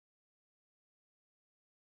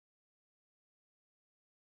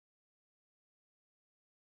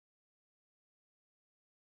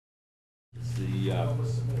the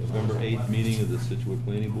November 8th meeting of the Scituate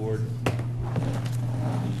Planning Board.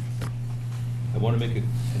 I want to make an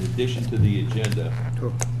addition to the agenda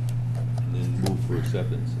and then move for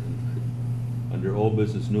acceptance. And under old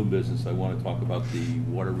business, new business, I want to talk about the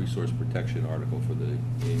water resource protection article for the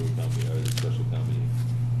annual town meeting, or the special town meeting.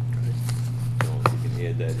 So if we can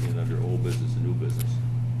add that in under old business and new business.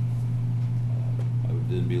 I would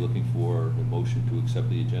then be looking for a motion to accept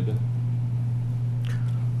the agenda.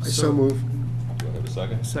 I so move. Do I have a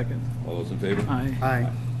second? Second. All those in favor? Aye. Aye.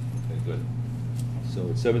 Okay, good. So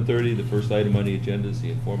at 7:30, the first item on the agenda is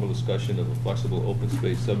the informal discussion of a flexible open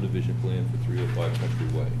space subdivision plan for 305 Country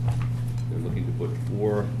Way. They're looking to put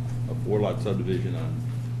a four-lot subdivision on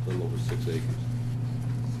a little over 6 acres.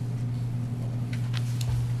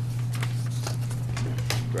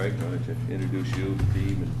 Greg, why don't you introduce you, the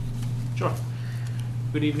team, and Sure.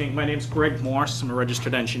 Good evening. My name's Greg Morse. I'm a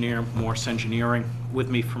registered engineer, Morse Engineering. With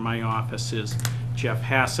me from my office is Jeff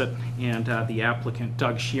Hassett, and the applicant,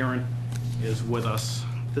 Doug Sheeran, is with us.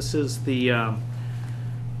 This is the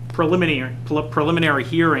preliminary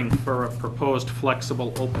hearing for a proposed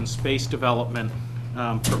flexible open space development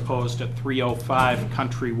proposed at 305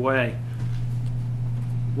 Country Way.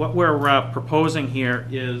 What we're proposing here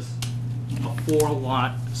is a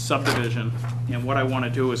four-lot subdivision, and what I want to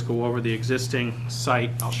do is go over the existing site.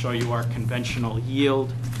 I'll show you our conventional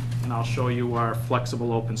yield, and I'll show you our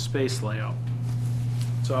flexible open space layout.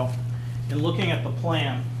 So, in looking at the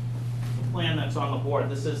plan that's on the board,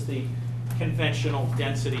 this is the conventional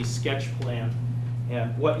density sketch plan,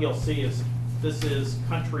 and what you'll see is this is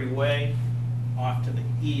Country Way off to the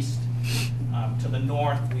east. To the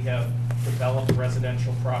north, we have developed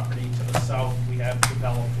residential property. To the south, we have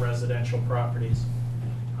developed residential properties.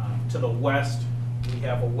 To the west, we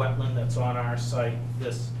have a wetland that's on our site.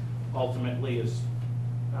 This ultimately is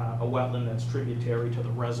a wetland that's tributary to the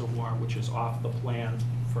reservoir, which is off the plan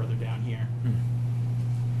further down here.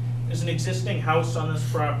 There's an existing house on this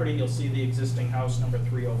property. You'll see the existing house, number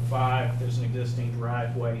 305. There's an existing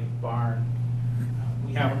driveway and barn.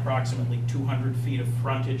 We have approximately 200 feet of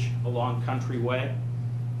frontage along Country Way.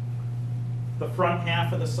 The front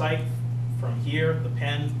half of the site, from here, the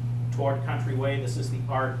pen toward Country Way, this is the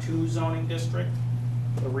R2 zoning district.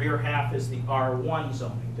 The rear half is the R1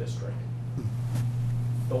 zoning district.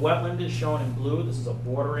 The wetland is shown in blue. This is a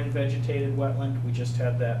bordering vegetated wetland. We just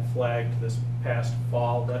had that flagged this past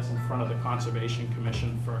fall. That's in front of the Conservation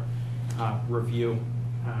Commission for review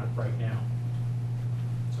right now.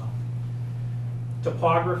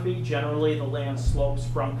 Topography, generally the land slopes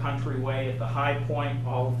from Country Way. At the high point,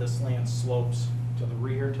 all of this land slopes to the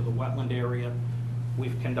rear, to the wetland area.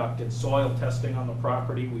 We've conducted soil testing on the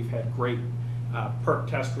property. We've had great perk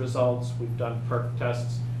test results. We've done perk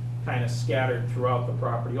tests kind of scattered throughout the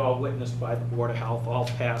property, all witnessed by the Board of Health, all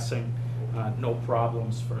passing, no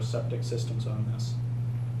problems for septic systems on this.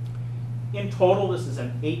 In total, this is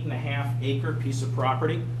an 8.5 acre piece of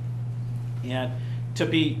property, and to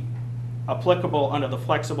be applicable under the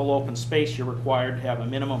flexible open space, you're required to have a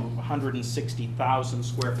minimum of 160,000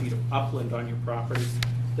 square feet of upland on your property.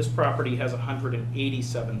 This property has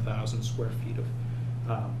 187,000 square feet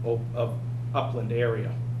of upland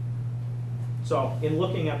area. So in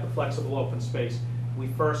looking at the flexible open space, we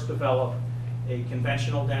first develop a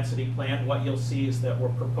conventional density plan. What you'll see is that we're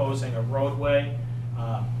proposing a roadway.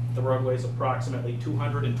 The roadway is approximately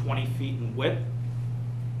 220 feet in width,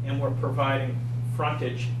 and we're providing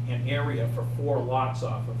frontage and area for 4 lots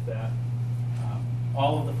off of that.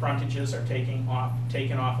 All of the frontages are taken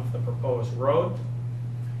off of the proposed road.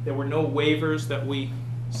 There were no waivers that we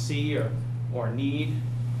see or need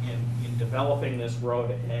in developing this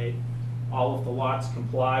road A. All of the lots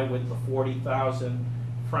comply with the 40,000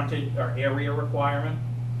 frontage or area requirement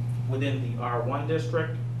within the R1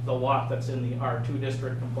 district. The lot that's in the R2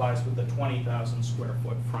 district complies with the 20,000 square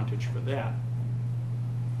foot frontage for that.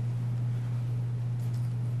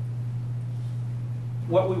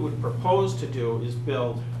 What we would propose to do is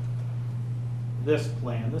build this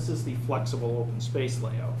plan. This is the flexible open space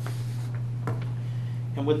layout.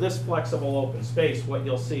 And with this flexible open space, what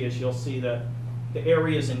you'll see is that the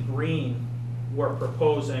areas in green we're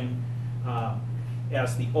proposing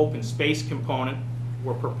as the open space component.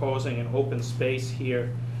 We're proposing an open space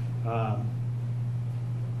here,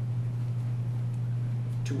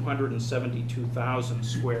 272,000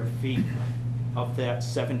 square feet. Of that,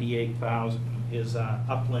 78,000 is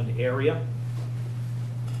upland area.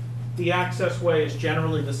 The access way is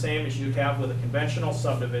generally the same as you'd have with a conventional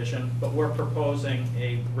subdivision, but we're proposing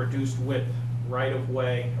a reduced width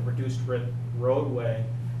right-of-way, a reduced width roadway.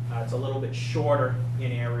 It's a little bit shorter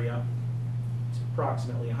in area. It's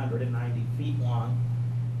approximately 190 feet long.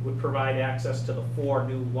 would provide access to the 4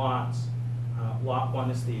 new lots. Lot 1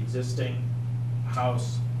 is the existing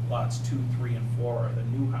house, lots 2, 3, and 4 are the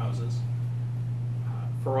new houses.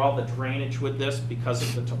 For all the drainage with this, because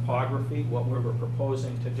of the topography, what we were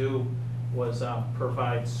proposing to do was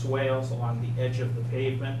provide swales along the edge of the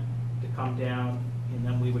pavement to come down, and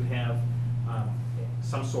then we would have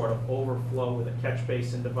some sort of overflow with a catch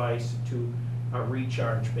basin device to a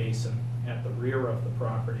recharge basin at the rear of the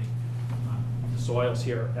property. The soils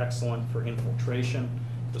here are excellent for infiltration.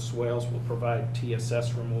 The swales will provide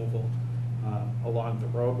TSS removal along the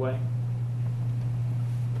roadway.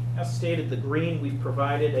 As stated, the green, we've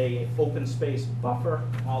provided a open space buffer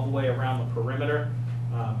all the way around the perimeter.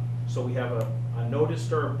 So we have a no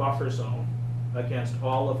disturb buffer zone against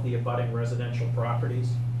all of the abutting residential properties.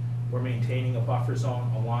 We're maintaining a buffer zone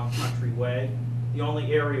along Country Way. The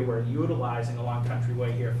only area we're utilizing along Country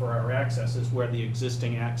Way here for our access is where the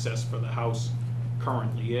existing access for the house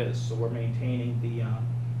currently is. So we're maintaining the,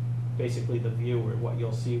 basically the view or what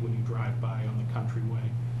you'll see when you drive by on the Country Way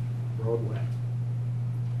roadway.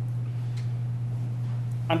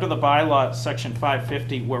 Under the bylaw, section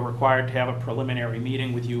 550, we're required to have a preliminary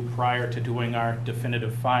meeting with you prior to doing our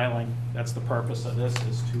definitive filing. That's the purpose of this,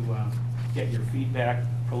 is to get your feedback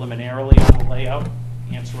preliminarily on the layout,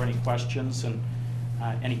 answer any questions and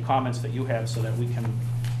any comments that you have so that we can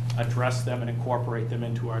address them and incorporate them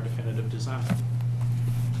into our definitive design.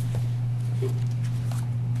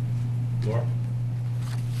 Laura?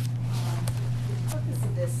 The purpose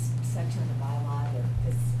of this section of the bylaw, that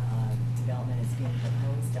this development is being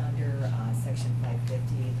proposed under section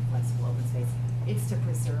 550, the flexible open space, it's to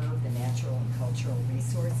preserve the natural and cultural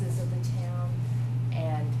resources of the town.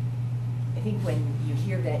 And I think when you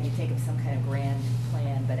hear that, you think of some kind of grand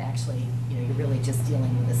plan, but actually, you know, you're really just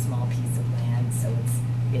dealing with a small piece of land, so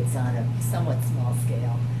it's on a somewhat small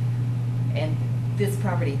scale. And this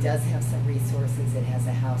property does have some resources. It has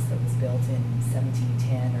a house that was built in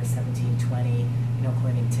 1710 or 1720, you know,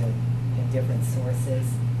 according to different sources.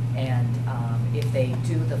 And if they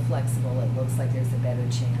do the flexible, it looks like there's a better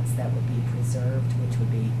chance that would be preserved, which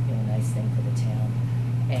would be, you know, a nice thing for the town.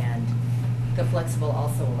 And the flexible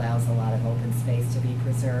also allows a lot of open space to be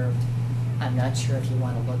preserved. I'm not sure if you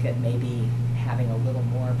want to look at maybe having a little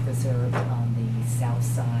more preserved on the south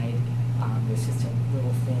side. There's just a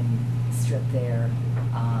little thin strip there.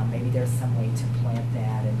 Maybe there's some way to plant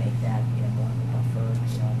that and make that, you know, more of a buffer.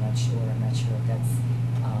 You know, I'm not sure if that's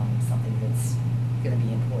something that's going to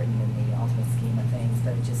be important in the ultimate scheme of things.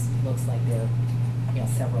 But it just looks like there are, you know,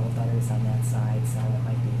 several butters on that side, so it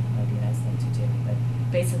might be a nice thing to do. But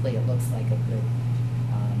basically, it looks like a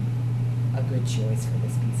good choice for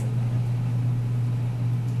this piece of land.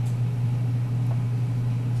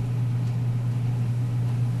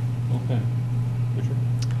 Okay. Richard?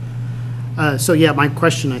 So yeah, my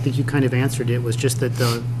question, I think you kind of answered it, was just that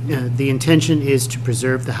the intention is to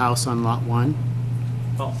preserve the house on Lot 1?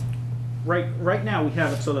 Well, right now, we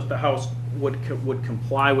have it so that the house would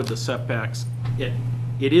comply with the setbacks.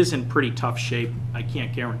 It is in pretty tough shape. I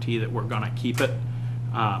can't guarantee that we're gonna keep it,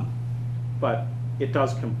 but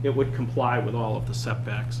it would comply with all of the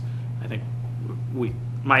setbacks. I think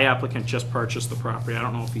my applicant just purchased the property. I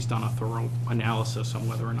don't know if he's done a thorough analysis on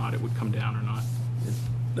whether or not it would come down or not.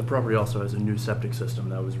 The property also has a new septic system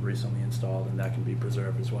that was recently installed, and that can be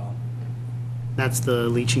preserved as well. That's the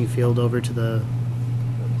leaching field over to the,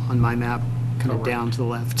 on my map, kind of Correct. down to the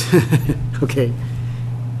left. Okay.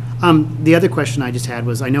 The other question I just had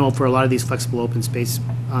was, I know for a lot of these flexible open space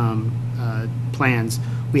plans,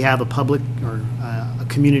 we have a public or a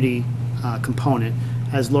community component.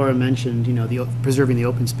 As Laura mentioned, you know, preserving the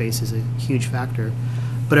open space is a huge factor.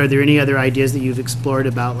 But are there any other ideas that you've explored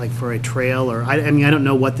about, like for a trail, or I mean, I don't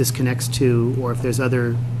know what this connects to, or if there's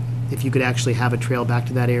if you could actually have a trail back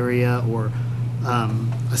to that area, or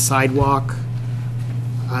a sidewalk.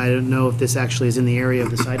 I don't know if this actually is in the area of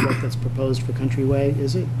the sidewalk that's proposed for Country Way,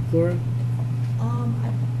 is it, Laura? I'm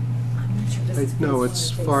not sure. This is No, based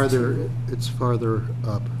it's on the phase farther, 2. it's farther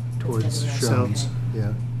up towards So- Shones,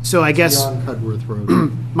 yeah. So I guess Beyond Cudworth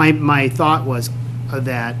Road. my thought was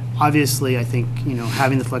that, obviously, I think, you know,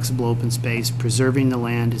 having the flexible open space, preserving the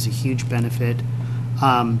land is a huge benefit.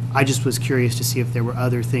 I just was curious to see if there were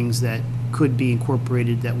other things that could be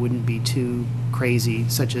incorporated that wouldn't be too crazy,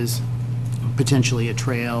 such as potentially a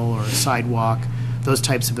trail or a sidewalk, those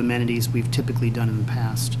types of amenities we've typically done in the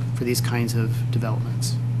past for these kinds of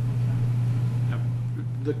developments.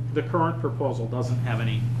 The current proposal doesn't have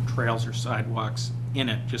any trails or sidewalks in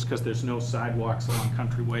it, just because there's no sidewalks along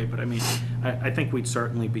Country Way. But I mean, I think we'd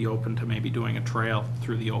certainly be open to maybe doing a trail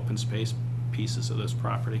through the open space pieces of this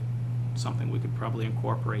property, something we could probably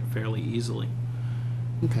incorporate fairly easily.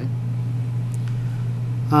 Okay.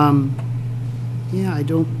 Yeah, I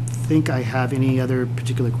don't think I have any other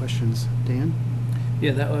particular questions. Dan?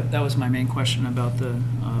 Yeah, that was my main question about the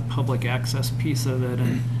public access piece of it,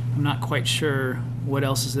 and I'm not quite sure what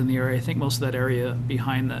else is in the area. I think most of that area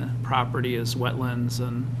behind the property is wetlands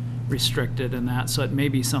and restricted and that, so it may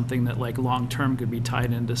be something that like long-term could be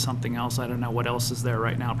tied into something else. I don't know what else is there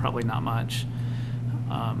right now, probably not much.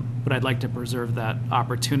 But I'd like to preserve that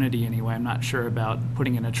opportunity anyway. I'm not sure about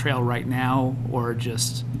putting in a trail right now or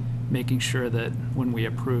just making sure that when we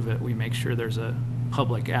approve it, we make sure there's a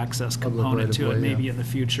public access Public component to it, right-of-way, yeah. maybe in the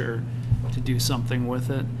future to do something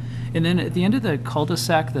with it. And then at the end of the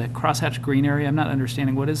cul-de-sac, the crosshatch green area, I'm not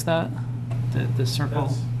understanding, what is that? The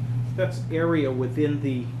circle? That's area within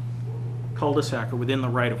the cul-de-sac or within the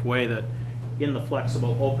right-of-way that, in the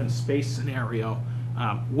flexible open space scenario,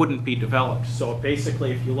 wouldn't be developed. So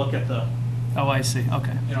basically, if you look at the, Oh, I see,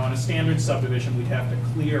 okay. in a standard subdivision, we'd have to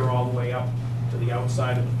clear all the way up to the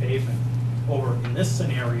outside of the pavement. Over in this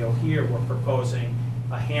scenario here, we're proposing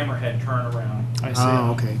a hammerhead turnaround. I see.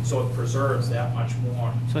 Oh, okay. So it preserves that much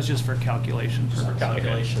more. So it's just for calculation Just for purposes.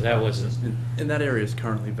 calculation. So that wasn't, And that area is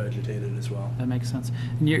currently vegetated as well. That makes sense.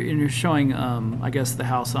 And you're showing, I guess, the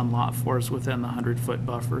house on Lot 4 is within the 100-foot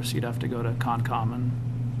buffer, so you'd have to go to Concom and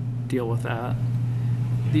deal with that.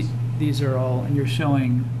 These are all, and you're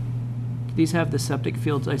showing, these have the septic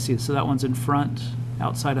fields, I see, so that one's in front,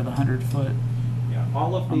 outside of the 100-foot Yeah,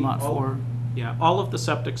 all of the. on Lot all- 4. Yeah, all of the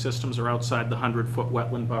septic systems are outside the 100-foot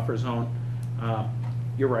wetland buffer zone.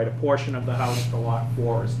 You're right, a portion of the house for Lot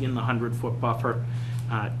 4 is in the 100-foot buffer.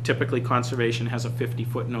 Typically, conservation has a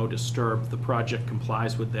 50-foot no disturb. The project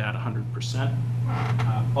complies with that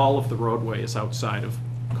 100%. All of the roadway is outside of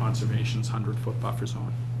conservation's 100-foot buffer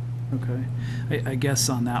zone. Okay. I guess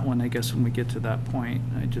on that one, I guess when we get to that point,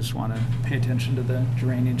 I just want to pay attention to the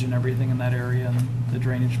drainage and everything in that area and the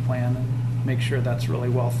drainage plan and make sure that's really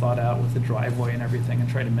well thought out with the driveway and everything and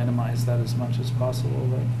try to minimize that as much as possible.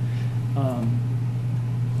 But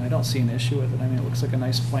I don't see an issue with it. I mean, it looks like a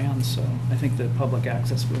nice plan, so I think the public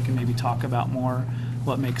access, we can maybe talk about more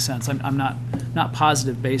what makes sense. I'm not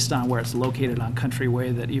positive based on where it's located on Country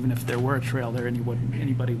Way that even if there were a trail there,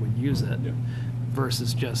 anybody would use it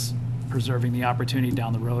versus just preserving the opportunity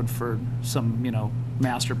down the road for some,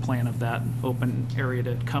 master plan of that open area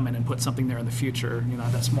to come in and put something there in the future.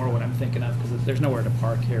 That's more what I'm thinking of, because there's nowhere to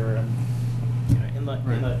park here. And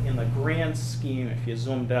In the grand scheme, if you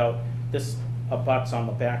zoomed out, this abuts on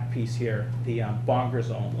the back piece here, the Bonger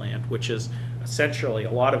Zone land, which is essentially,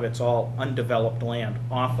 a lot of it's all undeveloped land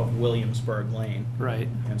off of Williamsburg Lane. right.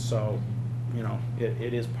 And so,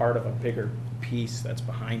 it is part of a bigger piece that's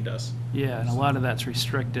behind us. Yeah, and a lot of that's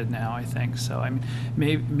restricted now, I think. So, I mean,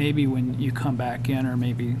 maybe when you come back in, or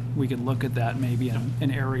maybe we could look at that, maybe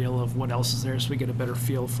an aerial of what else is there, so we get a better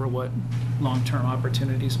feel for what long-term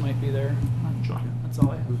opportunities might be there. Sure. That's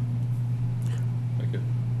all I have. Thank you.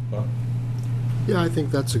 Bob? Yeah, I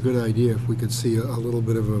think that's a good idea, if we could see a little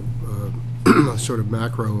bit of a sort of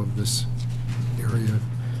macro of this area.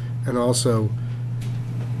 And also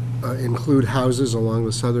include houses along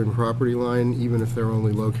the southern property line, even if they're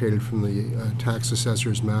only located from the tax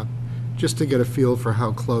assessor's map, just to get a feel for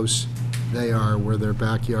how close they are, where their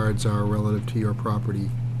backyards are relative to your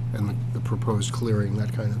property and the proposed clearing,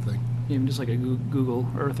 that kind of thing. Even just like a Google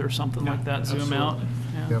Earth or something like that, zoom out. absolutely.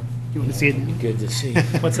 Yeah. Yep. You want to see it? good to see.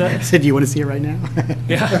 What's that? Said, do you want to see it right now?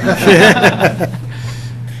 Yeah,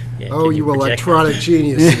 Oh, can you project it? electronic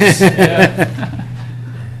geniuses.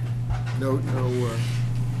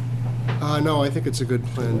 No, I think it's a good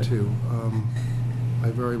plan, too. I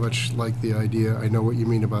very much like the idea. I know what you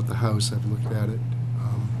mean about the house. I've looked at it.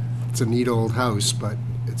 It's a neat old house, but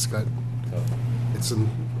it's in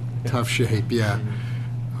tough shape, yeah.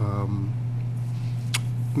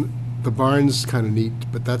 The barn's kind of neat,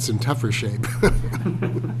 but that's in tougher shape.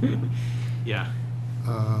 Yeah.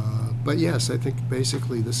 But yes, I think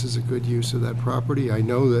basically this is a good use of that property. I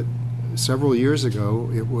know that several years ago,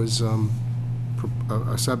 it was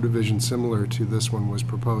a subdivision similar to this one was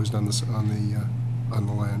proposed on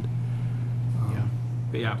the land.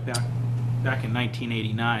 But yeah, back in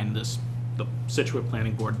 1989, the Scituate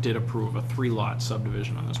Planning Board did approve a 3-lot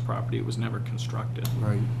subdivision on this property. It was never constructed.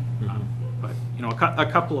 Right. But, a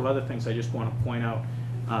couple of other things I just want to point out,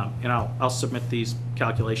 and I'll submit these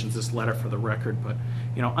calculations, this letter for the record, but,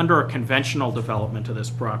 under a conventional development of this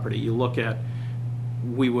property, you look at,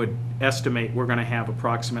 we would estimate we're going to have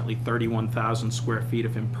approximately 31,000 square feet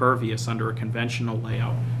of impervious under a conventional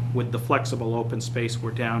layout. With the flexible open space, we're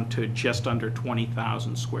down to just under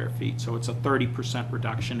 20,000 square feet. So it's a 30%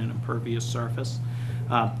 reduction in impervious surface.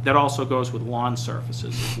 That also goes with lawn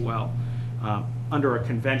surfaces as well. Under a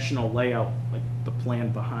conventional layout, like the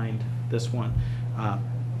plan behind this one,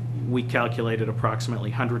 we calculated approximately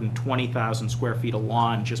 120,000 square feet of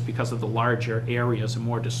lawn just because of the larger areas and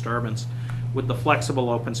more disturbance. With the flexible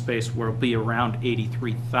open space, we'll be around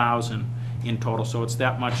 83,000 in total, so it's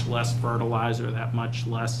that much less fertilizer, that much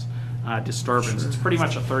less disturbance. It's pretty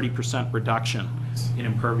much a 30% reduction in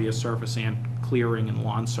impervious surface and clearing and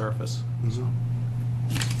lawn surface. So,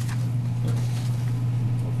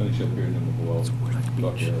 I'll finish up here and then we'll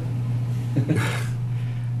talk to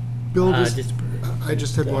Bill, Just- I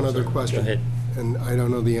just had one other question. Go ahead. And I don't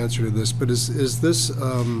know the answer to this, but is this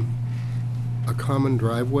a common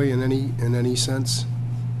driveway in any sense?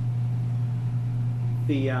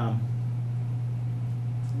 the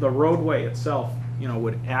roadway itself,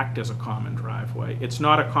 would act as a common driveway. It's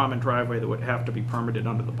not a common driveway that would have to be permitted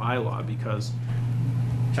under the bylaw because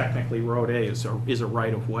technically Road A is a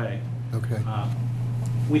right-of-way. Okay.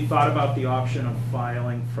 We thought about the option of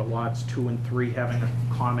filing for lots 2 and 3 having a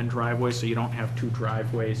common driveway, so you don't have two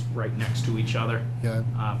driveways right next to each other. Yeah.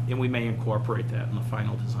 And we may incorporate that in the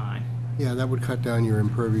final design. Yeah, that would cut down your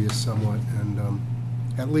impervious somewhat, and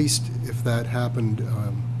at least if that happened,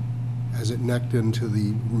 as it necked into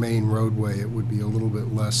the main roadway, it would be a little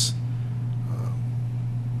bit less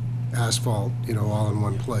asphalt, all in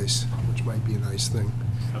one place, which might be a nice thing.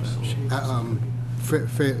 Absolutely.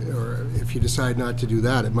 Or if you decide not to do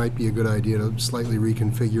that, it might be a good idea to slightly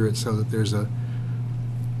reconfigure it so that there's a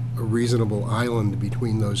reasonable island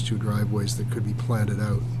between those two driveways that could be planted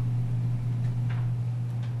out.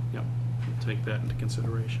 Yep, we'll take that into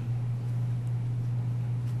consideration.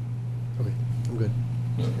 Okay, I'm good.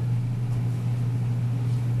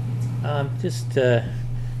 Just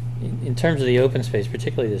in terms of the open space,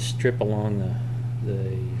 particularly the strip along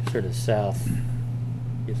the sort of south,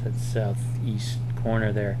 I guess that's southeast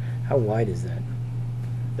corner there, how wide is that?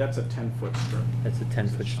 That's a 10-foot strip. That's a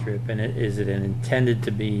 10-foot strip, and is it intended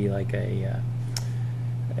to be like a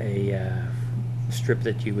strip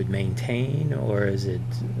that you would maintain, or is it,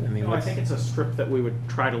 I mean, No, I what's... think it's a strip that we would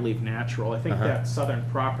try to leave natural. I think Uh-huh. that southern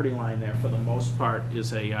property line there, for the most part,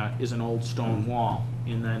 is an old stone wall,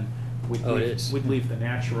 and then we'd Oh, it leave, is. we'd leave the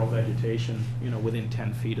natural vegetation, within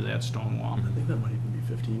 10 feet of that stone wall. I think that might even be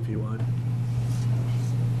 15 feet wide.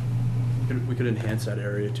 We could enhance that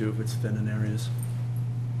area too if it's thin in areas.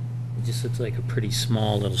 It just looks like a pretty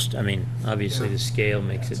small little, I mean, obviously Yeah. the scale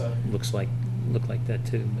makes it That's look like that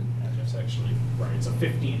too, but... That's actually, right, it's a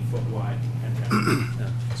 15-foot wide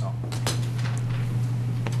entrance. So,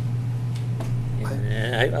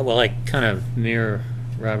 And I kind of mirror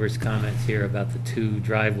Robert's comments here about the two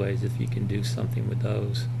driveways, if you can do something with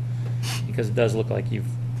those. Because it does look like you've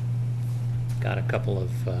got a couple of,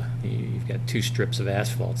 you've got two strips of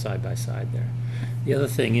asphalt side by side there. The other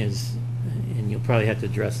thing is, and you'll probably have to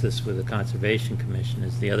address this with the Conservation Commission,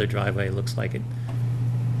 is the other driveway looks like it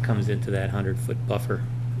comes into that 100-foot buffer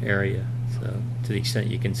area. So to the extent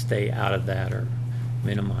you can stay out of that or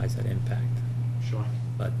minimize that impact. sure.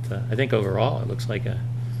 But I think overall, it looks like a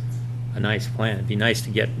nice plan. It'd be nice to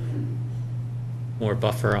get more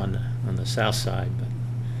buffer on the south side, but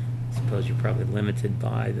I suppose you're probably limited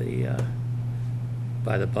by the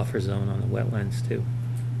buffer zone on the wetlands too.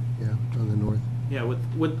 Yeah, on the north. Yeah,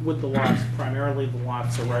 with the lots, primarily the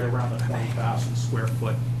lots are right around the 20,000 square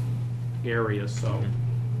foot area, so,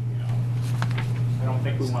 I don't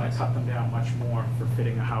think we want to cut them down much more for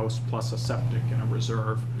fitting a house plus a septic and a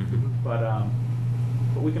reserve. But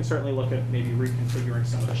we can certainly look at maybe reconfiguring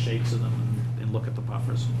some of the shapes of them and look at the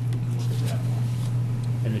buffers. We can look at that more.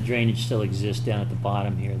 And the drainage still exists down at the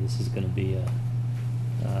bottom here. This is going to be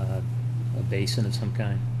a basin of some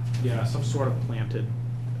kind. Yeah, some sort of planted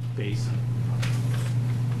basin.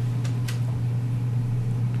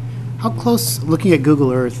 How close, looking at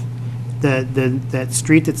Google Earth, that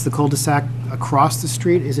street that's the cul-de-sac across the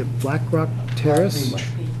street, is it Black Rock Terrace? Beach.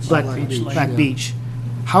 Black Black Beach. Beach, Black yeah. Beach.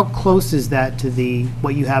 How close is that to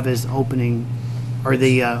what you have as opening, or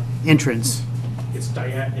the entrance? It's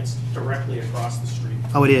directly across the street.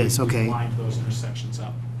 Oh, it is, We've okay. lined those intersections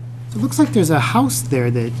up. It looks like there's a house there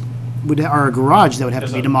that or a garage that would have to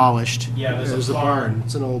There's be a- demolished. Yeah, There's a barn,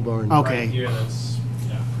 it's an old barn. Okay. right here that's,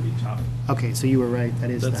 pretty tough. Okay, so you were right, that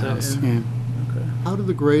is the That's it, house. yeah. Yeah. Okay. How do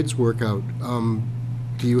the grades work out?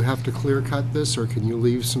 Do you have to clear cut this, or can you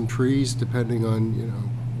leave some trees depending on,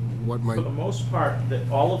 what might? For the most part,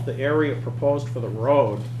 all of the area proposed for the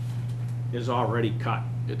road is already cut.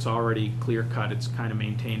 It's already clear cut. It's kind of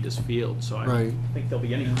maintained as field, so I Right. don't think there'll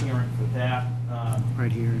be any clearing for that.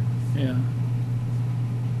 Right here. Yeah.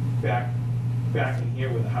 Back in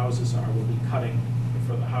here where the houses are, we'll be cutting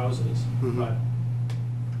for the houses. Mhm. But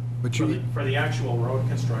But For the, you, for the actual road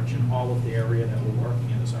construction, all of the area that we're working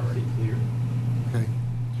in is already cleared.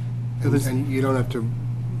 okay. And you don't have to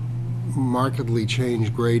markedly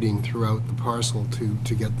change grading throughout the parcel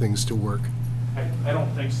to get things to work. I don't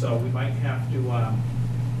think so. We might have to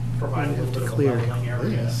provide a Might have little to bit of a clear. leveling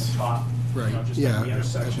area at the top. you know, Right, just yeah, at the at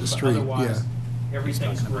intersection. the But street, otherwise, yeah.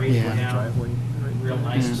 everything's graded Yeah. down real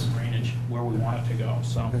nice Yeah. with drainage where we want it to go,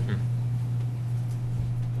 so. Okay.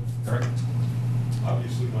 Eric?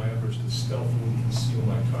 Obviously, my efforts to stealthily conceal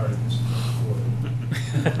my card is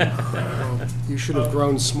Well, you should have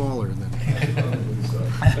grown smaller then.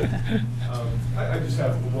 I just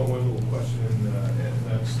have one little question, and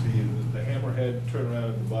that's the hammerhead turnaround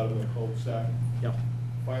at the bottom of the cul-de-sac. Yep.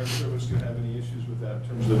 Fire service gonna have any issues with that in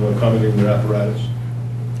terms of accommodating their apparatus?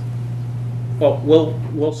 Well,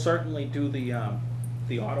 we'll certainly do the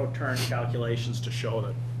auto turn calculations to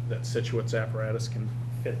show that Situate's apparatus can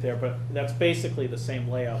fit there, but that's basically the same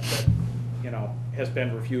layout that, has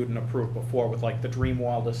been reviewed and approved before with like the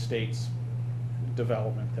Dreamwald Estates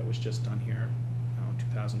development that was just done here,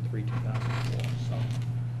 2003, 2004, so.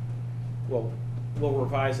 We'll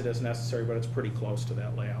revise it as necessary, but it's pretty close to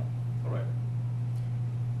that layout. All right.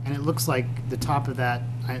 And it looks like the top of that,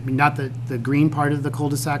 I mean, not the green part of the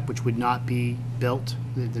cul-de-sac, which would not be built,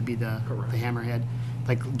 there'd be the Correct. hammerhead.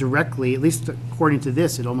 Like directly, at least according to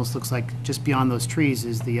this, it almost looks like just beyond those trees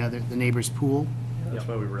is the neighbor's pool. That's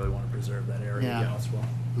why we really want to preserve that area Yeah. again as well.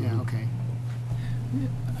 Yeah, okay.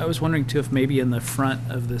 I was wondering too if maybe in the front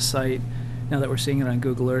of the site, now that we're seeing it on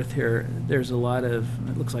Google Earth here, there's a lot of,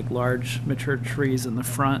 it looks like large mature trees in the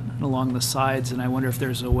front and along the sides, and I wonder if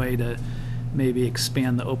there's a way to maybe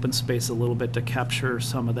expand the open space a little bit to capture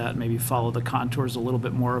some of that, maybe follow the contours a little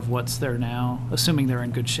bit more of what's there now, assuming they're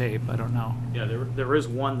in good shape, I don't know. Yeah, there is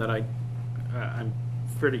one that I'm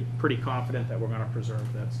pretty confident that we're gonna preserve.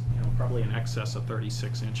 That's, probably in excess of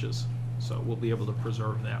 36 inches. So we'll be able to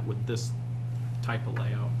preserve that with this type of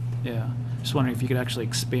layout. Yeah, just wondering if you could actually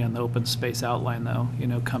expand the open space outline though,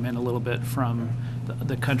 come in a little bit from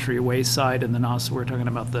the country way side, and then also we're talking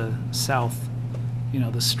about the south,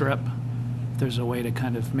 the strip. If there's a way to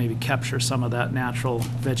kind of maybe capture some of that natural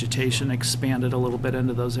vegetation, expand it a little bit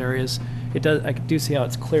into those areas. It does, I do see how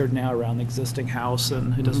it's cleared now around the existing house,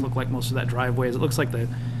 and it doesn't look like most of that driveway is. It looks like the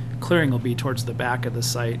clearing will be towards the back of the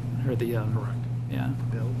site, or the, correct. Yeah.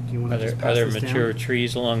 Bill, do you want Are to there, just are pass there this down? mature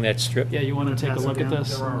trees along that strip? Yeah, you want to take a Pass it look at down?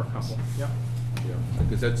 this? There are a couple. Yep. Yeah,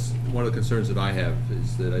 because that's one of the concerns that I have,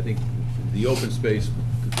 is that I think the open space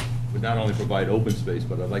would not only provide open space,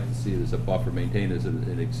 but I'd like to see it as a buffer, maintained as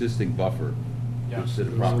an existing buffer Yes. to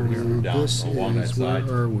the property down This along that is, where side.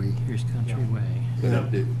 are we? Here's Country Way.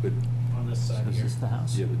 But On this side here. the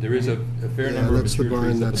house? yeah, but there is a fair Yeah, number of that's the mature barn,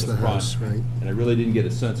 trees up that's in the the front. house, right? And I really didn't get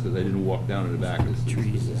a sense, because I didn't walk down in the back, as to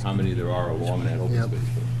Trees. how many there are along that open Yep. space.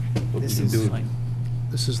 But we This can is do it. Like,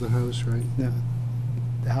 This is the house, right? No,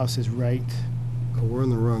 the house is right, Oh, we're on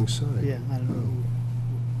the wrong side. yeah, I don't know,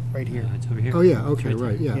 right here. it's over here. Oh, yeah, It's okay, there.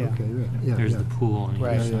 right, yeah, Yeah. okay, yeah. There's yeah. the pool on the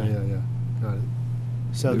Right. other Yeah, side. yeah, got it.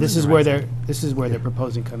 So There this is is a where right they're, side. this is where they're Yeah.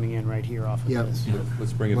 proposing coming in, right here off of Yeah. this.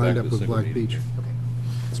 Let's bring it back Lined to up the with single Black meeting. Beach. Okay.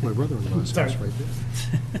 That's my brother-in-law's Sorry. house right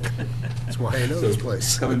there. That's why I know So, this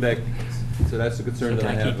place. Coming back, so that's the concern So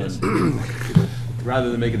that I can I have. keep this? on,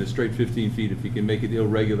 Rather than making it straight 15 feet, if you can make it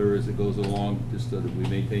irregular as it goes along, just so that we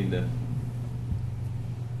maintain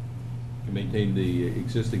the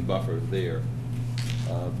existing buffer there.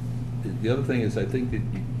 The other thing is, I think that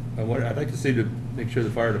I'd like to see to make sure the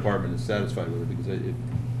fire department is satisfied with it, because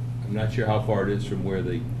I'm not sure how far it is from where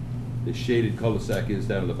the shaded cul-de-sac is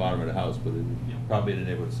down to the bottom of the house, but Yeah. probably in the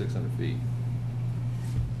neighborhood of 600 feet.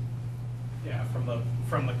 Yeah,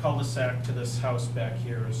 from the cul-de-sac to this house back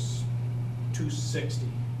here is 260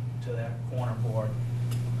 to that corner board.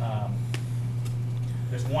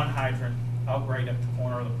 There's one hydrant out right at the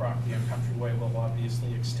corner of the property on Country Way. We'll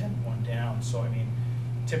obviously extend one down, so I mean,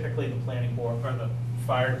 typically the planning board, or the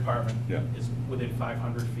fire department Yeah. is within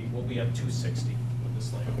 500 feet. We'll be at 260 with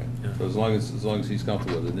this layout. Okay, so as long as he's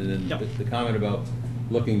comfortable with it, and then Yep. the comment about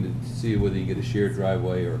looking to see whether you can get a shared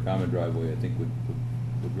driveway or a common driveway, I think would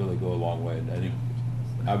really go a long way. And I think,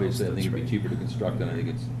 obviously, I think it'd be cheaper to construct, and I think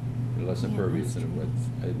it's less impervious, and it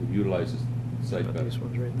would utilize the site But better. these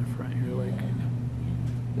ones right in the front here, like.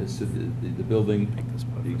 The building, Make this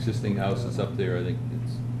buffer. the existing house that's up there, I think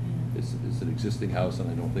it's an existing house, and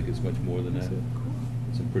I don't think it's much more than that.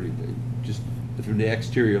 It's a pretty, just from the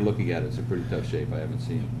exterior looking at it, it's a pretty tough shape. I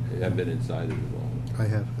haven't been inside it at all. I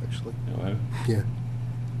have, actually. No, I haven't. Yeah.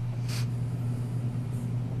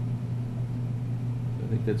 I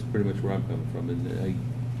think that's pretty much where I'm coming from, and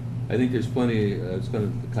I think there's plenty, the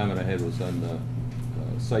comment I had was on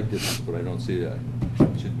site distance, but I don't see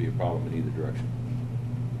shouldn't be a problem in either direction.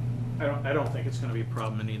 I don't think it's gonna be a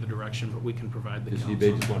problem in either direction, but we can provide the Just, council.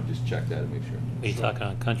 they just want to just check that and make sure. Are you talking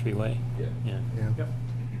on Country Way? Yeah. Yeah. Yeah. Yep.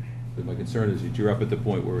 But my concern is that you're up at the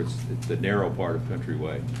point where it's the narrow part of Country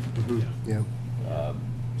Way. Yeah. So-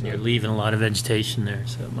 You're leaving a lot of vegetation there,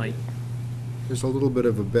 so it might, There's a little bit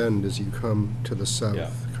of a bend as you come to the south. Yeah.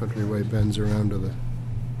 Country Way bends around to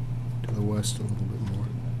the west a little bit more.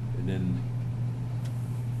 And then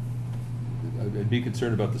I'd be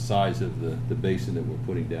concerned about the size of the basin that we're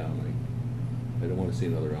putting down. I don't want to see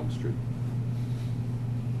another Elm Street.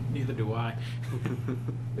 Neither do I. I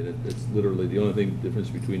mean, it's literally, the only difference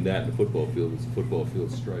between that and the football field is the football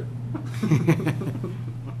field stripe.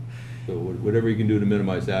 So whatever you can do to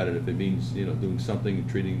minimize that, and if it means, doing something,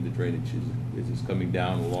 treating the drainage as it's coming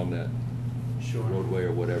down along that Sure. roadway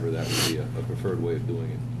or whatever, that would be a preferred way of doing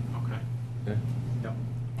it. Okay. Okay? Yep.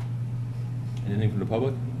 Anything from the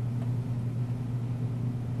public?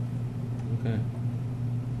 Okay.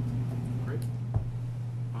 Great.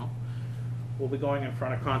 Well, we'll be going in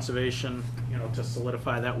front of conservation, to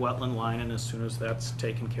solidify that wetland line, and as soon as that's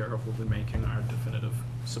taken care of, we'll be making our definitive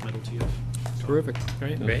submittal to you. Terrific.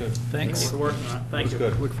 Great. Great. Okay. Thanks. We're working on it. Thank Looks you.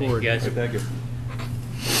 good. Look forward. you guys. Okay, thank you.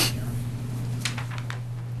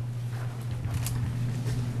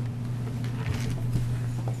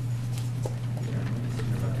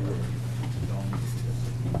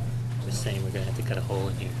 Just saying, we're gonna have to cut a hole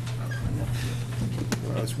in here.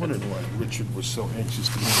 I was wondering why Richard was so anxious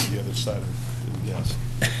to move to the other side of the gas.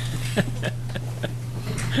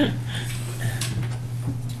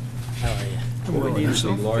 How are you? Well, we need a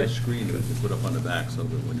yourself? large screen to put up on the back so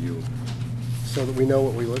that when you, So that we know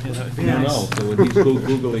what we look like. we don't know, so when he's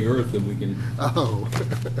Googling Earth, then we can. Oh.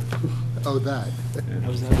 Oh, that. I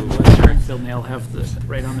was at Springfield, and they'll have the,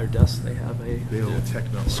 right on their desk, they have a They have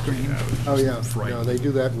technology. Screen. now, it's Oh, just yeah. No, frightening. they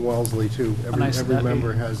do that in Wellesley, too. nice Every would that be?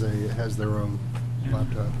 member has their own Yeah.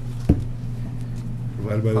 laptop.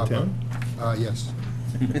 Provided by the Pop up. town? Yes.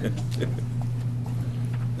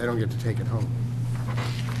 They don't get to take it home.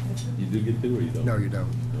 You do get to, or you don't? No, you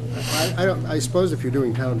don't. I suppose if you're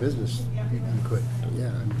doing town business, you could. Yeah,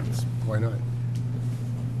 I mean, why not?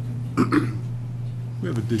 We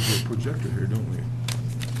have a digital projector here, don't we?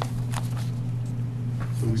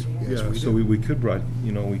 So Yes, Yeah, we so do. we could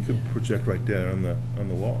we could project right there on the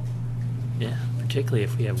wall. Yeah, particularly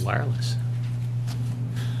if we have wireless.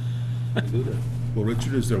 You do that. Well,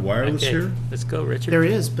 Richard, is there wireless Okay, here? let's go, Richard. There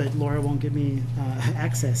is, but Laura won't give me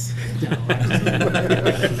access.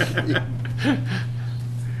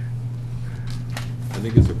 I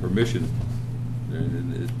think it's a permission.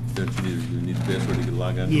 And don't you need the password to get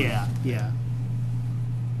logged on? Yeah.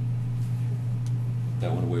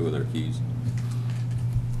 That went away with our keys.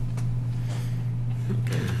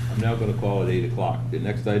 Okay, I'm now gonna call it 8 o'clock. The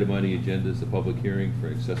next item on the agenda is the public hearing for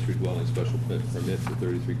accessory dwelling special permit for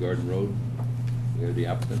 33 Garden Road. We have the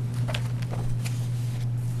applicant.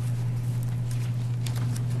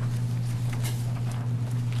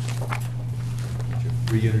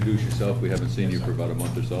 Reintroduce yourself, we haven't seen you for about a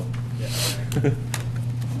month or so.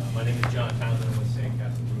 My name is John Townsend, I'm with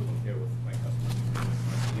Sandcastle Group, I'm here with my customer,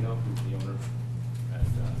 Marcelino, who's the owner at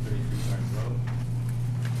 33 Garden Road.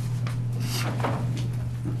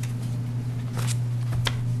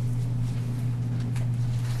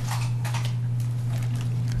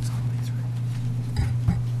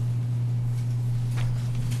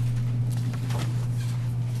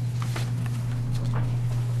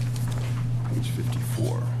 Page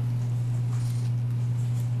 54.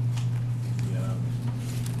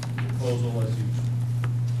 The proposal, as you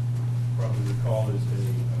probably recall, is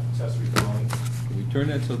a accessory dwelling. Can we turn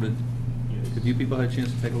that so that, have you people had a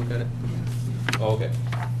chance to take a look at it? Oh, okay.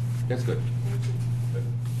 That's good.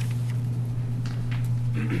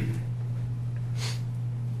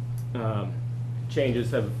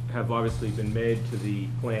 Changes have obviously been made to the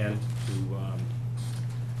plan to,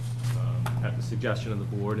 at the suggestion of the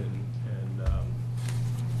board and the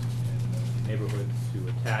neighborhood, to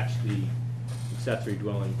attach the accessory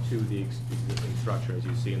dwelling to the existing structure, as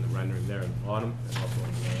you see in the rendering there at the bottom, and also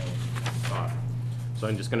on the layout at the top. So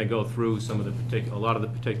I'm just gonna go through some of the a lot of the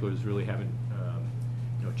particulars really haven't,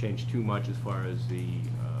 changed too much as far as the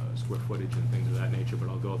square footage and things of that nature, but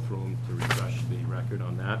I'll go through them to refresh the record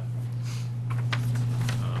on that.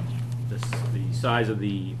 The size of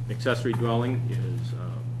the accessory dwelling is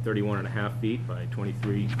 31.5 feet by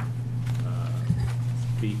 23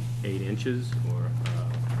 feet 8 inches, or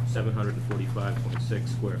 745.6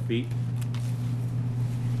 square feet.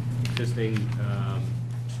 Existing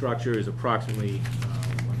structure is approximately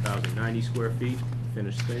 1,090 square feet,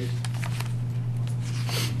 finished space.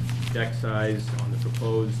 deck size on the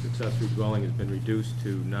proposed accessory dwelling has been reduced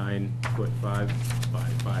to 9'5" by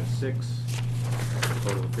 5'6", a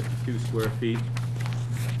total of 52 square feet.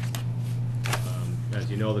 As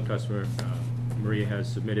you know, the customer, Maria, has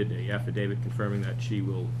submitted a affidavit confirming that she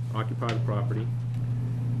will occupy the property.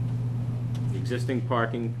 The existing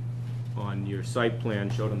parking on your site plan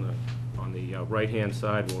showed on the right-hand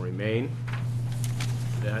side will remain.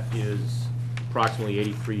 That is approximately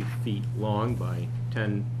 83 feet long by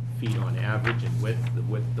 10 feet on average in width. The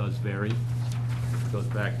width does vary. It goes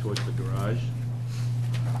back towards the garage.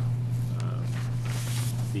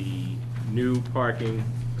 The new parking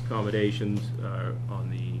accommodations are on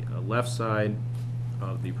the left side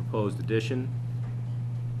of the proposed addition,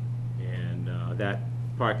 and that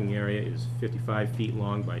parking area is 55 feet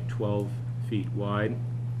long by 12 feet wide,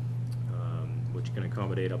 which can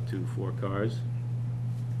accommodate up to 4 cars.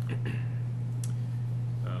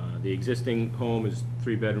 The existing home is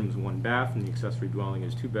 3 bedrooms, 1 bath, and the accessory dwelling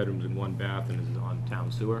is 2 bedrooms and 1 bath and is on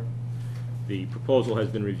town sewer. The proposal has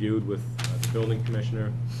been reviewed with the building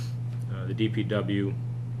commissioner, the DPW,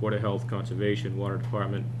 Board of Health, Conservation, Water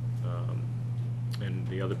Department, and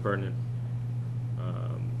the other pertinent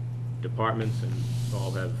departments, and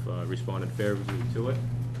all have responded favorably to it.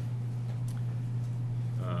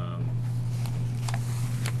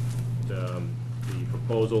 The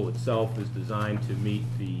proposal itself is designed to meet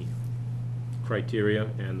the criteria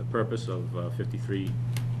and the purpose of 530.1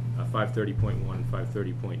 and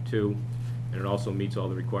 530.2, and it also meets all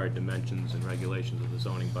the required dimensions and regulations of the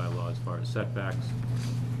zoning bylaw as far as setbacks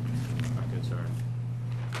are concerned.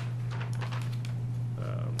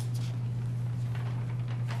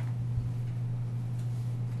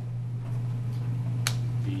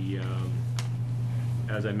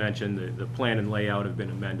 As I mentioned, the plan and layout have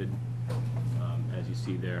been amended, as you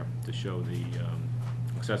see there, to show the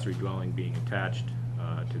accessory dwelling being attached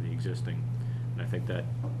to the existing. And I think that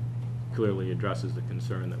clearly addresses the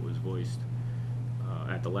concern that was voiced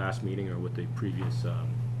at the last meeting or with the previous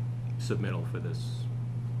submittal for this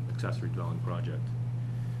accessory dwelling project.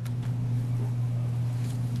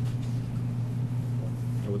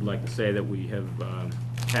 I would like to say that we have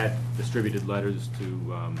had distributed letters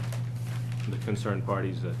to the concerned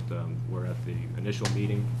parties that were at the initial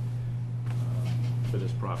meeting for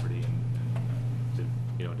this property, and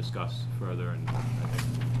to discuss further, and I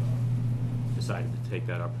think decided to take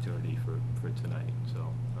that opportunity for tonight. So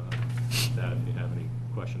with that, if you have any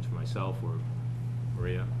questions for myself or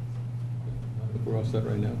Maria. I think we're all set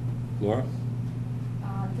right now. Laura?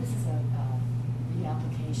 This is a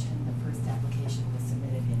reapplication. The first application was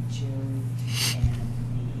submitted in June, and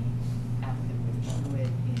the applicant withdrew it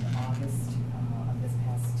in August of this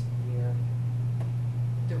past year.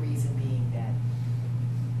 The reason being that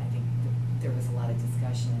I think there was a lot of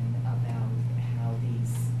discussion about how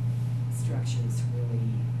these structures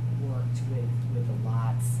really worked with the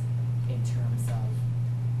lots in terms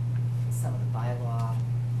of some of the bylaw.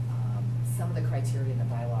 Some of the criteria in the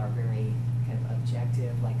bylaw are very kind of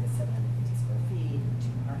objective, like the 750 square feet, 2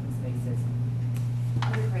 parking spaces.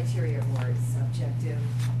 Other criteria are more subjective.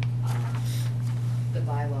 The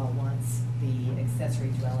bylaw wants the accessory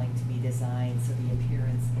dwelling to be designed so the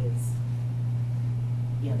appearance is,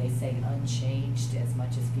 they say unchanged as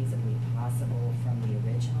much as feasibly possible from the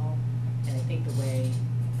original. And I think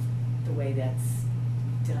the way that's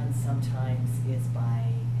done sometimes is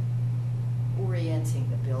by orienting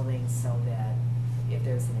the building so that if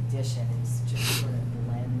there's an addition, it's just sort of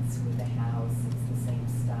blends with the house. It's the same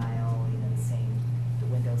style, the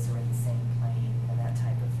windows are in the same plane, that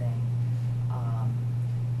type of thing.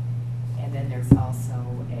 And then there's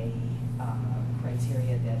also a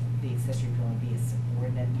criteria that the accessory dwelling be a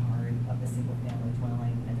subordinate part of the single-family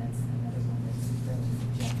dwelling, and that's another one that's fairly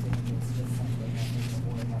subjective. It's just something I think the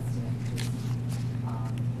board has to use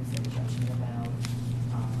their judgment about.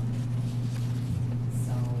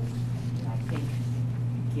 So I think,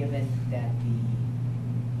 given that the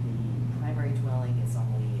primary dwelling is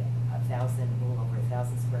only a little over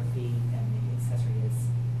 1,000 square feet, and the accessory is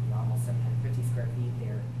almost 750 square feet,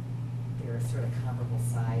 they're sort of comparable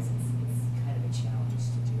size. It's kind of a challenge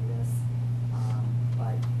to do this,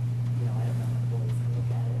 but I don't know how the board's gonna look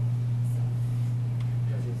at it. So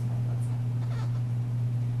those are my thoughts on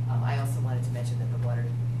it. I also wanted to mention that the water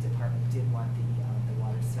department did want the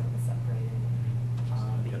water service upgraded,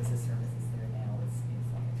 because the service is there now is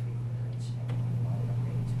like a 3/4 inch, and we wanted to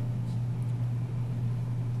upgrade to an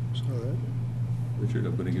inch. So that, Richard,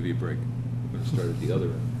 I'm going to give you a break. I'm going to start at the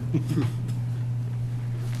other end.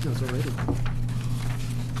 that's all right.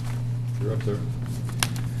 You're up, sir.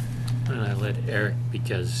 And I let Eric,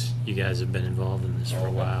 because you guys have been involved in this for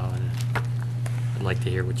a while, and I'd like to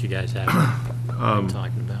hear what you guys have been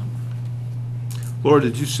talking about. Laura,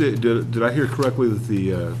 did you say, did I hear correctly that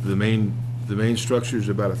the main structure is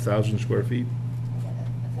about 1,000 square feet?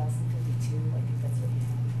 1,052, I think that's what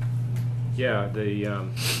he had. Yeah,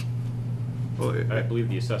 Well, I believe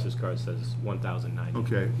the assessor's card says 1,090.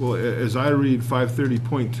 Okay, well, as I read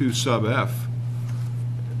 530.2 sub F,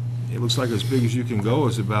 it looks like as big as you can go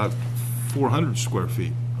is about 400 square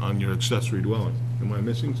feet on your accessory dwelling. Am I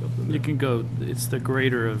missing something there? You can go, it's the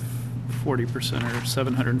greater of 40% or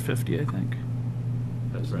 750, I think.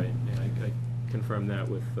 That's right. Yeah, I confirmed that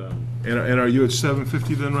with And are you at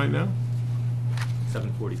 750 then right now?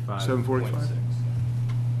 745.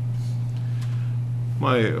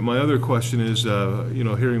 745? My other question is,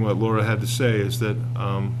 hearing what Laura had to say is that,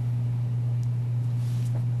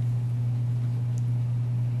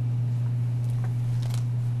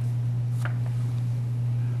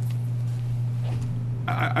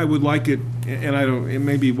 I would like it, and I don't, it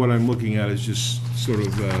may be what I'm looking at is just sort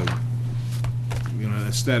of, an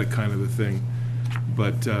aesthetic kind of a thing.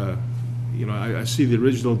 But, I see the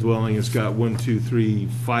original dwelling, it's got 1, 2, 3,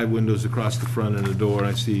 5 windows across the front and a door, and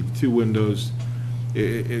I see 2 windows.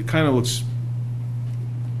 It kind of looks,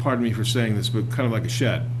 pardon me for saying this, but kind of like a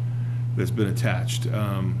shed that's been attached.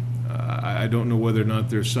 I don't know whether or not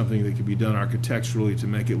there's something that could be done architecturally to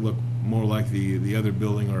make it look more like the other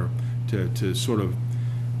building, or to sort of,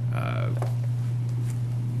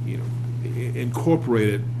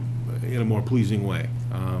 incorporate it in a more pleasing way.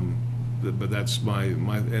 But that's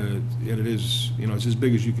and it is, it's as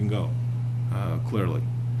big as you can go, clearly.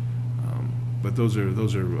 But those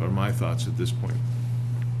are my thoughts at this point.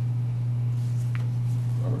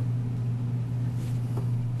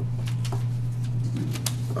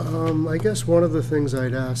 I guess one of the things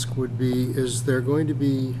I'd ask would be, is there going to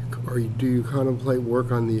be, or do you contemplate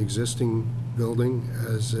work on the existing building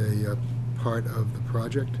as a part of the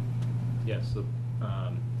project? Yes,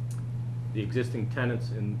 the existing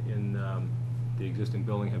tenants in the existing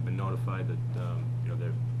building have been notified that,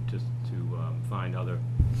 they're just to find other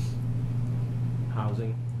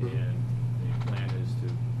housing, and the plan is to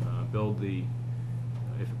build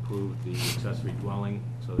if approved, the accessory dwelling,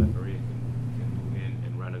 so that Maria can move in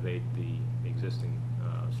and renovate the existing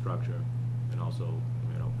structure, and also,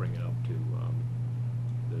 bring it up to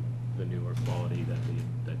the newer quality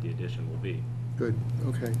that the addition will be. Good,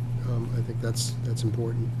 okay. I think that's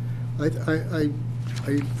important. I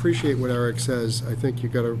appreciate what Eric says. I think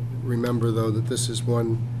you've got to remember, though, that this is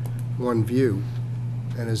one view.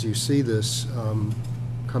 And as you see this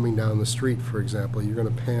coming down the street, for example, you're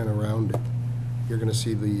going to pan around it. You're going to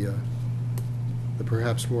see the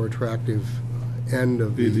perhaps more attractive end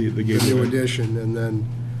of the new addition, and then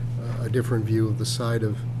a different view of the side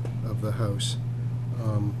of the house.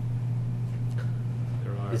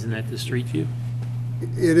 Isn't that the street view?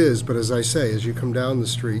 It is, but as I say, as you come down the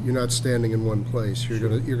street, you're not standing in one place.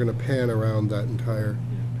 You're gonna pan around that entire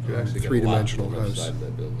You actually get a lot three-dimensional from the house. side of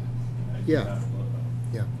that building. Yeah,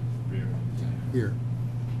 yeah, here,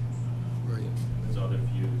 right. There's other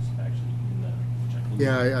views actually in the, which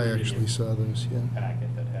Yeah, I actually saw those, yeah,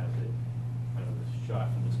 packet that has the shot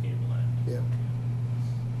from this gable end. yeah.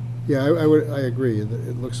 Yeah, I agree, that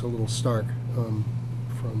it looks a little stark from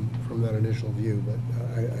that initial view, but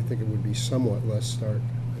I think it would be somewhat less stark.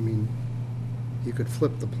 I mean, you could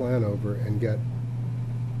flip the plan over and get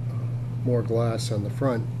more glass on the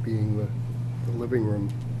front, being the living room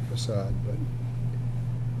facade, but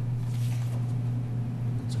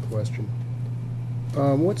it's a question.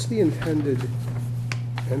 What's the intended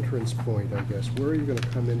entrance point, I guess? Where are you gonna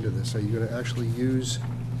come into this? Are you gonna actually use,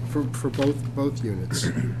 for both units,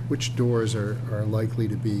 which doors are likely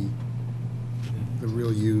to be the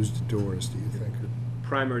real used doors, do you think?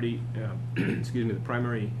 Primary, the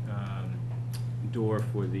primary door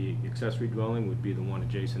for the accessory dwelling would be the one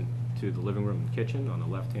adjacent to the living room and kitchen on the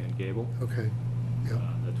left-hand gable. Okay, yeah.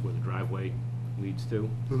 That's where the driveway leads to.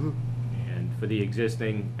 Mm-hmm. And for the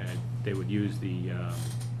existing, they would use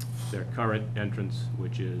their current entrance,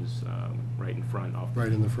 which is right in front of.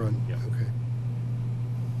 Right in the front? Yep. Okay,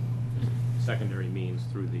 Secondary means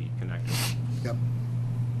through the connector. yep.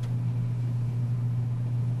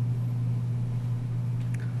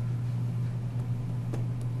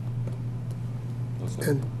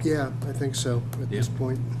 And, yeah, I think so, at this Yeah.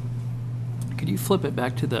 point. Could you flip it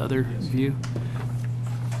back to the other view?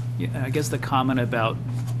 Yeah, I guess the comment about,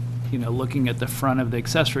 looking at the front of the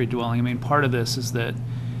accessory dwelling, I mean, part of this is that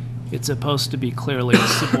it's supposed to be clearly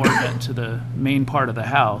subordinate to the main part of the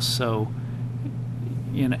house, so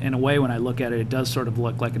in a way, when I look at it, it does sort of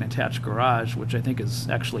look like an attached garage, which I think is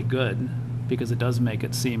actually good, because it does make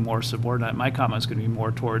it seem more subordinate. My comment is going to be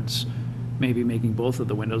more towards maybe making both of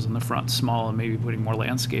the windows in the front small and maybe putting more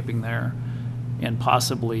landscaping there, and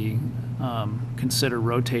possibly consider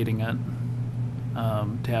rotating it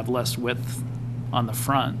to have less width on the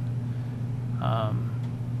front.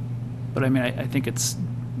 But I mean, I think it's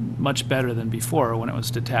much better than before when it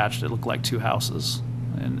was detached. It looked like two houses.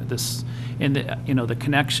 And the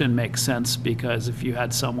connection makes sense because if you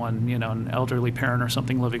had someone, an elderly parent or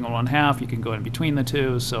something living on one half, you can go in between the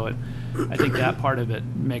two. So I think that part of it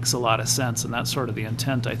makes a lot of sense. And that's sort of the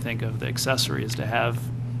intent, I think, of the accessory, is to have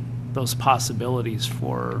those possibilities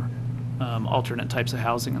for alternate types of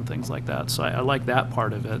housing and things like that. So I like that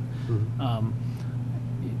part of it.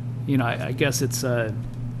 I guess it's a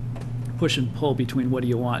push and pull between what do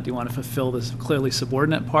you want? Do you want to fulfill this clearly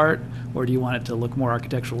subordinate part, or do you want it to look more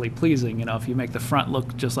architecturally pleasing? If you make the front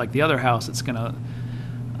look just like the other house, it's going to,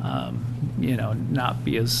 not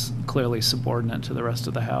be as clearly subordinate to the rest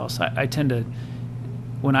of the house. I tend to,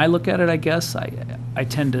 when I look at it, I guess, I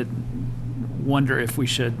tend to wonder if we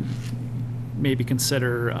should maybe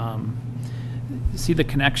consider, see the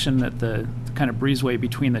connection that the kind of breezeway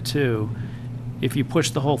between the two, if you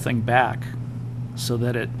push the whole thing back so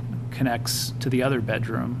that it connects to the other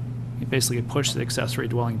bedroom, you basically push the accessory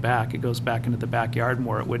dwelling back, it goes back into the backyard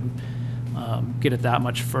more, it would get it that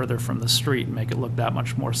much further from the street and make it look that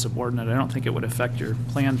much more subordinate. I don't think it would affect your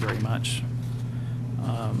plan very much.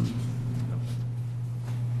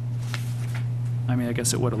 I mean, I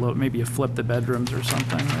guess it would maybe you flip the bedrooms or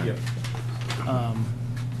something. Yep.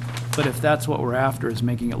 But if that's what we're after, is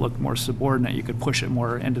making it look more subordinate, you could push it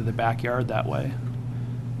more into the backyard that way.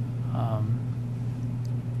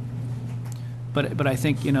 But I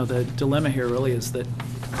think, the dilemma here really is that,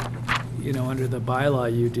 under the bylaw,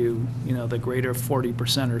 you do, the greater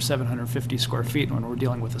 40% or 750 square feet. When we're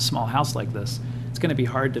dealing with a small house like this, it's going to be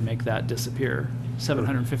hard to make that disappear.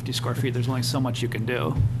 750 square feet, there's only so much you can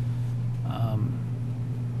do.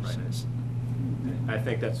 I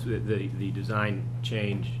think that's the design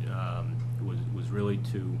change was really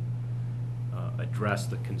to address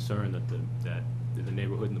the concern that the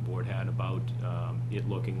neighborhood and the board had about it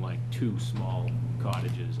looking like two small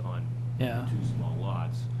cottages on two small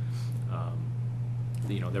lots.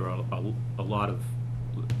 There are a lot of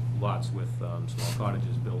lots with small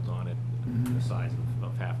cottages built on it, the size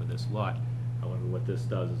of half of this lot. However, what this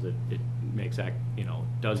does is it makes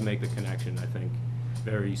does make the connection, I think,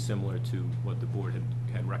 very similar to what the board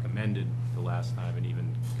had recommended the last time and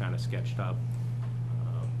even kind of sketched up.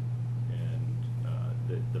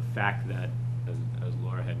 The fact that, as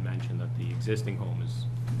Laura had mentioned, that the existing home is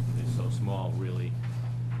so small really,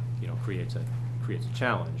 creates a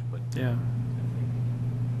challenge. But yeah,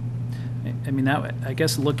 I mean, I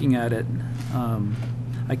guess looking at it,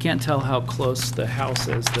 I can't tell how close the house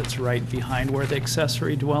is that's right behind where the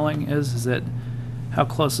accessory dwelling is. Is it, how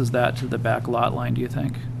close is that to the back lot line, do you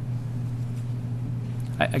think?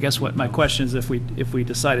 I guess what my question is, if we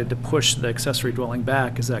decided to push the accessory dwelling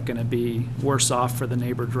back, is that going to be worse off for the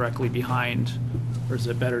neighbor directly behind, or is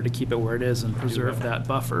it better to keep it where it is and preserve that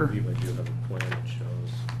buffer? I believe I do have a plan that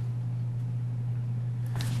shows.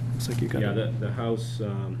 Looks like you got the house.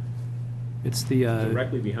 It's the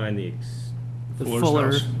directly behind the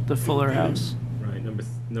Fuller house. Right.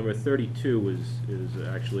 Number 32 is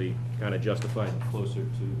actually kind of justified closer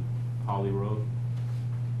to Holly Road.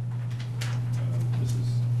 This is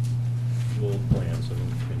the old plan, so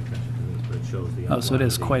don't pay attention to this, but it shows the. Oh, so it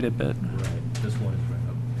is quite a bit. Right. This one is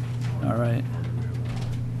right up. All right.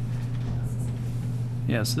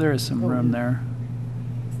 Yeah, so there is some room there.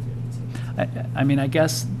 I mean, I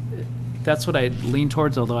guess that's what I lean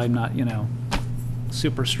towards, although I'm not,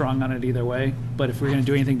 super strong on it either way. But if we're going to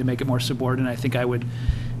do anything to make it more subordinate, I think I would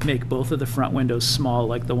make both of the front windows small,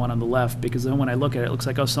 like the one on the left, because then when I look at it, it looks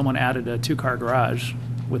like, oh, someone added a two-car garage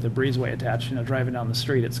with a breezeway attached. Driving down the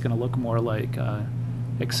street, it's going to look more like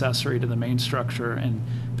accessory to the main structure, and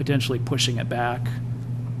potentially pushing it back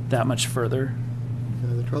that much further.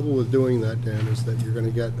 The trouble with doing that, Dan, is that you're going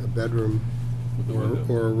to get a bedroom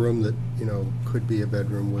or a room that, could be a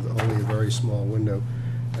bedroom with only a very small window.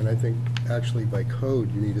 And I think actually by code,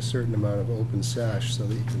 you need a certain amount of open sash so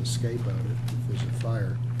that you can escape out it if there's a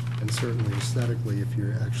fire. And certainly aesthetically, if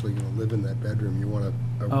you're actually going to live in that bedroom, you want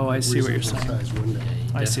a reasonable sized window.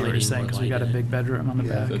 I see what you're saying, because we got a big bedroom on the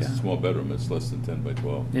back. That's Yeah. a small bedroom, it's less than 10 by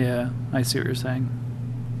 12. Yeah, I see what you're saying.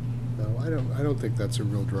 No, I don't think that's a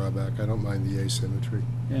real drawback. I don't mind the asymmetry.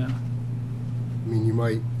 Yeah. I mean, you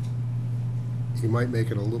might make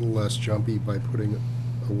it a little less jumpy by putting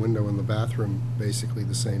a window in the bathroom basically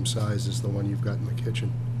the same size as the one you've got in the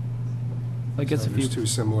kitchen. I guess if There's you, two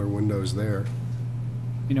similar windows there.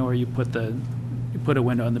 where you put a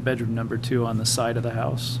window in the bedroom number 2 on the side of the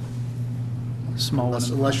house. small one.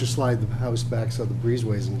 Unless you slide the house back so the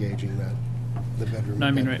breezeway's engaging the bedroom No, I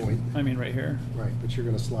at mean, that right, point. I mean, right here. Right, but you're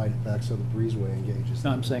gonna slide it back so the breezeway engages. No,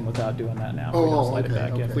 I'm saying without doing that now. Oh, We don't oh, slide it okay,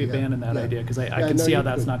 back. Yeah, If okay, we yeah, abandon that yeah. idea, because I Yeah, can no, see how you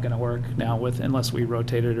that's could. not gonna work now unless we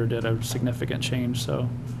rotated or did a significant change, so.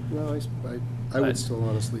 No, I But- would still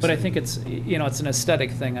honestly say. But I think it's, it's an aesthetic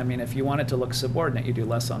thing. I mean, if you want it to look subordinate, you do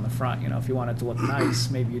less on the front. If you want it to look nice,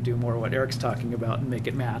 maybe you do more what Eric's talking about and make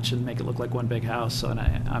it match and make it look like one big house. So, and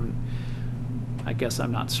I guess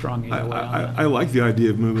I'm not strong either way on that. I like the idea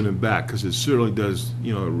of moving it back, because it certainly does,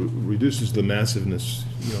 reduces the massiveness,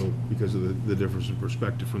 because of the difference in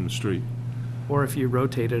perspective from the street. Or if you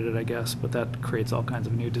rotated it, I guess, but that creates all kinds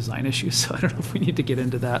of new design issues, so I don't know if we need to get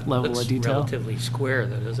into that level Looks of detail. relatively square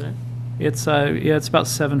though, doesn't it? It's, it's about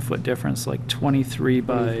 7 foot difference, like 23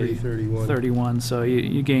 by 23, 31. 31, so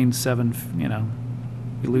you gain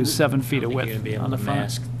you lose 7 feet I of think width you're gonna be able on the to front.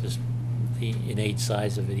 mask just the innate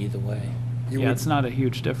size of it either way. Yeah, it's not a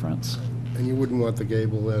huge difference. And you wouldn't want the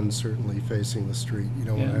gable end certainly facing the street. You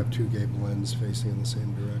don't want to Yeah. have two gable ends facing in the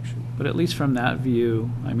same direction. But at least from that view,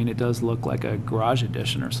 I mean, it does look like a garage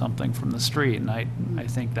addition or something from the street, and I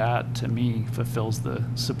think that, to me, fulfills the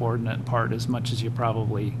subordinate part as much as you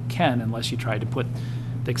probably can, unless you try to put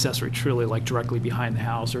the accessory truly like directly behind the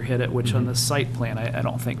house or hit it, which on the site plan, I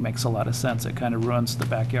don't think makes a lot of sense. It kind of ruins the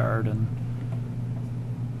backyard, and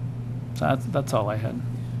so that's all I had.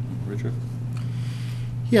 Richard?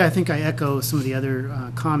 Yeah, I think I echo some of the other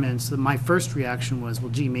comments. My first reaction was,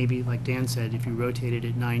 well, gee, maybe, like Dan said, if you rotated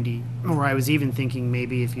it 90, or I was even thinking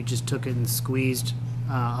maybe if you just took it and squeezed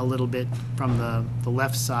a little bit from the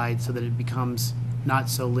left side so that it becomes not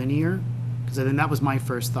so linear. Because then that was my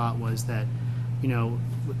first thought, was that,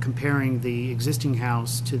 comparing the existing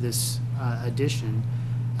house to this addition,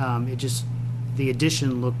 the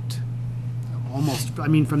addition looked almost, I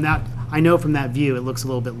mean, from that view, it looks a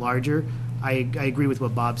little bit larger. I agree with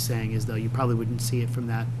what Bob's saying, is though you probably wouldn't see it from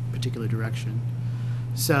that particular direction.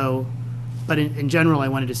 So, but in general, I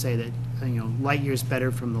wanted to say that, light years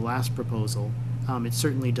better from the last proposal. It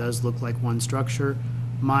certainly does look like one structure.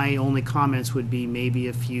 My only comments would be maybe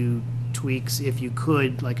a few tweaks, if you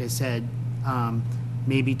could, like I said,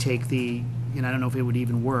 maybe take I don't know if it would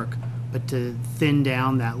even work, but to thin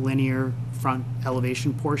down that linear front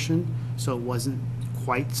elevation portion so it wasn't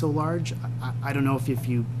quite so large. I don't know if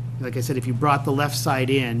you, like I said, if you brought the left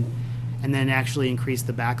side in and then actually increased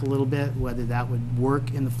the back a little bit, whether that would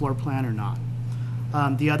work in the floor plan or not.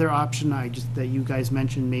 The other option that you guys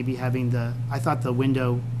mentioned, maybe having I thought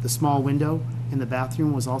the small window in the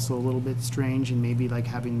bathroom was also a little bit strange, and maybe like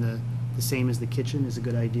having the same as the kitchen is a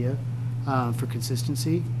good idea for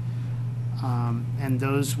consistency. And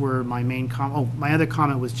those were my main my other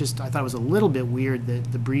comment was just, I thought it was a little bit weird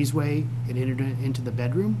that the breezeway had entered into the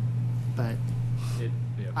bedroom, but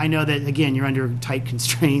I know that, again, you're under tight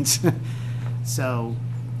constraints. So,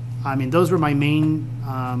 I mean, those were my main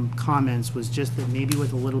comments, was just that maybe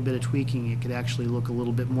with a little bit of tweaking, it could actually look a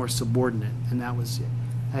little bit more subordinate. And that was,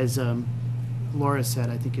 as Laura said,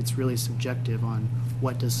 I think it's really subjective on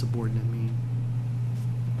what does subordinate mean.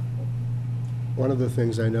 One of the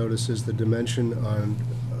things I notice is the dimension on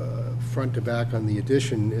front to back on the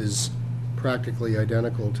addition is practically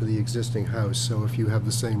identical to the existing house. So if you have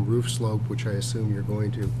the same roof slope, which I assume you're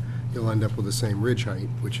going to, you'll end up with the same ridge height,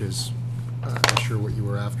 which is, I'm sure, what you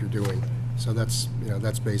were after doing. So that's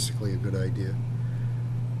basically a good idea.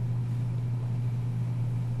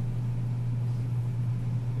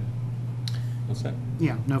 What's that?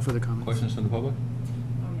 Yeah, no further comments. Questions from the public?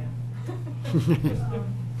 Oh, yeah.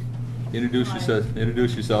 Introduce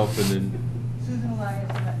yourself and then, Susan Elias,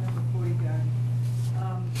 at number 40 Garden.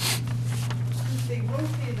 Since they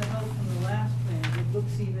rotated the house from the last plan, it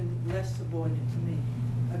looks even less subordinate to me.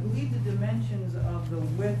 I believe the dimensions of the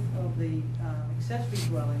width of the accessory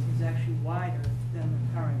dwelling is actually wider than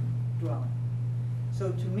the current dwelling.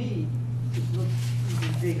 So to me, it looks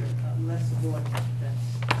even bigger, less subordinate, if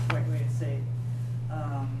that's the right way to say it.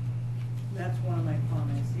 That's one of my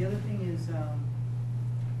comments. The other thing is,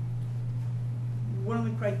 one of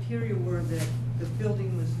the criteria were that the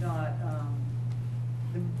building was not,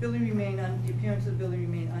 the appearance of the building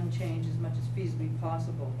remained unchanged as much as feasibly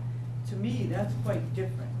possible. To me, that's quite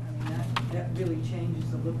different. I mean, that really changes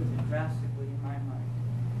the look of it drastically in my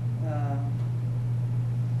mind.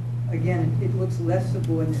 Again, it looks less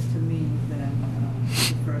subordinate to me than the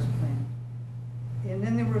first plan. And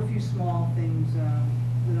then there were a few small things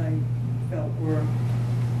that I felt were,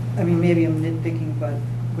 I mean, maybe I'm nitpicking, but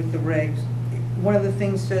with the regs, one of the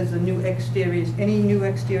things says any new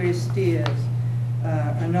exterior stairs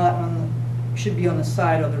are not should be on the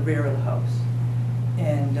side or the rear of the house.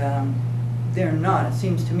 And they're not. It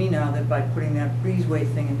seems to me now that by putting that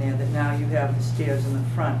breezeway thing in there, that now you have the stairs in the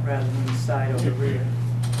front rather than the side or the rear.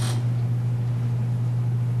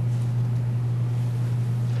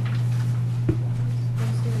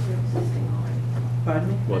 Pardon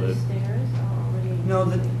me? Well, No,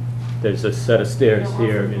 there's a set of stairs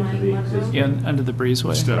here into the existing. Yeah, under the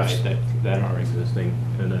breezeway. Steps. Right, that are existing,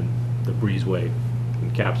 and then the breezeway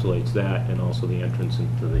encapsulates that, and also the entrance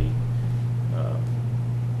into the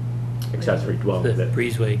accessory The dwelling. that-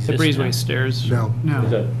 breezeway The exists now. breezeway stairs. No.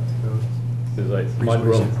 There's a, there's like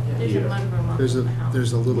mudroom Breezeways. here. There's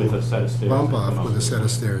a With a little set of stairs bump that off come with out. a set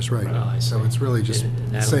of stairs, right. Oh, I So see. it's really just And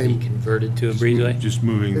that'll be same, converted to a breezeway? Just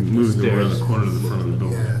moving them around the corner of the front of the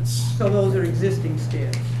building. yeah, it's, so those are existing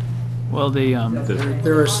stairs. Well, the,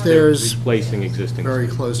 there are stairs Replacing existing. very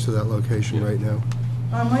stairs. close to that location right now.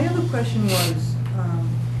 My other question was,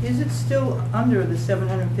 is it still under the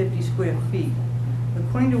 750 square feet?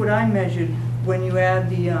 According to what I measured, when you add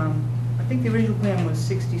the, I think the original plan was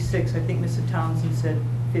 66, I think Mr. Townsend said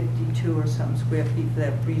 52 or something square feet for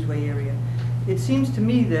that breezeway area. It seems to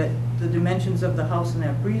me that the dimensions of the house in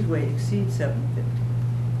that breezeway exceed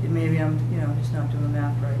 750. Maybe I'm, just not doing the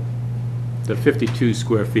math right. The 52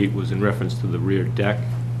 square feet was in reference to the rear deck.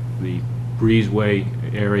 The breezeway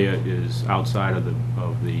area is outside of the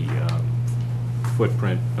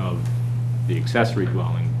footprint of the accessory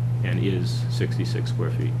dwelling and is 66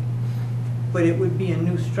 square feet. But it would be a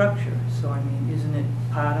new structure, so I mean, isn't it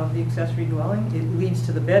part of the accessory dwelling? It leads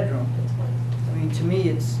to the bedroom. I mean, to me,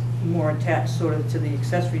 it's more attached sort of to the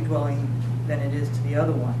accessory dwelling than it is to the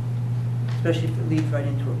other one, especially if it leads right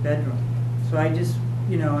into a bedroom. So I just,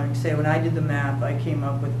 like I say, when I did the math, I came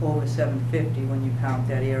up with over 750 when you count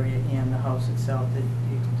that area and the house itself,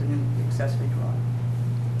 the new accessory dwelling.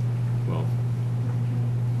 Well,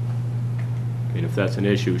 I mean, if that's an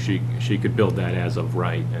issue, she could build that as of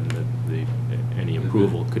right, and any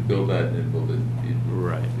approval could be. Build that and then build it.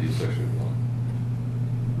 Right. The accessory dwelling.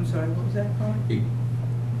 I'm sorry, what was that, Colin?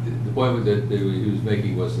 The point that he was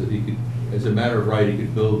making was that he could, as a matter of right, he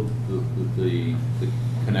could build the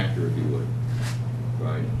connector, if you would,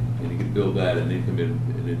 right? And he could build that and then come in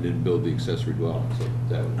and then build the accessory dwelling, so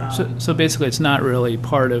that would. so basically, it's not really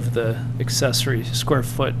part of the accessory square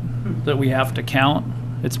foot that we have to count.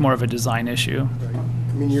 It's more of a design issue.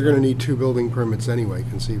 I mean, you're going to need two building permits anyway,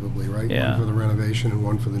 conceivably, right? Yeah. One for the renovation and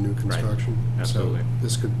one for the new construction. Absolutely.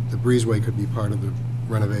 So the breezeway could be part of the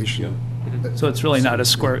renovation. So it's really not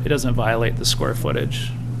it doesn't violate the square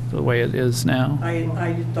footage the way it is now.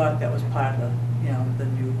 I thought that was part of the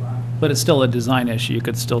new, But it's still a design issue. You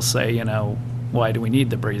could still say, why do we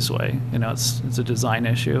need the breezeway? It's a design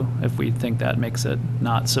issue. If we think that makes it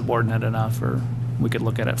not subordinate enough, or we could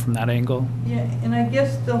look at it from that angle. yeah, and I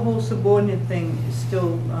guess the whole subordinate thing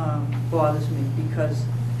still bothers me because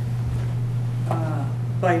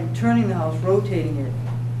by turning the house, rotating it,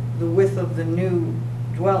 the width of the new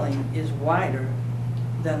dwelling is wider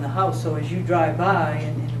than the house. So as you drive by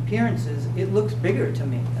in appearances, it looks bigger to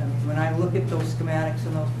me. I mean, when I look at those schematics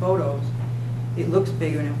and those photos, it looks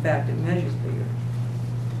bigger, and in fact, it measures bigger.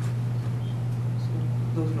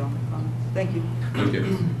 So those are all my comments. Thank you.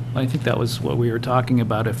 Okay. I think that was what we were talking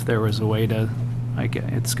about, if there was a way to,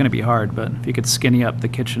 it's going to be hard, but if you could skinny up the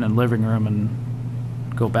kitchen and living room and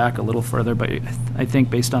go back a little further, but I think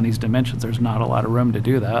based on these dimensions, there's not a lot of room to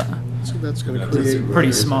do that. So that's going to It's create. It's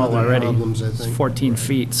pretty small other already. Problems, I It's think. 14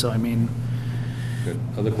 feet, so I mean, Good.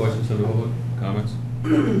 Other questions from the public? Comments?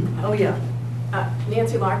 Oh, yeah.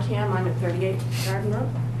 Nancy Larkham, I'm at 38 Garden Road.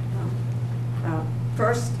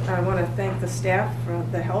 First, I want to thank the staff for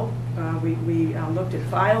the help. We looked at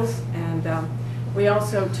files, and we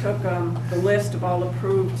also took the list of all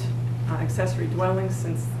approved accessory dwellings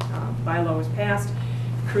since bylaw was passed,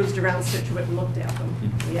 cruised around Scituate and looked at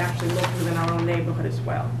them. We actually looked within our own neighborhood as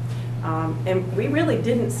well. And we really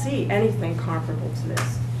didn't see anything comparable to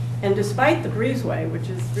this. And despite the breezeway, which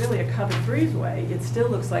is really a covered breezeway, it still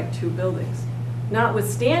looks like two buildings.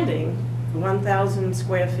 Notwithstanding the 1,000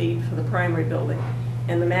 square feet for the primary building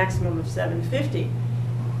and the maximum of 750,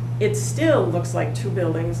 it still looks like two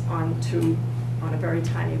buildings on a very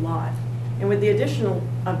tiny lot. And with the addition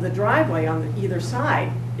of the driveway on either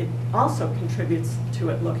side, it also contributes to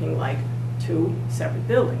it looking like two separate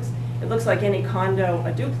buildings. It looks like any condo,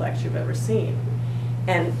 a duplex you've ever seen.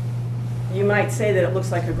 And you might say that it looks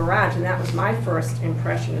like a garage, and that was my first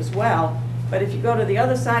impression as well. But if you go to the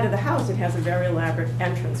other side of the house, it has a very elaborate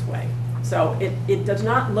entranceway. So it does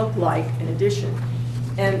not look like an addition.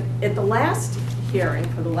 And at the last hearing,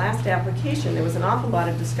 for the last application, there was an awful lot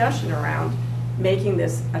of discussion around making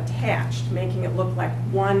this attached, making it look like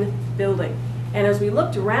one building. And as we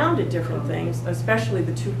looked around at different things, especially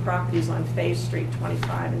the two properties on Fay Street,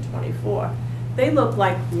 25 and 24, they look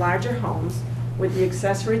like larger homes with the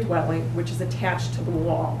accessory dwelling, which is attached to the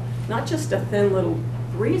wall, not just a thin little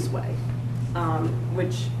breezeway,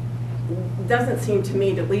 which doesn't seem to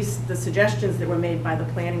meet at least the suggestions that were made by the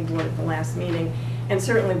planning board at the last meeting, and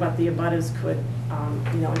certainly what the abutters could,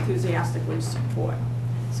 enthusiastically support.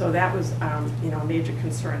 So that was, a major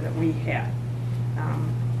concern that we had.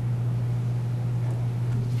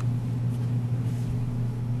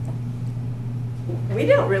 We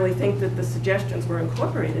don't really think that the suggestions were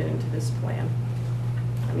incorporated into this plan.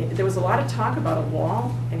 I mean, there was a lot of talk about a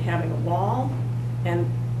wall and having a wall, and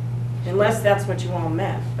unless that's what you all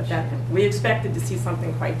meant, but that we expected to see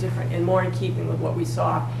something quite different and more in keeping with what we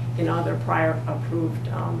saw in other prior approved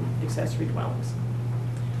accessory dwellings.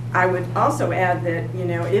 I would also add that,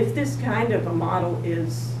 if this kind of a model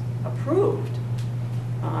is approved,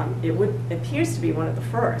 it appears to be one of the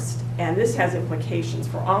first, and this has implications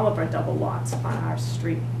for all of our double lots on our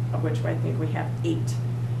street, of which I think we have 8,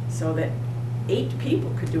 so that 8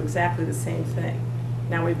 people could do exactly the same thing.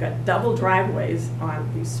 Now we've got double driveways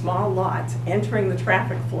on these small lots entering the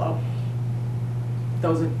traffic flow.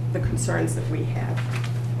 Those are the concerns that we have.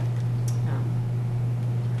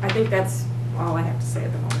 I think that's all I have to say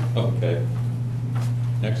at the moment. Okay.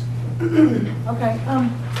 Next. Okay, I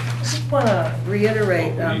just want to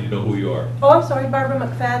reiterate. We need to know who you are. Oh, I'm sorry, Barbara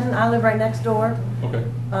McFadden. I live right next door. Okay.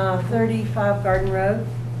 35 Garden Road.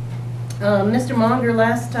 Mr. Monger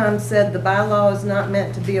last time said the bylaw is not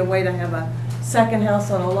meant to be a way to have a second house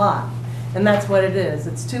on a lot. And that's what it is.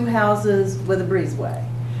 It's 2 houses with a breezeway.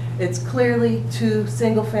 It's clearly 2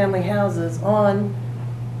 single-family houses on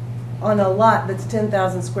a lot that's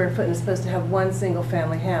 10,000 square foot and is supposed to have 1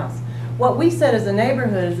 single-family house. What we said as a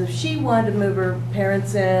neighborhood is if she wanted to move her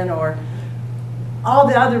parents in or all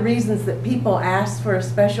the other reasons that people ask for a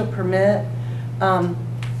special permit,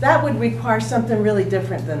 that would require something really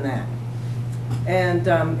different than that. And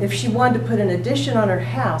if she wanted to put an addition on her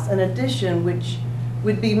house, an addition which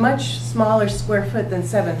would be much smaller square foot than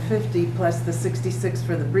 750 plus the 66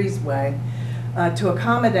 for the breezeway, to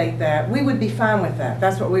accommodate that, we would be fine with that.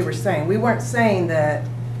 That's what we were saying. We weren't saying that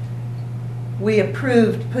we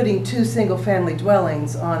approved putting 2 single-family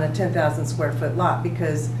dwellings on a 10,000 square foot lot,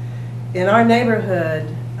 because in our neighborhood,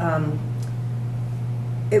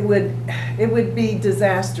 it would be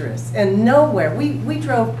disastrous. And nowhere, we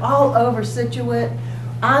drove all over Scituate.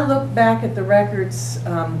 I looked back at the records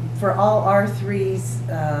for all R3s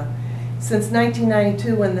since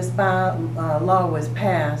 1992 when this law was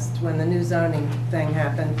passed, when the new zoning thing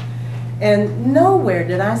happened. And nowhere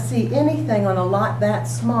did I see anything on a lot that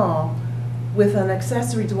small with an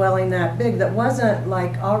accessory dwelling that big that wasn't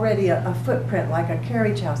like already a footprint, like a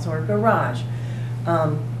carriage house or a garage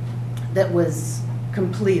that was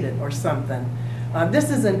completed or something.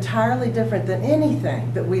 This is entirely different than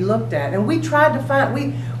anything that we looked at. And we tried to find,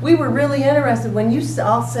 we were really interested when you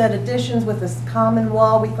all said additions with a common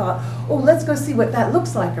wall. We thought, oh, let's go see what that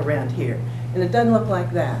looks like around here. And it doesn't look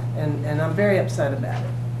like that. And I'm very upset about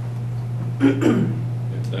it.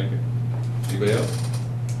 Thank you. Anybody else?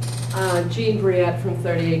 Jean Briette from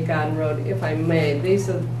 38 Garden Road, if I may. These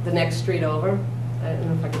are the next street over. I don't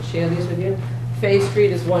know if I could share these with you. Fay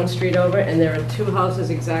Street is 1 street over, and there are 2 houses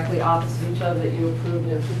exactly opposite each other that you approved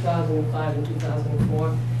in 2005 and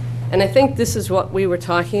 2004. And I think this is what we were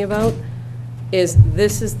talking about, is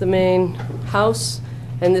this is the main house,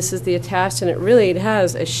 and this is the attached, and it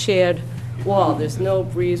has a shared wall. There's no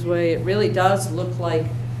breezeway. It really does look like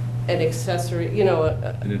an accessory,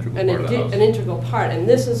 an integral part. And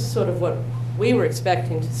this is sort of what we were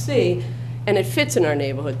expecting to see, and it fits in our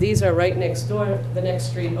neighborhood. These are right next door, the next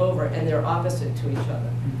street over, and they're opposite to each other.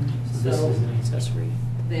 So this is an accessory.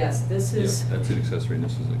 Yes, this is, Yeah, that's an accessory, and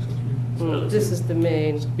this is an accessory. this is the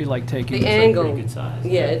main, It'd be like taking. the Pretty angle. good size.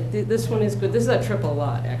 Yeah, this one is good. This is a triple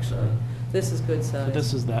lot, actually. This is good size. So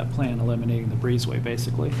this is that plan eliminating the breezeway,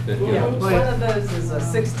 basically. Yeah, one of those is a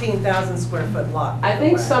 16,000 square foot lot. I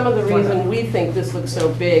think some of the reason we think this looks so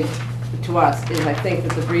big to us is I think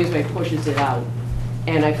that the breezeway pushes it out.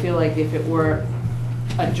 And I feel like if it were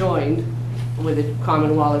adjoined with a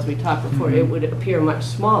common wall, as we talked before, it would appear much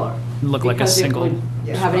smaller. Look like a single. Because it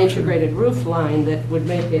would have an integrated roof line that would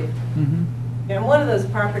make it, And one of those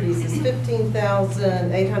properties is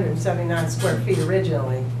 15,879 square feet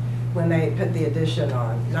originally when they put the addition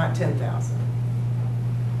on, not 10,000.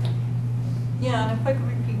 Yeah, and if I could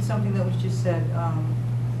repeat something that was just said,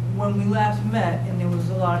 when we last met, and there was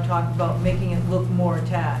a lot of talk about making it look more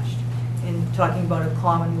attached, and talking about a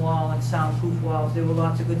common wall and soundproof walls, there were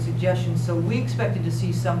lots of good suggestions. So we expected to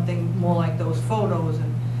see something more like those photos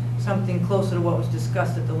and something closer to what was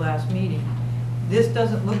discussed at the last meeting. This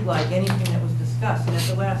doesn't look like anything that was discussed, and at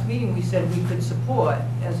the last meeting, we said we could support,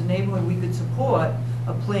 as a neighborhood, we could support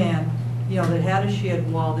a plan, you know, that had a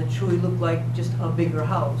shared wall that truly looked like just a bigger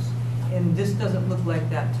house. And this doesn't look like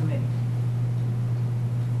that to me.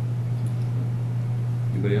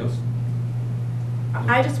 Anybody else?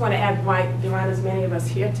 I just want to add why there aren't as many of us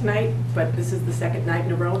here tonight, but this is the second night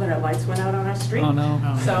in a row that our lights went out on our street. Oh, no.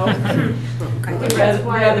 So I would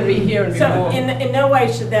rather be here and so in no way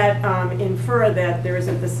should that infer that there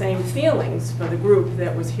isn't the same feelings for the group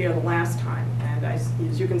that was here the last time. And as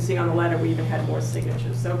you can see on the letter, we even had more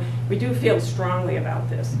signatures. So we do feel strongly about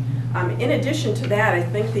this. In addition to that, I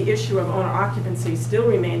think the issue of owner occupancy still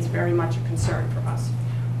remains very much a concern for us.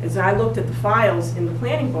 As I looked at the files in the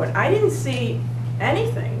planning board, I didn't see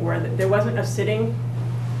anything where there wasn't a sitting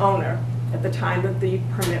owner at the time that the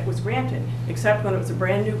permit was granted, except when it was a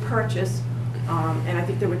brand new purchase, and I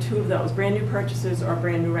think there were two of those, brand new purchases or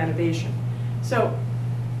brand new renovation. So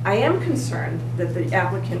I am concerned that the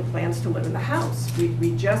applicant plans to live in the house.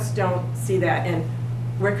 We just don't see that, and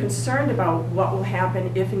we're concerned about what will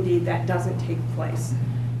happen if indeed that doesn't take place.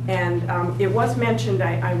 And it was mentioned,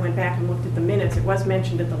 I went back and looked at the minutes, it was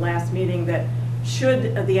mentioned at the last meeting that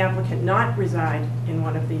should the applicant not reside in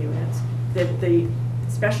one of the units, that the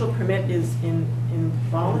special permit is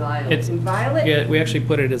inviolate. It's inviolate? Yeah, we actually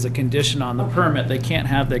put it as a condition on the permit. They can't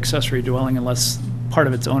have the accessory dwelling unless part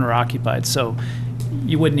of it's owner occupied. So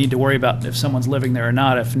you wouldn't need to worry about if someone's living there or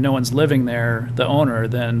not. If no one's living there, the owner,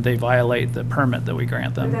 then they violate the permit that we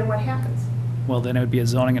grant And them. then what happens? Well, then it would be a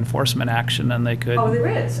zoning enforcement action, and they could. Oh, there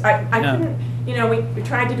is. I Yeah. couldn't, you know, we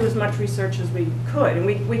tried to do as much research as we could, and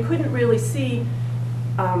we couldn't really see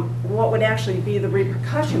what would actually be the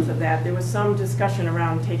repercussions of that. There was some discussion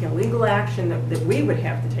around taking legal action, that we would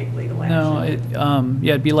have to take legal action. No,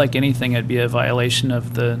 yeah, it'd be like anything. It'd be a violation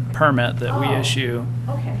of the permit that we Oh, issue.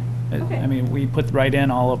 Okay. I mean, we put right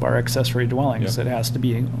in all of our accessory dwellings. Yep. It has to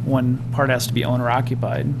be, one part has to be owner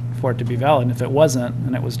occupied for it to be valid. And if it wasn't,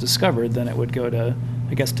 and it was discovered, then it would go to,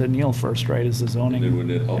 I guess, to Neil first, right, as the zoning And then would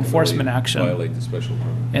it ultimately enforcement action. violate the special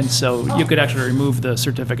permit? And so you could actually remove the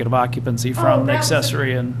certificate of occupancy from the that was a-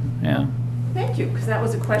 accessory and, yeah. Thank you, because that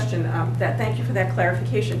was a question, thank you for that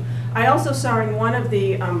clarification. I also saw in one of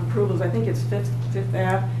the approvals, I think it's Fifth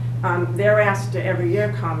Ave, they're asked to every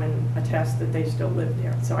year come and attest that they still live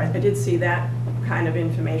there. So I did see that kind of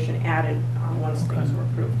information added once things were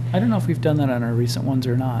approved. I don't know if we've done that on our recent ones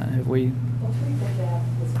or not. Have we, Well, 3 Ave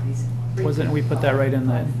was a recent one. wasn't, we put that right in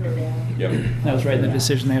the, Third Ave. Yep. that was right in the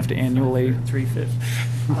decision, they have to annually. 3/5.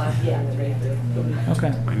 Yeah, the rate.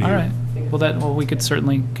 Okay, all right. Well, we could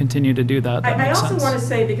certainly continue to do that. That I makes also sense. want to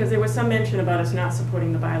say, because there was some mention about us not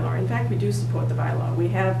supporting the bylaw. In fact, we do support the bylaw. We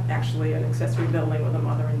have actually an accessory building with a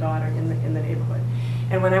mother and daughter in the neighborhood.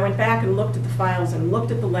 And when I went back and looked at the files and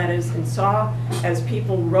looked at the letters and saw as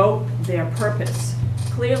people wrote their purpose,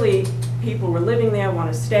 clearly people were living there,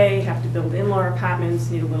 want to stay, have to build in-law apartments,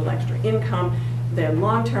 need a little extra income. They're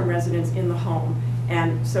long-term residents in the home.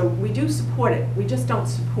 And so we do support it. We just don't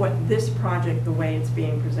support this project the way it's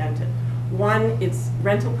being presented. One, it's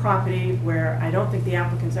rental property where I don't think the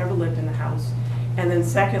applicant's ever lived in the house. And then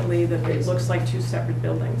secondly, that it looks like two separate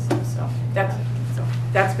buildings. So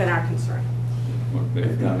that's been our concern.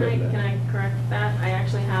 Okay. Can I correct that? I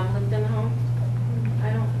actually have lived in the home.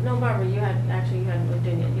 I don't, no, Barbara, you hadn't lived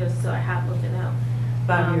in it, yes, so I have lived in the home.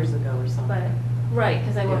 5 years ago or something. But, right,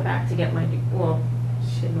 because I went back to get my, well,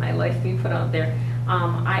 should my life be put out there?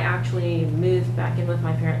 I actually moved back in with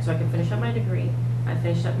my parents so I could finish up my degree. I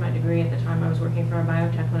finished up my degree at the time I was working for a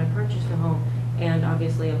biotech when I purchased the home. And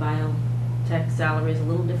obviously a biotech salary is a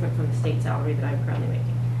little different from the state salary that I'm currently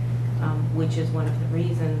making. Which is one of the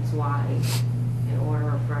reasons why, in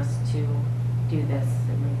order for us to do this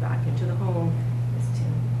and move back into the home, is to,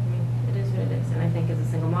 I mean, it is what it is. And I think as a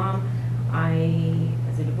single mom,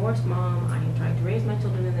 as a divorced mom, I am trying to raise my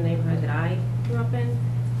children in the neighborhood that I grew up in.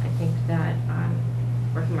 I think that I'm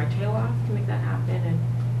working my tail off to make that happen, and,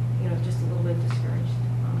 you know, just a little bit discouraged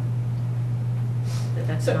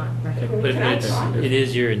that's not right. But it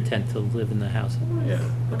is your intent to live in the house? Yeah.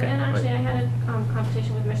 Okay. And actually, I had a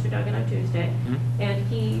conversation with Mr. Duggan on Tuesday, and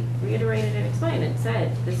he reiterated and explained and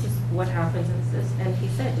said, this is what happens, and he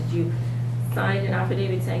said, did you sign an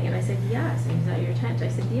affidavit saying, and I said, yes, and is that your intent? I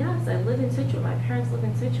said, yes, I live in Scituate, my parents live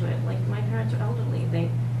in Scituate, like, my parents are elderly,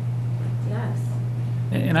 yes.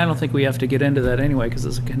 And I don't think we have to get into that anyway, because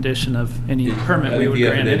it's a condition of any permit we would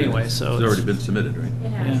grant anyway, so. It's already been submitted, right? It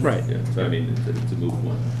has. Right. Yeah, so I mean, it's a moot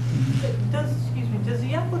one. Does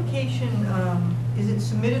the application is it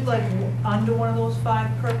submitted like under one of those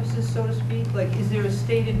 5 purposes, so to speak? Like, is there a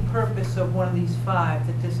stated purpose of one of these 5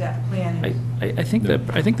 that this plan is? I think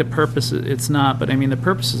the purpose, it's not, but I mean, the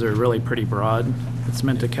purposes are really pretty broad. It's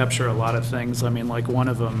meant to capture a lot of things. I mean, like, one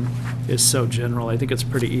of them is so general, I think it's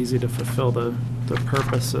pretty easy to fulfill the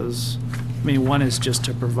purposes. I mean, one is just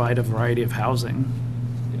to provide a variety of housing.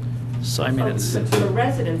 So, I mean, it's... For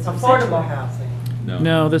residents. of Affordable Scituate. housing.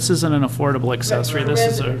 No, this isn't an affordable accessory, this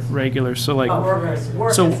is a Residents. regular, so like...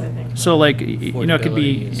 Workers, So, I think. so like, you know, it could Affordability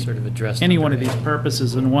be is sort of addressed any under one of A. these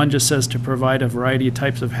purposes, and one just says to provide a variety of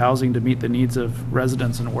types of housing to meet the needs of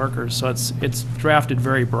residents and workers. So it's drafted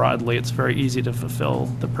very broadly, it's very easy to fulfill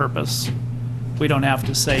the purpose. We don't have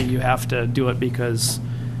to say you have to do it because,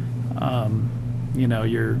 you know,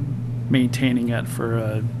 you're maintaining it for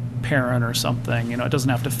a parent or something, you know, it doesn't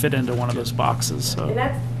have to fit into one of those boxes, so. And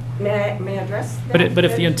that's, may I address that? But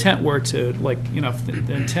if the intent were to, like, you know, if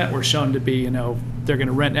the intent were shown to be, you know, they're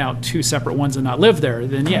gonna rent out 2 separate ones and not live there,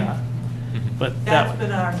 then yeah. But That's that,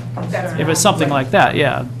 been our concern. if it's something like that,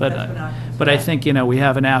 yeah, That's been our but I think, you know, we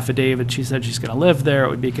have an affidavit, she said she's gonna live there, it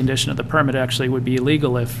would be a condition of the permit, actually would be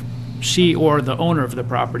illegal if she or the owner of the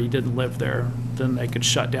property didn't live there, then they could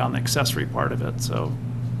shut down the accessory part of it, so.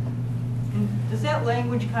 Does that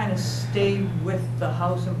language kind of stay with the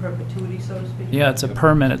house in perpetuity, so to speak? Yeah, it's a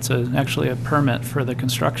permit, it's actually a permit for the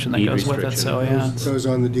construction that Deed goes with it, restriction. so, yeah. it's- Goes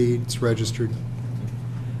on the deed, it's registered.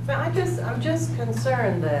 But I'm just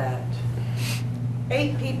concerned that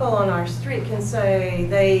 8 people on our street can say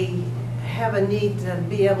they have a need to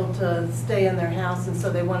be able to stay in their house, and so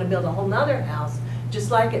they want to build a whole nother house, just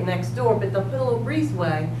like it next door, but they'll put a little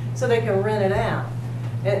breezeway so they can rent it out.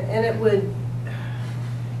 And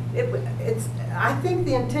it's, I think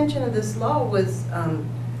the intention of this law was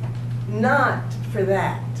not for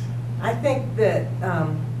that. I think that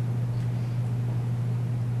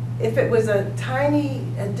if it was a tiny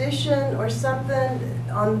addition or something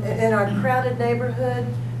in our crowded neighborhood,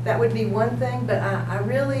 that would be one thing, but I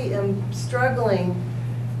really am struggling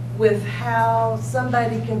with how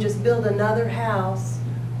somebody can just build another house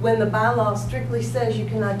when the bylaw strictly says you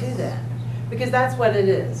cannot do that. Because that's what it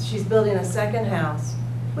is. She's building a second house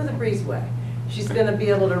with a breezeway. She's gonna be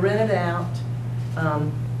able to rent it out.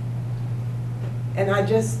 And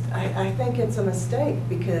I think it's a mistake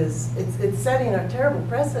because it's setting a terrible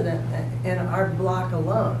precedent in our block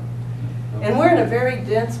alone. And we're in a very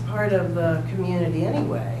dense part of the community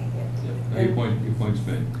anyway. Yeah, your point's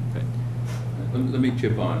made. Let me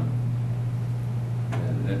chip on.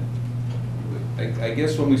 I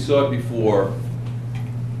guess when we saw it before,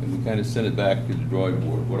 and we kind of sent it back to the drawing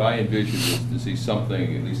board, what I envisioned was to see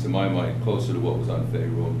something, at least in my mind, closer to what was on Fay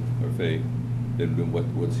Road, or Fay, than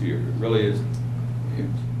what's here. It really is,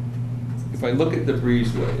 if I look at the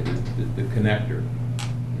breezeway, the connector,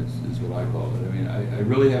 is what I call it. I mean, I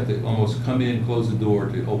really have to almost come in, close the door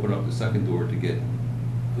to open up the second door to get,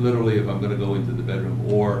 literally if I'm gonna go into the bedroom,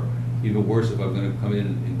 or even worse, if I'm gonna come in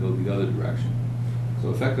and go the other direction. So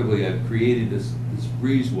effectively, I've created this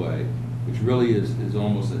breezeway, which really is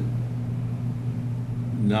almost a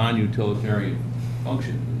non-utilitarian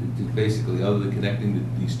function. It's basically, other than connecting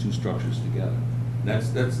these 2 structures together. And that's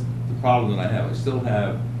the problem that I have. I still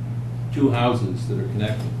have 2 houses that are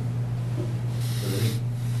connected. But I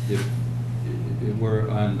think if we're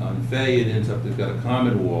on Fay, it ends up, they've got a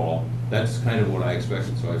common wall. That's kind of what I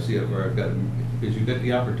expected. So I see it where I've got, because you get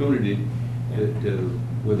the opportunity to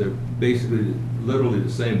where they're basically literally the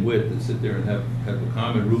same width, and sit there and have a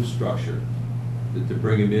common roof structure to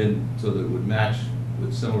bring them in so that it would match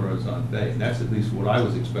with similar as on Fay. And that's at least what I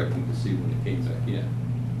was expecting to see when it came back in.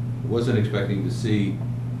 I wasn't expecting to see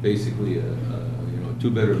basically a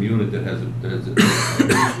 2-bedroom unit that has a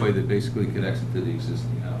breezeway that basically connects it to the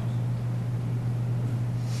existing house.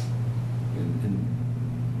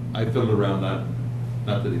 And I fiddled around,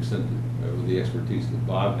 not to the extent that, with the expertise that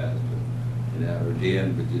Bob has, or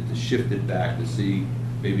Dan, but to shift it back to see,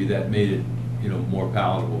 maybe that made it, more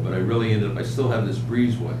palatable. But I really ended up, I still have this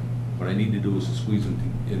breezeway. What I need to do is to squeeze them,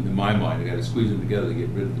 in my mind, I gotta squeeze them together to get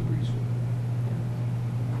rid of the breezeway.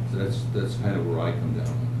 So that's kind of where I come down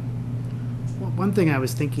on Well, one thing I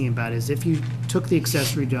was thinking about is if you took the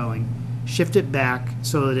accessory dwelling, shift it back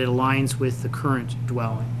so that it aligns with the current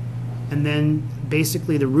dwelling, and then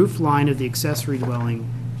basically the roof line of the accessory dwelling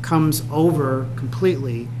comes over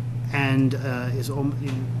completely and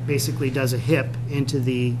basically does a hip into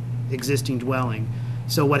the existing dwelling.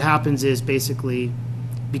 So what happens is basically,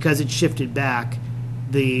 because it's shifted back,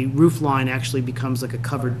 the roof line actually becomes like a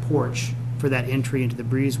covered porch for that entry into the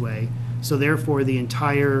breezeway. So therefore, the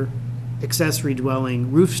entire accessory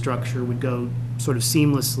dwelling roof structure would go sort of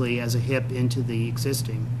seamlessly as a hip into the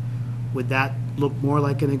existing. would that look more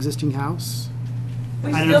like an existing house?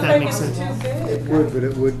 We I don't know still if that think makes it's sense. too It big. would, but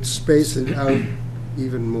it would space it out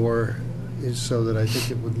even more, is so that I think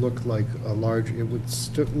it would look like a large, it would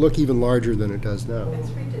look even larger than it does now. It's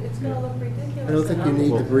gonna look ridiculous. I don't think you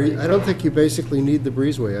need the breeze, I don't think you basically need the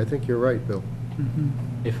breezeway. I think you're right, Bill.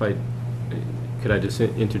 If I, could I just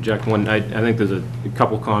interject one? I think there's a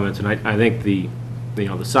couple comments, and I think the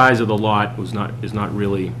size of the lot is not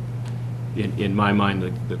really, in my mind,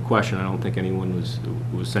 the question. I don't think anyone was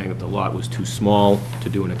saying that the lot was too small to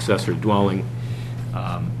do an accessory dwelling.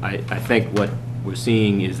 I think what we're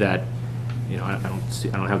seeing is that, I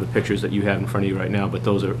don't have the pictures that you have in front of you right now, but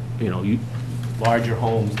those are, larger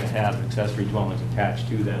homes that have accessory dwellings attached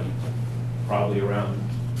to them, probably around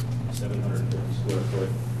 750 square foot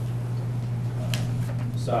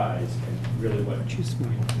size, and really what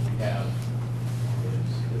we have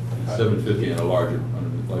is 750 on a larger.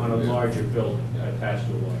 on a larger building, attached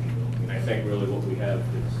to a larger building. And I think really what we have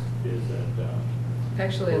is that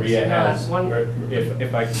Actually, Maria it's has, one,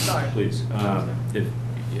 if I Sorry. can, please,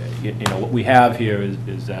 what we have here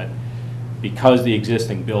is that because the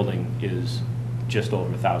existing building is just over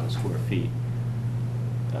 1,000 square feet,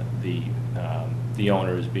 the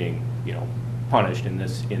owner is being, punished in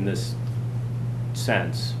this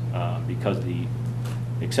sense, because the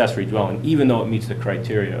accessory dwelling, even though it meets the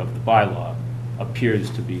criteria of the bylaw, appears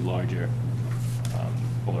to be larger,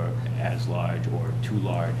 or as large, or too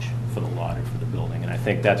large for the lot or for the building. And I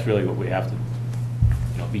think that's really what we have to,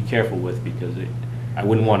 be careful with, because I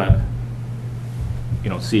wouldn't want to,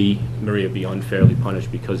 see Maria be unfairly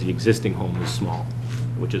punished because the existing home is small,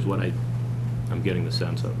 which is what I'm getting the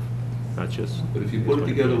sense of, not just. But if you put it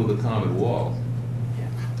together with a common wall,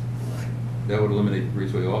 that would eliminate the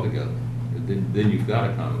breezeway altogether. Then you've got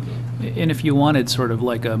a common zone. And if you wanted sort of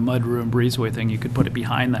like a mudroom breezeway thing, you could put it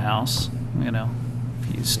behind the house,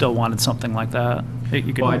 if you still wanted something like that.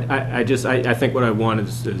 You could. Well, I think what I want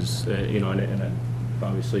is and I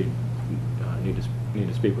obviously need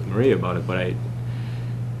to speak with Maria about it, but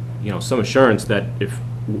some assurance that if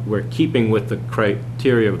we're keeping with the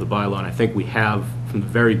criteria of the bylaw, and I think we have from the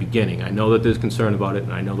very beginning. I know that there's concern about it,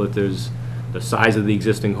 and I know that the size of the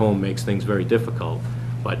existing home makes things very difficult,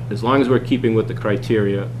 but as long as we're keeping with the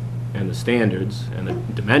criteria and the standards and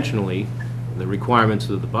dimensionally the requirements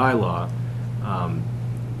of the bylaw,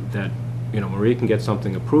 that Maria can get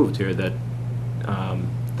something approved here that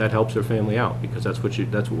helps her family out, because that's what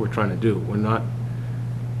we're trying to do. We're not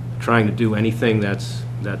trying to do anything that's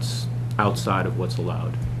outside of what's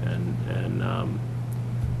allowed, and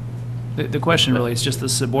The question really is just the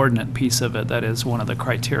subordinate piece of it that is one of the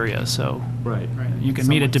criteria, so. Right. You can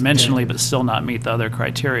meet it dimensionally, but still not meet the other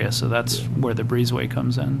criteria, so that's where the breezeway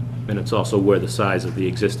comes in. And it's also where the size of the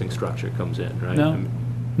existing structure comes in, right?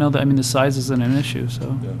 No, the size isn't an issue,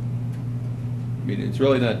 so. Yeah. I mean, it's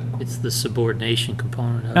really not. It's the subordination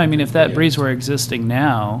component of it. I mean, if that Yeah. breeze were existing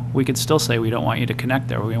now, we could still say we don't want you to connect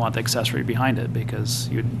there, we want the accessory behind it, because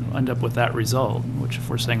you'd end up with that result, which if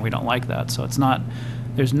we're saying we don't like that. So it's not,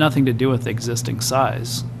 there's nothing to do with the existing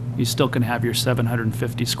size. You still can have your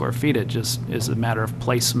 750 square feet, it just is a matter of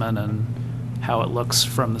placement and how it looks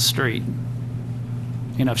from the street.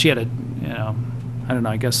 If she had I don't know,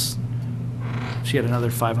 I guess if she had another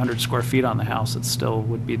 500 square feet on the house, it still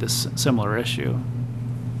would be this similar issue.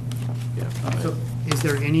 So is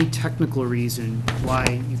there any technical reason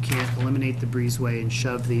why you can't eliminate the breezeway and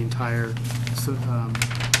shove the entire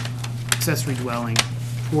accessory dwelling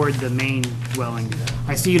toward the main dwelling?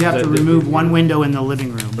 I see you'd have to remove one window in the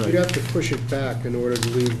living room. You'd have to push it back in order to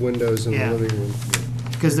leave windows in the Yeah. living room.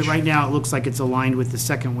 Because right now, it looks like it's aligned with the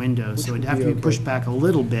second window, so it'd have to be pushed back a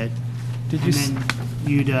little bit. Did you And s- then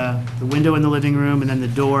you'd, the window in the living room, and then the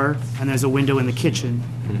door, and there's a window in the kitchen.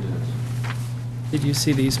 Did you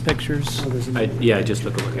see these pictures? Yeah, I just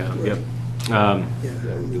took a look at them, yep. I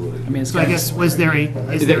mean, it's So I got- guess, was there a,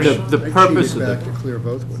 is The- there, the purpose of I'd sheet it back the, to clear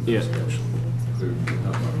both windows, Yeah. actually.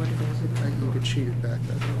 You could sheet it back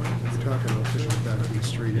that way. You're talking about pushing it back from the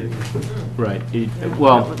street anyway. right,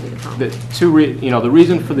 well, the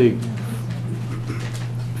reason for the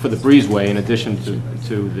breezeway, in addition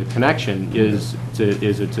to the connection, is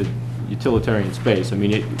it's a utilitarian space. I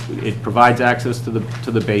mean, it provides access to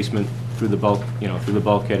the basement through the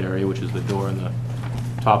bulkhead area, which is the door in the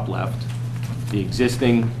top left. The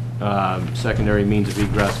existing secondary means of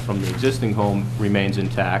egress from the existing home remains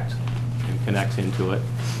intact and connects into it.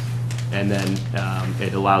 And then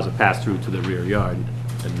it allows a pass-through to the rear yard.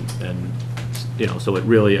 And so it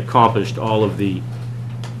really accomplished all of the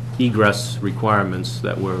egress requirements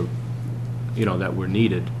that were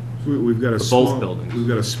needed. We've got a For small. both buildings. We've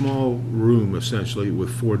got a small room essentially with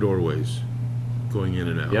 4 doorways going in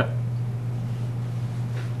and out. Yep.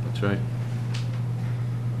 That's right.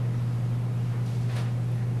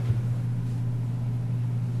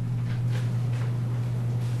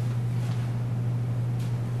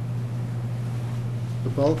 The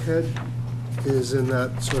bulkhead is in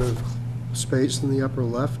that sort of space in the upper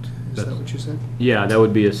left? Is that what you said? Yeah, that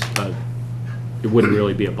would be it wouldn't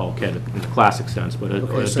really be a bulkhead in the classic sense, but a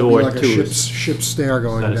Okay, so door it'd to be like a is ship's stair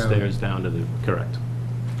going set down. of stairs down to the, correct.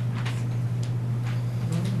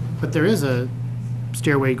 But there is a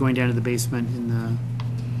stairway going down to the basement in the,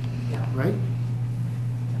 right?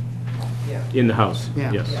 Yeah. In the house,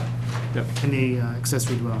 Yeah. yes. Yeah. Yep. In the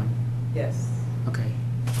accessory dwelling. Yes. Okay.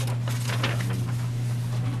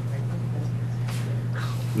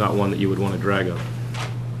 Not one that you would want to drag a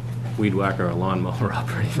weed whacker or a lawnmower up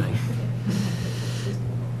or anything.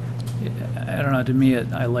 I don't know, to me,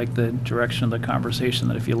 I like the direction of the conversation,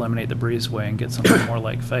 that if you eliminate the breezeway and get something more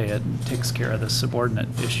like Fayette, it takes care of the subordinate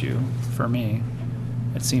issue for me.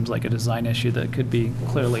 It seems like a design issue that could be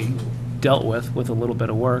clearly dealt with a little bit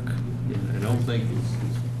of work. Yeah, I don't think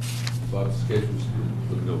it's Bob's sketch was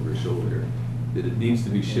looking over his shoulder here, that it needs to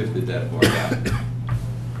be shifted that far back.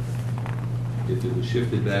 If it was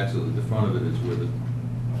shifted back so that the front of it is where the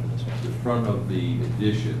front of the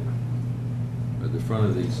addition, or the front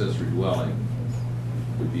of the accessory dwelling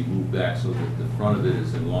would be moved back so that the front of it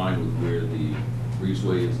is in line with where the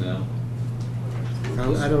breezeway is now.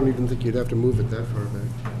 I don't even think you'd have to move it that far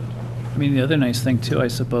back. I mean, the other nice thing too, I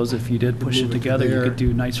suppose, if you did push it Move it to together, you there. could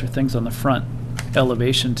do nicer things on the front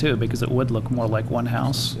elevation too, because it would look more like one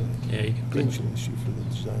house. Yeah, you could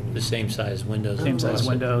put the same size windows. Same size across it.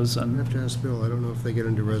 windows, I and have to ask Bill, I don't know if they get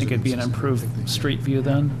into I residences. think it'd be an I don't think they improved do. street view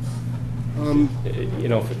then. You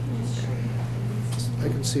know, if it- I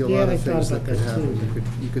can see a Yeah, lot I of thought things that about could that, happen. too.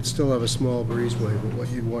 You could still have a small breezeway, but what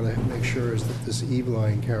you'd want to make sure is that this eve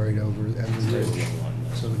line carried over and the ridge.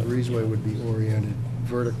 So the breezeway would be oriented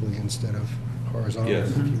vertically instead of horizontally, Yes.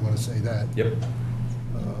 if you want to say that. Yep.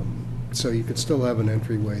 So you could still have an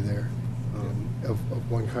entryway there of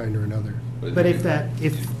one kind or another. But if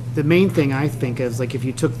the main thing I think is, like, if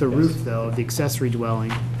you took the roof, though, of the accessory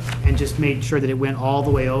dwelling, and just made sure that it went all the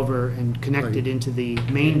way over and connected Right. into the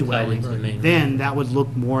main dwelling, into the main. then that would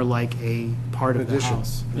look more like a part of the Addition.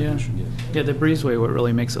 house. Yeah, yeah, the breezeway what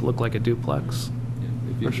really makes it look like a duplex.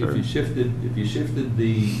 Yeah, For sure. If you shifted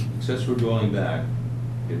the accessory dwelling back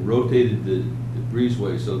and rotated the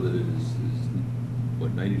breezeway so that it is,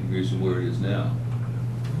 what, 90 degrees from where it is now,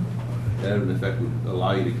 that in effect would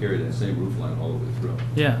allow you to carry that same roof line all the way through.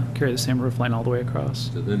 Yeah, carry the same roof line all the way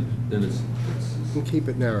across. So then it's And keep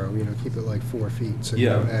it narrow, keep it like 4 feet, so you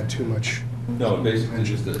Yeah. don't add too much. no, basically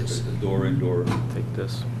just a door in, door. take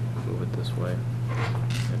this, move it this way,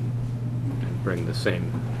 and bring the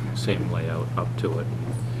same layout up to it.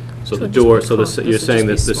 So the just door, be so close- you're this would saying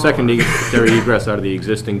that just the be smaller. secondary egress out of the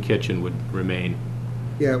existing kitchen would remain?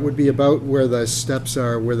 Yeah, it would be about where the steps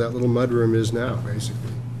are, where that little mudroom is now,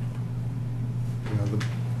 basically.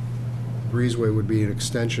 The breezeway would be an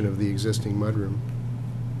extension of the existing mudroom.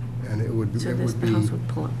 And it would be,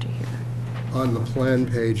 pull up to here. on the plan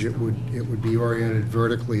page, it would be oriented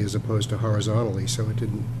vertically as opposed to horizontally, so it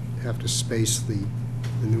didn't have to space the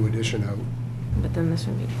new addition out. But then this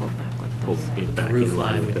would be pulled back like Pull this. it The back roof in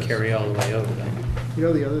line line with would this. carry all the way over then.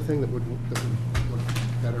 The other thing that would look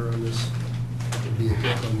better on this would be a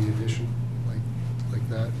hip on the addition, like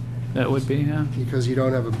that. That would be, yeah. Because you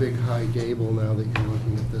don't have a big high gable now that you're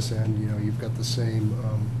looking at this end, you've got the same,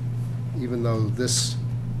 even though this,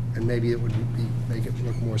 and maybe it would make it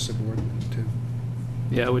look more subordinate too.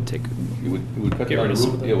 Yeah, it would take, It would cut get down rid the of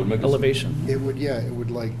some roof, of yeah, it would make the it. elevation. It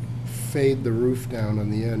would like fade the roof down on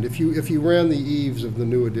the end. If you ran the eaves of the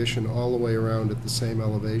new addition all the way around at the same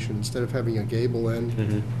elevation, instead of having a gable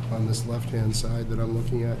end on this left-hand side that I'm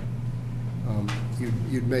looking at,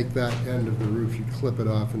 you'd make that end of the roof, you'd clip it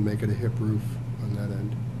off and make it a hip roof on that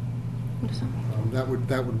end. What does that mean?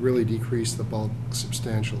 That would really decrease the bulk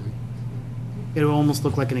substantially. It would almost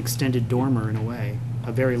look like an extended dormer in a way,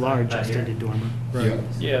 a very large Back here. extended dormer. Right.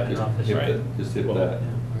 Yeah, Just hit right. that- Just hit that. Right.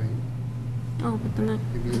 Oh, but then that.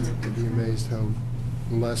 You'd be amazed how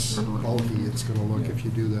less bulky it's gonna look if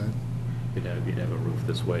you do that. You'd have a roof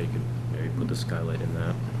this way, you could maybe put the skylight in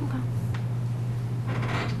that.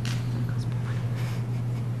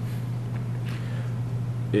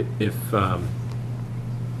 If, I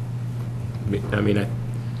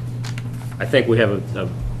think we have a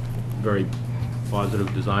very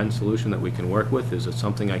positive design solution that we can work with. Is it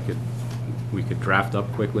something we could draft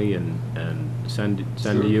up quickly and send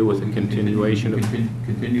to you with a continuation of?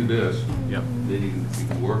 Continue this. Yep. Then you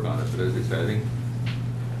can work on it, but as I said, I think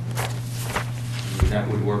that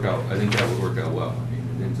would work out, well. I mean,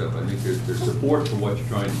 it ends up, I think there's support for what you're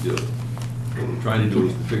trying to do. What we're trying to do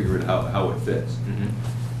is to figure it out how it fits.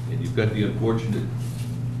 And you've got the unfortunate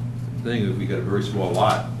thing that we got a very small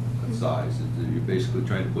lot size, that you're basically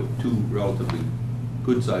trying to put two relatively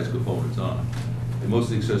good-sized components on. And most of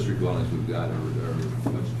the accessory dwellings we've got are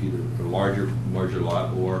either a larger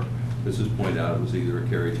lot, or, this was pointed out, it was either a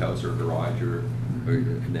carriage house or a garage, or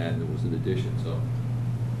and that there was an addition, so.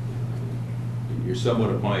 You're somewhat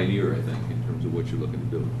a pioneer, I think, in terms of what you're looking to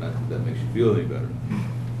do. Not that that makes you feel any better.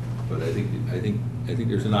 But I think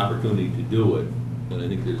there's an opportunity to do it, and I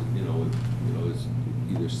think there's, it's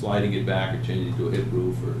either sliding it back or changing it to a hip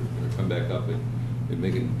roof, or come back up and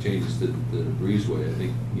making changes to the breezeway.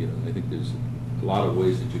 I think there's a lot of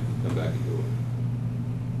ways that you can come back and do it.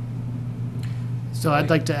 So I'd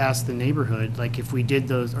like to ask the neighborhood, like if we did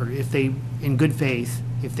those, or if they, in good faith,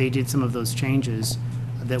 if they did some of those changes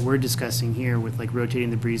that we're discussing here with like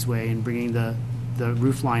rotating the breezeway and bringing the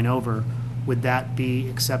roof line over, would that be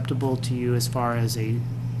acceptable to you as far as a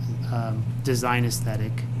design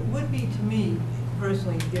aesthetic? It would be to me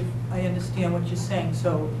personally, if I understand what you're saying.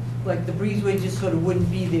 So like the breezeway just sort of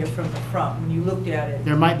wouldn't be there from the front when you looked at it.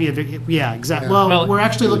 There might be yeah, exactly. Yeah. Well, we're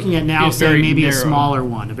actually looking at now It's saying very maybe a narrow. smaller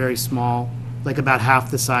one, a very small, like about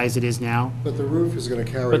half the size it is now. But the roof is going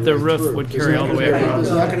to carry But the right roof through. would There's carry not all the gonna way be- across.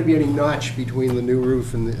 There's not going to be any notch between the new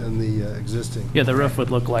roof and the existing. Yeah, the roof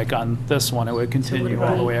would look like on this one, it would continue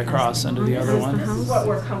all the way across into the other one. This is what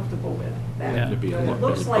we're comfortable with. That Yeah. it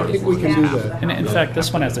looks like I it's think we can do half that. the And in house. fact,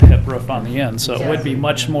 this one has a hip roof on the end, so it would be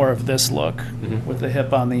much more of this look, with the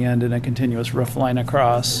hip on the end and a continuous roof line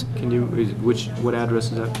across. Can you, what address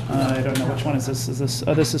is that? I don't know, which one is this? Is this,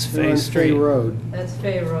 oh, this is They're on Fay Fay Street. Road. That's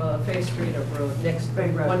Fay Street of Road, next,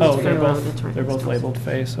 one's Oh, Fay Road. they're both labeled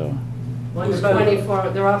Fay, so. One's 24,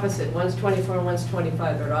 they're opposite, one's 24 and one's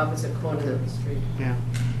 25, they're opposite corners of the street. Yeah.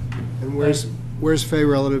 And where's Fay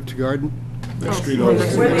relative to Garden? Next street over.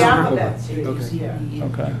 Where the alphabet is, Okay. yeah.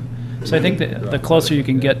 Okay. So I think that the closer you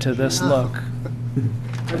can get to this look,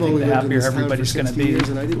 I've only the lived in happier this town for everybody's gonna 60 be. years,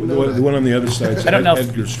 and I didn't The know one, the one on the other side's I don't know,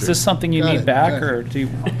 Edgar is Street. this something you Got need it, back, got it. or do you?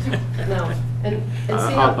 No, and see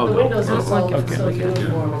I'll how the go. windows look like, Okay. so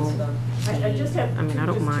uniform and stuff. I just have. I mean, I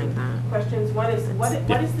don't just mind two that. Questions, what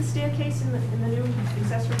is the staircase in the new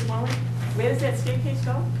accessory dwelling? Where does that staircase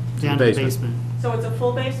go? Down to the Basement. basement. So it's a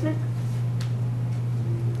full basement?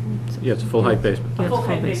 Yeah, it's a full height basement. Yeah, it's full full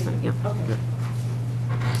height basement, yeah. Okay.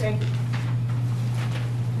 Thank you.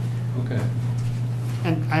 Okay.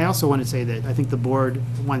 And I also want to say that I think the board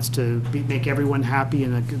wants to make everyone happy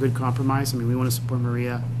and a good compromise. I mean, we want to support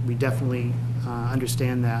Maria. We definitely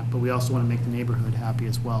understand that, but we also want to make the neighborhood happy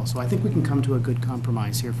as well. So I think we can come to a good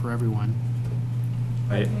compromise here for everyone.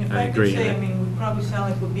 If I I could agree. say, I mean, we probably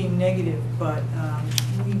sound like we're being negative, but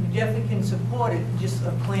we definitely can support it, just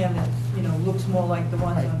a plan that, looks more like the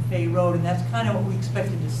ones on Fay Road, and that's kind of what we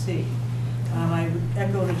expected to see. I would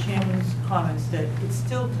echo the chairman's comments that it's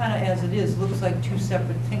still kind of as it is, looks like two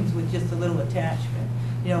separate things with just a little attachment.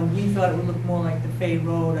 We thought it would look more like the Fay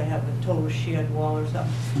Road, I have a total shared wall or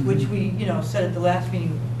something, which we, said at the last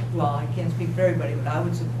meeting, well, I can't speak for everybody, but I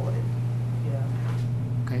would support it,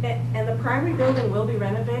 Okay. And the primary building will be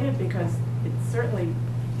renovated because it certainly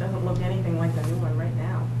doesn't look anything like the new one right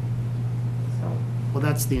now. So Well,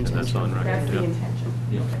 that's the And that's intention. on record. that's the yeah. intention.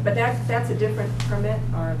 Yeah. But that's a different permit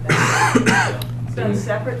or that's done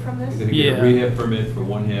separate from They're this? gonna get a Yeah. rehab permit for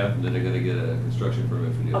one half, and then they're gonna get a construction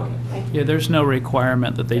permit for the other Okay, half. thank you. Yeah, there's no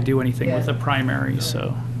requirement that they do anything with Yeah. the primary,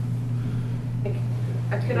 so.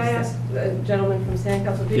 Could I ask the gentleman from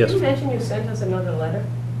Sandcastle, did Yes. you mention you sent us another letter?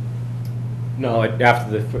 No,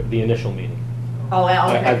 after the initial meeting. Oh, okay.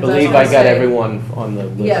 I 'cause believe was I gonna got say- everyone on the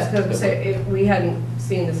list. Yes, because if we hadn't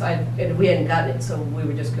seen this, we hadn't gotten it, so we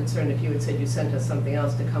were just concerned if you had said you sent us something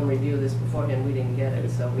else to come review this beforehand, we didn't get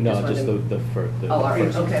it, so we No, just wanted just to. the first. Oh, all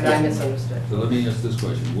right, okay, then I misunderstood. So let me ask this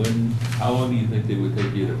question, how long do you think they would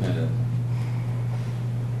take you to kind of,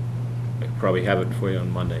 I could probably have it for you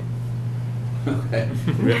on Monday. okay.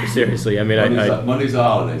 Seriously, I mean, Monday's a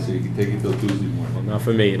holiday, so you can take it till Tuesday morning. not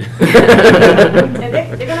for me. And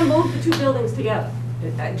they're gonna move the two buildings together,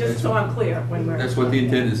 just so I'm clear when we're. That's what the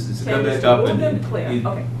intent is to come Okay, back so up move and them clear, and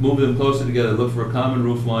okay. move them closer together, look for a common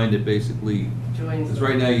roof line that basically, Joins. because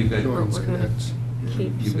right now you've got, Joins, connects.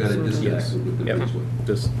 you've got a disconnect with the Yep.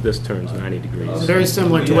 breezeway. This turns 90 degrees. It's very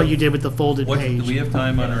similar to what you did with the folded Do page. we have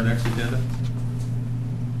time on our next agenda?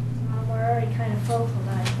 We're already kind of full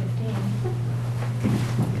till 9:15.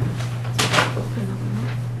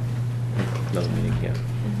 Another meeting, yeah.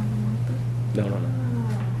 No.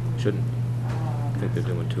 Shouldn't. I think they're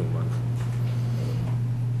doing 2 a month.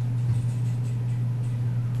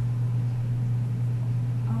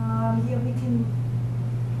 Yeah, we can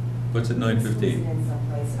What's at It's 9:15? in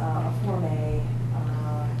someplace, a Form A,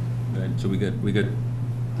 Right, so we got the I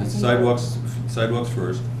think- sidewalks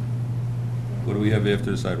first. What do we have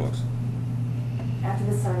after the sidewalks? after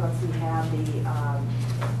the sidewalks, we have the,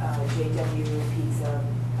 JW Pizza,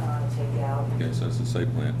 takeout. Okay, so that's the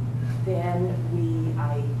site plan. Then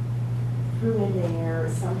I threw in there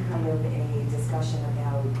some kind of a discussion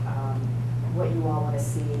about, what you all wanna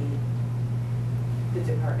see the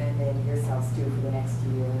department and yourselves do for the next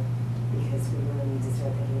year, because we really need to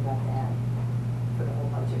start thinking about that for the whole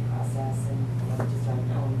budget process and, just our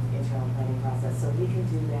own internal planning process, so we can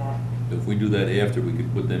do that. If we do that after, we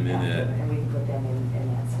could put them in after, at, And we can put them in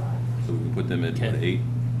that spot. so we can put them at, what, Okay. 8?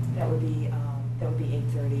 That would be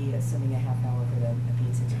 8:30, assuming a half hour for the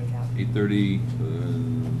pizza takeout. 8:30,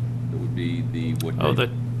 that would be the, what Oh, date?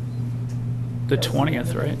 the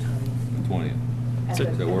 20th, right? The 20th. At So- the,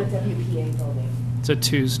 Does that at work? the WPA building. It's a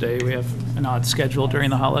Tuesday. We have an odd schedule during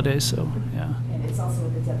the holidays, so, yeah. And it's also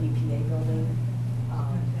at the WPA building,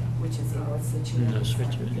 which is in North Scituate. North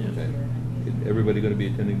Scituate, yeah. Okay. Is everybody going to be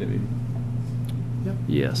attending that meeting?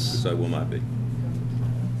 Yes. Because I will not be.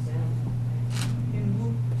 And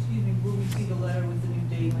will, excuse me, will we see the letter with the new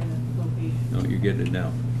date and the location? No, you're getting it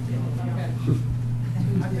now.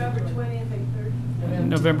 October 20th, 8:30?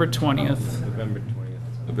 November 20th, November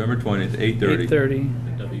 20th, November 20th, 8:30. 8:30.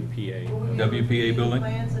 the WPA. WPA building?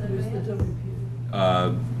 Plans in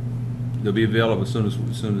advance? They'll be available as soon as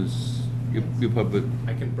you public.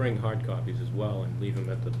 I can bring hard copies as well and leave them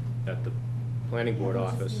at the planning board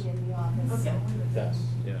office. In the office. Okay. Yes,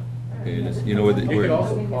 yeah. Okay, and it's- you know where the, You could where, also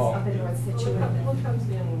Building is call. up in North Scituate. What comes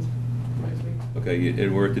in? okay,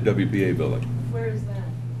 and we're at the WPA building. Where is that?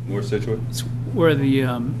 North Situate? It's where the,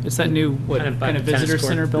 it's that new, what, Kind of by kind of the tennis visitor court.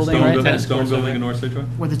 center The building, Stone right? building, Tennis stone courts building over. in North Situate?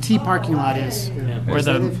 Where the T parking lot is. Where Does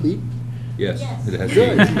that the, have heat? Yes, it has.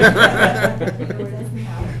 Good. Where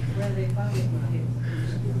they found it.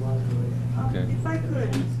 Okay. If I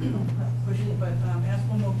could, push it, but ask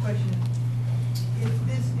one more question.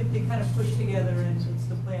 If they kind of push together and it's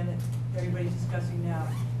the plan that everybody's discussing now,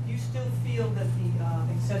 do you still feel that the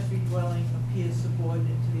accessory dwelling appears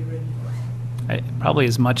subordinate to the original? probably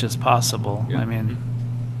as much as possible. Yeah. I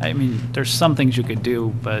mean, there's some things you could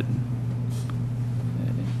do, but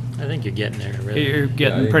I think you're getting there, really. you're Yeah,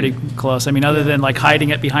 getting I- pretty close. I mean, other than like hiding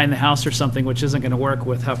it behind the house or something, which isn't gonna work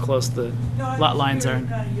with how close the No, I'm lot just lines are. curious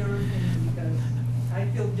kind of your opinion, because I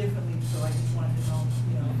feel differently, so I just wanted to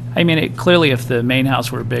know, I mean, clearly if the main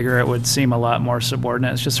house were bigger, it would seem a lot more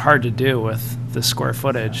subordinate. It's just hard to do with the square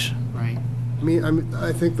footage. Right.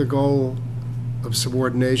 I think the goal of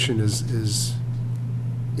subordination is,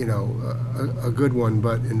 a good one,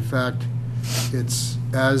 but in fact, it's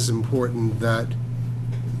as important that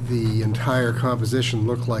the entire composition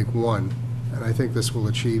look like one, and I think this will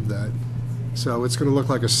achieve that. So it's going to look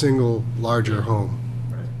like a single, larger home.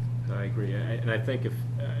 Right, I agree, and I think if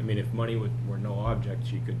money were no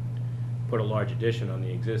object, you could put a large addition on the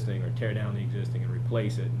existing, or tear down the existing and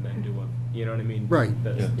replace it, and then do you know what I mean? Right.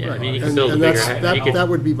 Yeah, I mean, you can And build a and bigger, that's- you could, that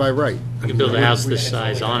would be by right. you could build a house this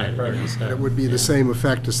size on it. It would be the same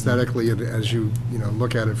effect aesthetically as you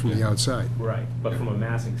look at it from the outside. Right, but from a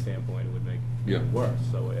massing standpoint, it would make Yeah. it worse,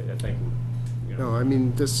 so I think, No, I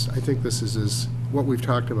think this is what we've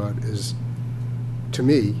talked about is, to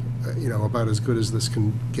me, about as good as this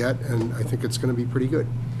can get, and I think it's going to be pretty good.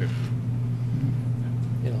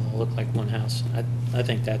 It'll all look like one house. I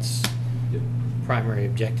think that's primary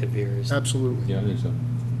objective here is. Absolutely. Yeah, I think so.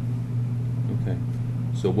 Okay.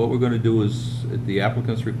 So what we're going to do is, at the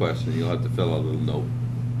applicant's request, and you'll have to fill out a little note,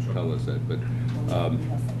 tell us that, but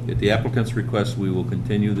at the applicant's request, we will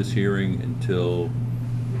continue this hearing until,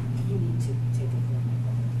 You need to take a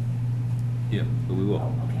yeah, but we will.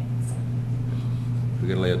 okay, so. We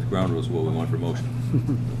got to lay out the ground rules of what we want for motion.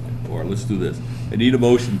 Or let's do this. I need a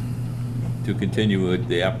motion to continue at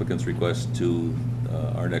the applicant's request to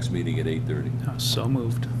our next meeting at 8:30. So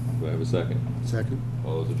moved. Do I have a second? Second?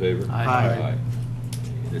 All those in favor? Aye. Aye.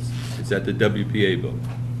 It's at the WPA building.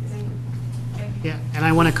 Yeah, and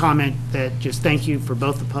I want to comment that just thank you for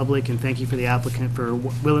both the public and thank you for the applicant for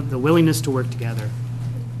the willingness to work together.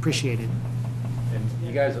 Appreciate it. and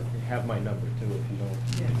you guys have my number too,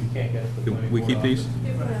 if you can't get it. to the Can planning we board keep these?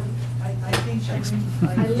 office. I think she. I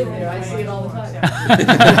live there, I see it all the time.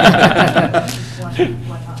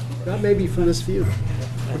 Not maybe from this view.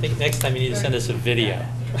 I think next time you need to send us a video.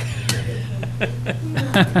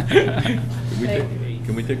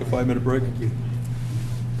 Can we take a 5-minute break?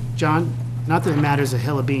 John, not that it matters a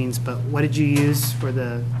hill of beans, but what did you use for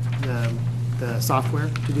the software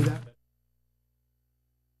to do that?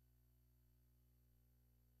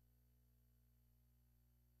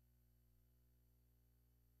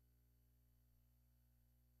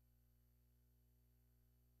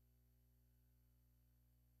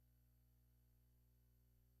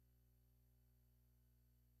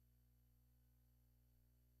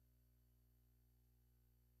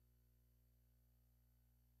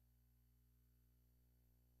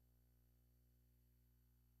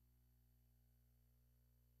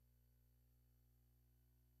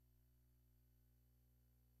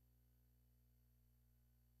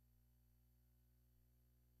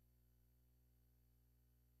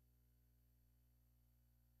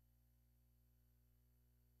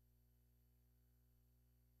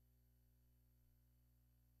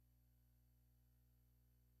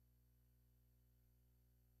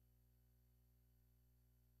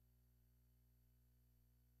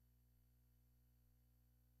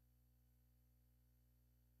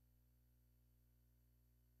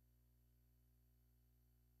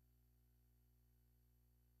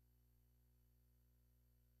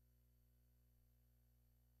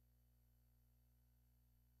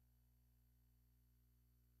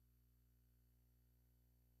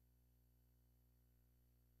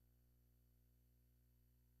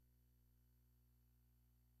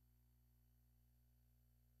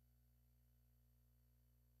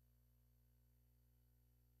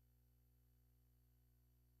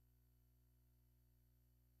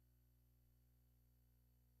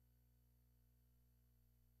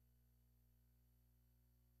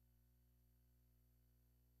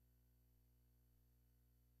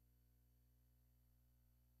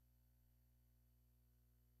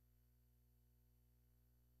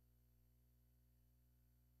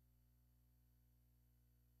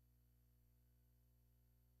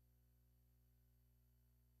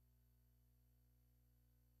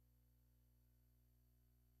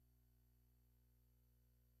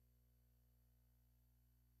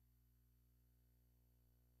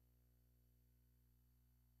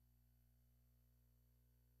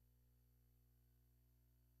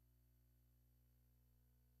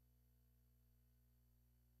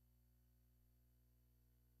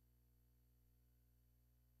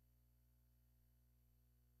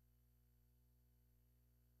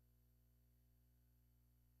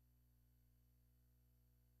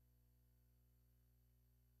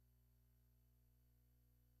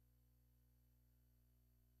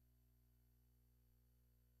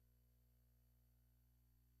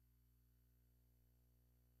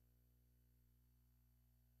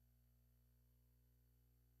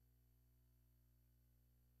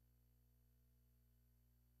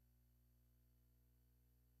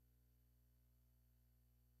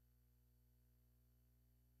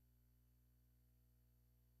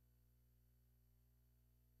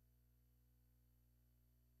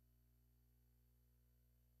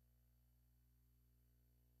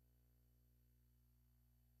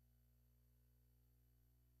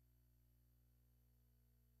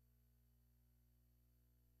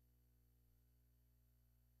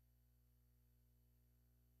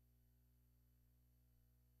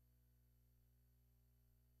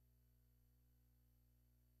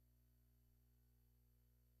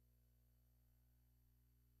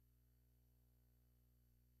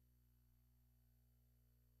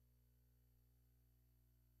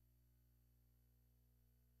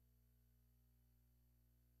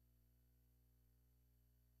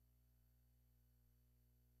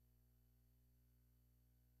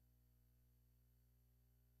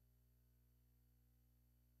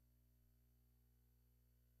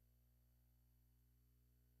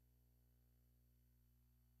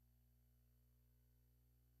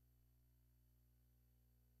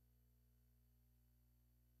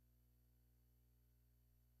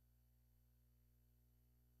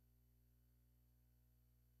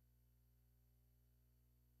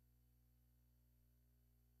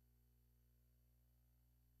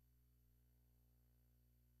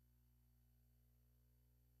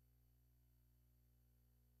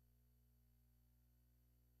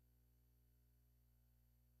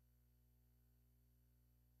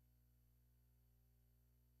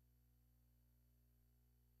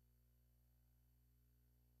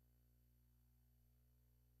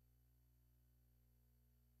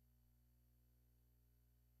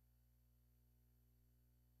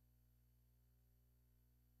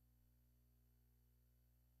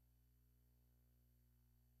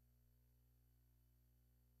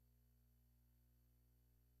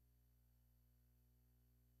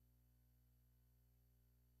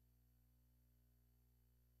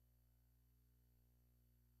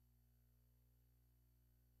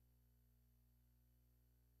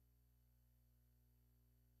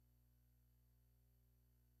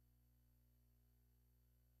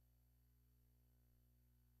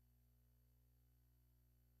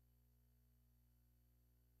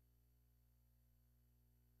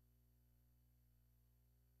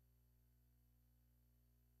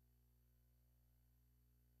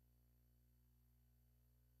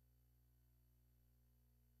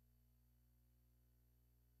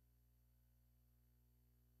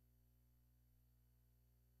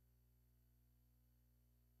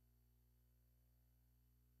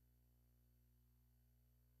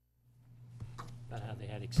 About how they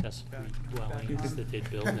had accessory dwellings that they'd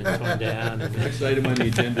built and then torn down. And The next item on the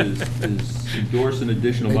agenda is endorse an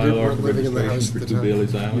additional They did bylaw work for living in the house registration for at the 2 time.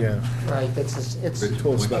 Bailey's Island. Yeah. Right, it's. Rich,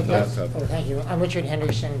 told us about I that. guess- Oh, thank you. I'm Richard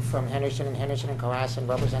Henderson from Henderson and Cohasset,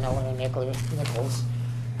 represent Eleanor Nichols,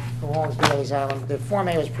 who owns Bailey's Island. The Form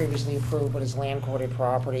A was previously approved, but it's land courted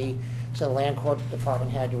property, so the land court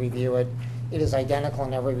department had to review it. It is identical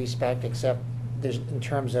in every respect, except there's, in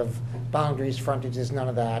terms of boundaries, frontages, none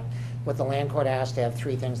of that. What the land court asked to have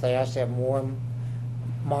 3 things. They asked to have more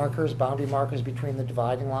markers, boundary markers between the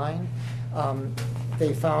dividing line.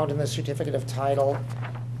 They found in the certificate of title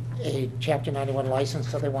a Chapter 91 license,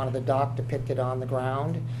 so they wanted the dock depicted on the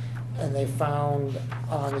ground. And they found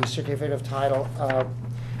on the certificate of title,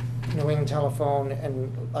 New England Telephone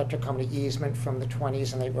and Electric Company easement from the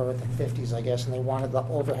 20s, and they were the 50s, I guess, and they wanted the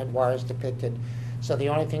overhead wires depicted. So the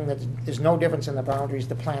only thing there's no difference in the boundaries,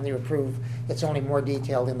 the plan you approve, it's only more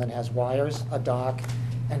detailed in that it has wires, a dock,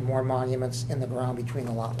 and more monuments in the ground between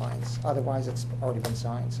the lot lines. Otherwise, it's already been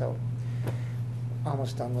signed, so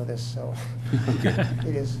almost done with this, so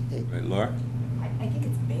it is. Right, Laura? I think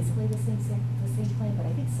it's basically the same plan, but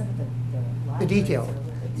I think some of the lot The lines detail, are a little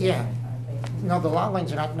bit yeah. different, aren't they? No, the lot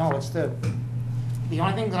lines are not, no, it's the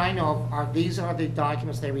only thing that I know of are, these are the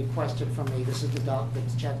documents they requested from me. This is the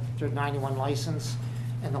Chapter 91 license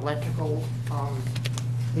and electrical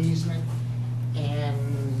easement,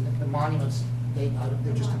 and the monuments, they're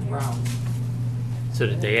just on the ground. So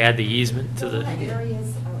did they add the easement to Some of the, the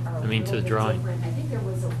areas are I mean, to the a little bit drawing? different. I think there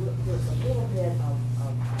was a little bit of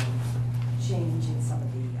change in some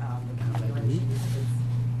of the configurations.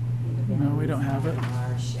 No, we don't have it.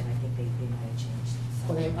 Marsh, and I think they might have changed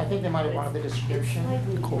some. Well, I think they might have wanted the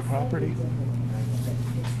description. Cool property.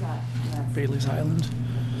 It's not. Bailey's Island.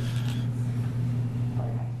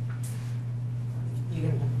 You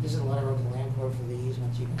can, this is a letter of the land court for the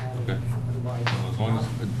easements, you can have it. Okay. Otherwise- Well, as long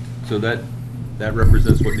as, so that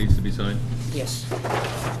represents what needs to be signed? Yes.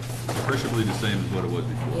 Appreciably the same as what it was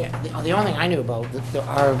before. Yeah, the only thing I knew about,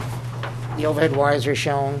 the overhead wires are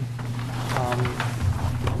shown,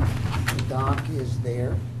 the dock is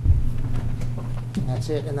there, and that's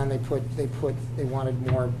it, and then they wanted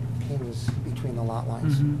more pins between the lot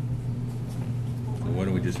lines. Well, why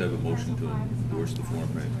don't we just have a motion to endorse the Form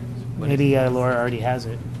A? Maybe Laura already has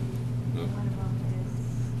it. No?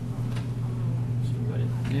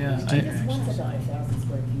 Yeah. This one's about 1,000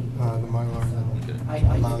 square feet. The Mylar Okay.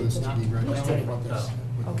 that allow this to be registered.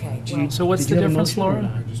 Okay. Do you- So what's Did the you have a difference, motion or Laura?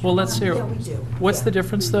 not? Well, let's hear, Yeah, we do. what's Yeah. the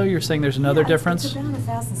difference, though? You're saying there's another Yeah, difference? It's about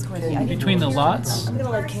 1,000 square feet. I didn't Between the know. lots? I'm gonna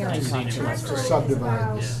let Karen talk to To us.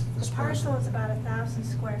 subdivide this The parcel parcel. is about 1,000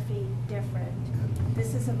 square feet different.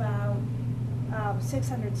 This is about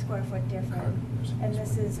 600 square foot different, and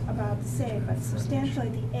this is about the same, but substantially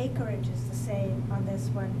the acreage is the same on this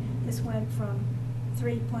one. This went from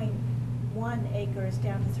 3.1 acres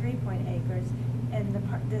down to 3 acres, and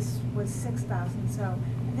this was 6,000, so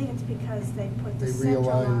I think it's because they put the They central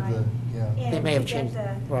realigned line the, yeah. in They may have to get changed-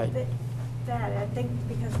 right. That, I think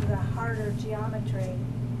because of the harder geometry,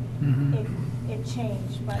 Mhm. it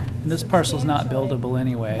changed, but. And this parcel's not substantially- buildable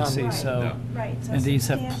anyway, I No. see, Right, so. Right, so And these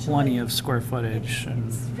have plenty substantially, of square footage and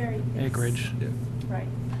it's very- it's- acreage. Yeah. Right.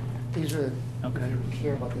 These are, Okay. if you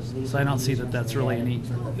care about this, these So I are don't the see that easements that's they really had. any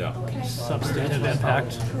No. Okay. substantive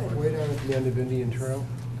impact. Way down at the end of Indian Trail,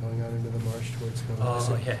 going out into the marsh towards Oh,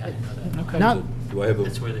 Cohasset. yeah, I know that. Okay. Not, Do I have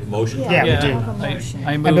That's where they- a motion? Yeah, we do.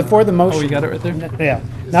 I and move- before the motion. Oh, you got it right there? Yeah,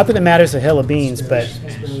 not that it matters a hill of beans, but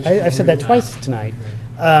I've said that twice tonight.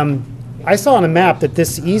 I saw on a map that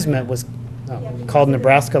this easement was called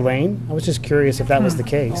Nebraska Lane. I was just curious if that was the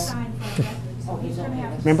case.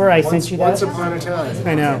 Remember I sent you that? Once upon a time.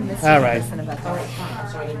 I know, all right.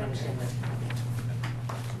 Sorry, I didn't understand that.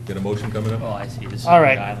 Got a motion coming up? Oh, I see, this is All the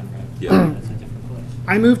right. island, right? Yeah. That's a different place.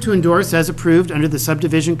 I move to endorse as approved under the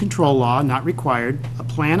subdivision control law, not required, a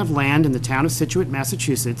plan of land in the town of Scituate,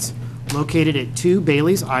 Massachusetts, located at 2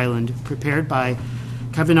 Bailey's Island, prepared by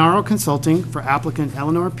Cavanaro Consulting for applicant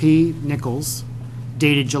Eleanor P. Nichols,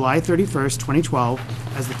 dated July 31st, 2012,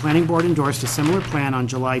 as the planning board endorsed a similar plan on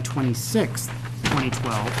July 26th,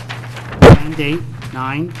 2012, plan date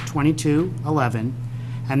 9/22/11,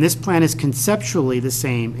 and this plan is conceptually the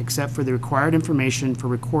same, except for the required information for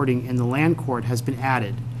recording in the land court has been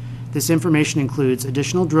added. This information includes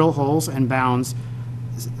additional drill holes and bounds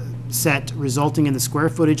set resulting in the square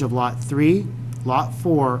footage of Lot 3, Lot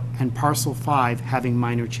 4, and Parcel 5 having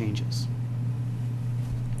minor changes.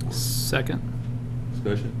 Second.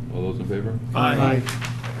 Discussion? All those in favor? Aye.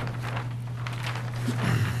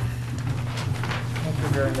 Thank you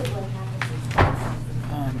very much.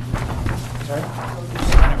 Um, Sorry?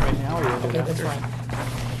 sign it right now, or you'll do it Okay, that's after? fine.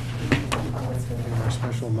 And our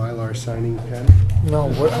special Mylar signing pen. No,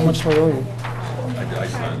 how much do I owe you? I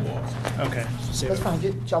signed them all. Okay. That's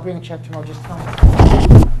fine, I'll bring a check tomorrow, just tell me.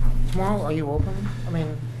 Tomorrow, are you open? I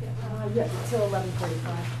mean, Yeah, till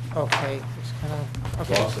 11:45. okay, it's kind of,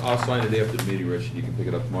 So okay. I'll sign it after the meeting, Rich, and you can pick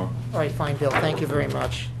it up tomorrow. All right, fine, Bill, thank you very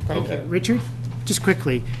much. Thank Okay. you. Richard, just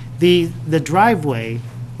quickly, the driveway,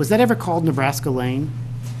 was that ever called Nebraska Lane?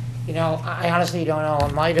 You know, I honestly don't know,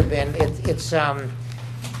 it might have been,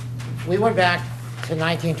 we went back to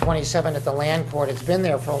 1927 at the land court, it's been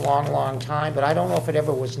there for a long, long time, but I don't know if it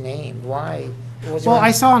ever was named, why? Was Well, there-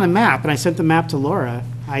 I saw on a map, and I sent the map to Laura.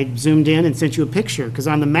 I zoomed in and sent you a picture, because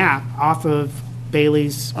on the map, off of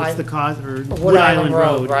Bailey's, what's the cause, or Wood Island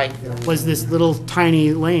Road, right. was this little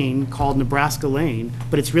tiny lane called Nebraska Lane,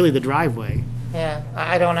 but it's really the driveway. Yeah,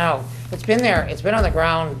 I don't know. It's been there, it's been on the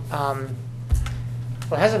ground, well,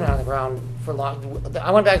 it hasn't been on the ground for long.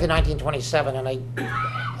 I went back to 1927, and it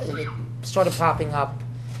started popping up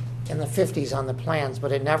in the 50s on the plans,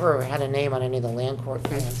 but it never had a name on any of the land court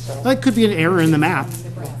plans, so. That could be an error in the map.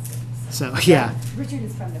 So, yeah. Richard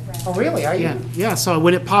is from Nebraska. Oh, really, are you? Yeah, yeah, so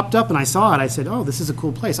when it popped up and I saw it, I said, oh, this is a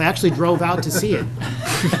cool place. I actually drove out to see it.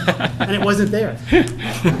 And it wasn't there.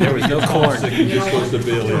 There was no corn. You know Just goes to what?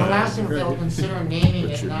 Bailey. I'll ask them if they'll consider naming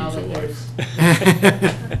it now that there's.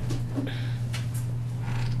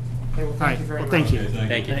 Okay, well, All thank right, you very well, much. thank you.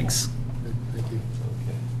 Thank you. Thanks. Thank you.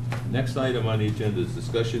 Okay. Next item on the agenda is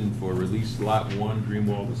discussion for release Lot 1,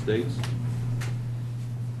 Greenwald Estates.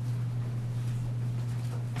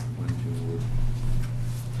 Why don't you,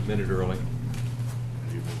 a minute early.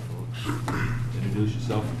 Introduce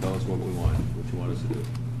yourself and tell us what we want, what you want us to do.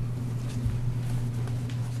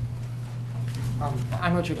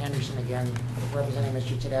 I'm Richard Henderson again, representing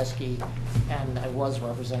Mr. Tedeschi, and I was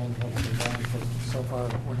representing Hilton Bank, but so far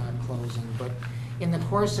we're not closing. But in the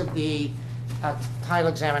course of the title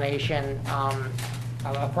examination,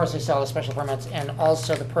 of course, they saw the special permits, and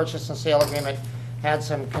also the purchase and sale agreement had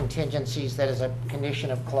some contingencies that is a condition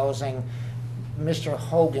of closing. Mr.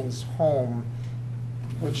 Hogan's home,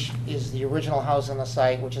 which is the original house on the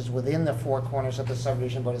site, which is within the four corners of the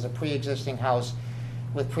subdivision, but is a pre-existing house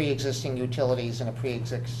with pre-existing utilities and a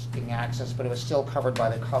pre-existing access, but it was still covered by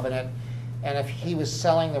the covenant. And if he was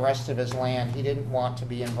selling the rest of his land, he didn't want to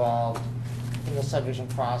be involved in the subdivision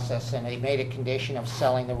process, and he made a condition of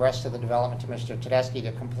selling the rest of the development to Mr. Tedeschi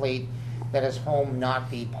to complete, that his home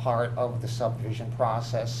not be part of the subdivision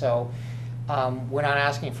process. So we're not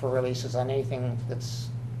asking for releases on anything that's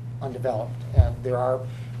undeveloped.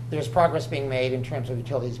 There's progress being made in terms of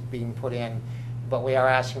utilities being put in, but we are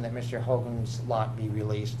asking that Mr. Hogan's lot be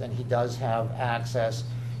released, and he does have access,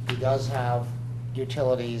 he does have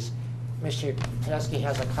utilities. Mr. Tedeschi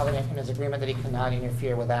has a covenant in his agreement that he cannot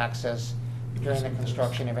interfere with access during the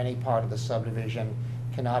construction of any part of the subdivision,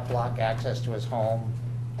 cannot block access to his home,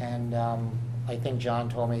 and I think John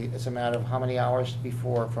told me it's a matter of how many hours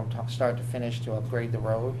before, from start to finish, to upgrade the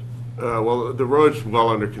road? Well, the road's well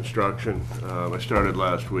under construction. I started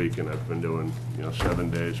last week, and I've been doing, 7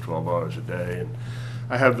 days, 12 hours a day. And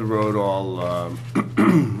I have the road all,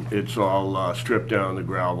 it's all stripped down, the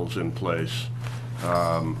gravel's in place.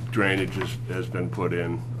 Drainage has been put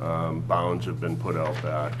in, bounds have been put out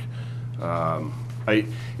back.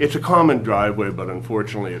 It's a common driveway, but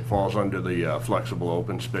unfortunately it falls under the flexible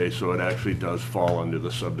open space, so it actually does fall under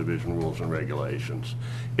the subdivision rules and regulations.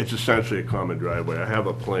 It's essentially a common driveway. I have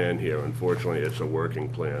a plan here. Unfortunately, it's a working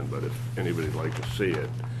plan, but if anybody'd like to see it.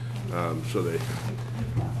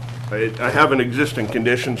 I have an existing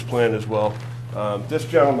conditions plan as well. This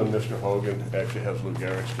gentleman, Mr. Hogan, actually has Lou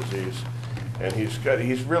Gehrig's disease, and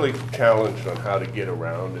he's really challenged on how to get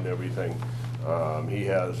around and everything. He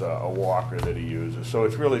has a walker that he uses, so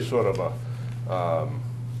it's really sort of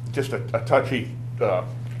just a touchy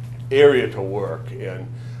area to work, and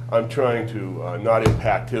I'm trying to not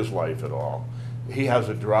impact his life at all. He has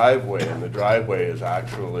a driveway, and the driveway is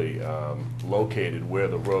actually located where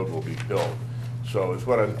the road will be built. So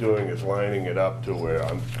what I'm doing is lining it up to where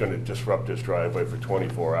I'm going to disrupt his driveway for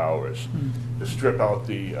 24 hours to strip out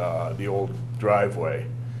the old driveway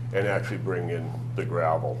and actually bring in the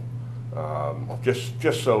gravel.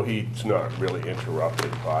 Just so he's not really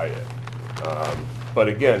interrupted by it. But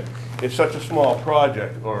again, it's such a small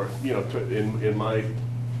project, or in my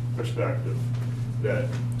perspective, that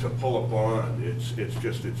to pull a bond, it's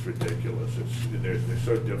ridiculous. They're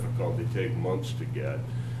so difficult. They take months to get.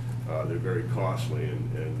 They're very costly,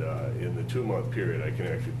 and in the 2-month period, I can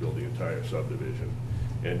actually build the entire subdivision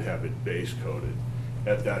and have it base coated.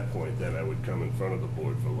 At that point, then I would come in front of the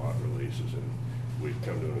board for lot releases, and we'd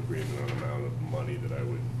come to an agreement on the amount of money that I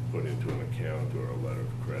would put into an account or a letter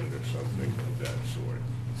of credit or something of that sort.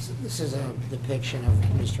 So this is a depiction of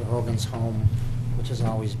Mr. Hogan's home, which has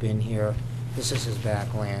always been here. This is his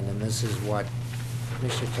back land, and this is what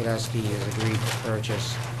Mr. Tedeschi has agreed to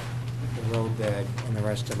purchase, the roadbed and the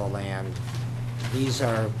rest of the land. These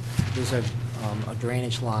are a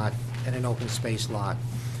drainage lot and an open space lot,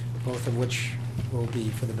 both of which will be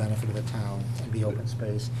for the benefit of the town and be open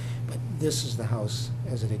space. But this is the house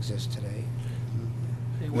as it exists today.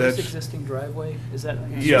 Where's That's- existing driveway? Is that?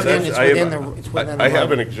 Yeah, within- that's, it's I within have, the- it's within the I have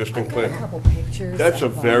road. an existing I've got a plan. couple pictures. That's a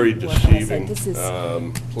of, very what I said. deceiving, This is-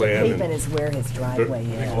 plan. The pavement is where his driveway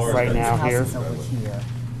think is. Laura's Right His now house here. is over here.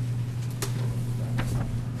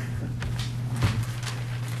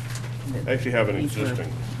 I actually have an These were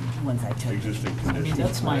existing, Ones I took. existing I mean, conditions.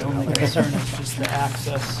 that's my plan. only concern, is just the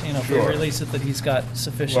access, you know, if we Sure. release it, that he's got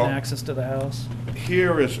sufficient Well- access to the house.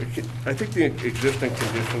 Here is, I think the existing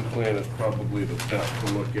condition plan is probably the best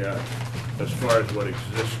to look at as far as what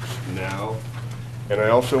exists now. And I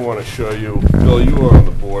also want to show you, Bill, you were on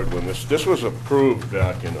the board when this was approved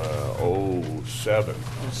back in '07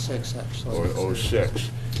 06, actually. or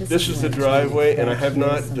 '06. This This is is the like driveway, and I back have here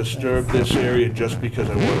not someplace. disturbed this area just because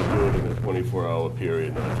I want to do it in a 24-hour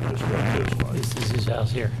period, not to disrupt his life. This is his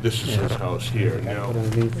house here. This is his house here. Now,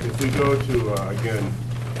 if we go to, again,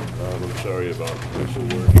 I'm sorry about this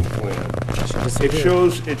working plan.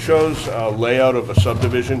 It shows a layout of a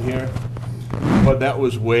subdivision here, but that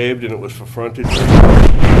was waived and it was for frontage.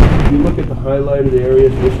 If you look at the highlighted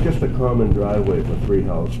areas, it's just a common driveway for 3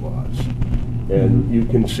 house lots. And you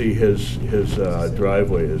can see his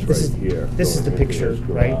driveway is This right is- here. this is the going into picture, his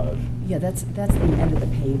right? garage. Yeah, that's the end of the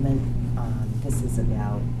pavement. This is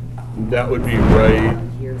about. That would be right,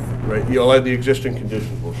 Here's some. right, you'll have the existing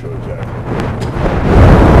conditions will show exactly.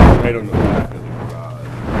 Right on the back of the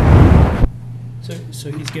garage.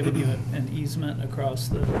 So he's giving you an easement across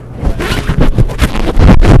the.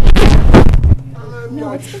 I'm No,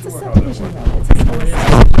 not it's a sure how that subdivision works. road. It's a small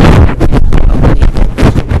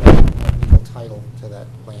Legal title to that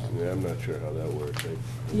land. Yeah, I'm not sure how that works.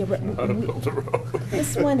 Yeah, but How to build a road.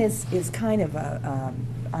 This one is kind of on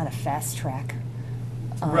a fast track.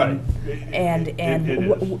 Right. And It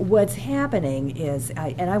is. what's happening is,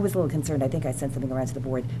 and I was a little concerned, I think I sent something around to the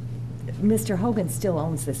board. Mr. Hogan still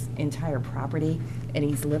owns this entire property, and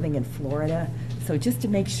he's living in Florida. So just to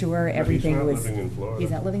make sure everything was. He's not living in Florida.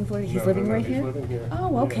 He's not living in Florida? He's No, living no, no, right here? He's living here.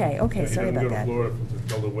 Oh, okay, okay, sorry about He that. doesn't go to Florida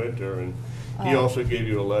until the winter, and he also gave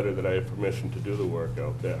you a letter that I have permission to do the work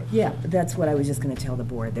out there. Yeah, that's what I was just gonna tell the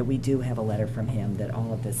board, that we do have a letter from him that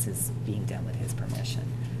all of this is being done with his permission.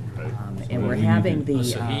 Right. And So we're we need having to- the,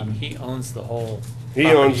 So he owns the whole. He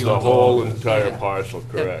property. owns the whole Yeah. entire parcel,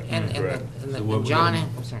 correct, And correct. So what we're John, gonna-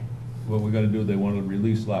 I'm sorry. What we're gonna do, they wanna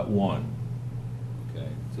release lot 1. Okay,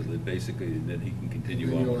 so that basically, then he can continue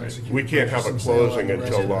Then on you'll with it. execute We can't have a purchase and sale on closing the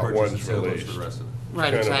until rest. lot Purchase and 1's sale goes released. for the rest of it. Right,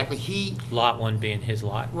 Kind of- exactly. He, Lot 1 being his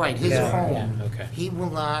lot. right, his Yeah. home. Yeah, okay. He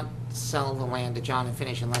will not sell the land to John and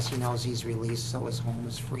Finish unless he knows he's released, so his home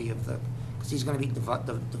is free of the, because he's gonna be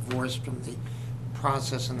divorced from the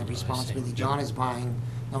process and the responsibility. John is buying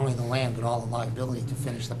not only the land, but all the liability to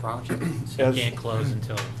finish the project. So As- you can't close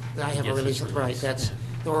until. I have a he release, gets his right, that's, Yeah.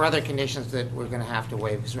 there were other conditions that we're gonna have to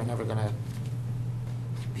waive, because we're never gonna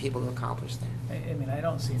be able to accomplish that. I mean, I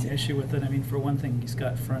don't see an issue with it. I mean, for one thing, he's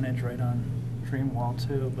got frontage right on Dreamwall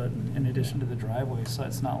too, but in addition to the driveway, so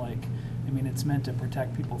it's not like, I mean, it's meant to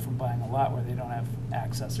protect people from buying a lot where they don't have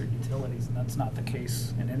access or utilities, and that's not the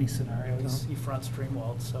case in any scenario. He fronts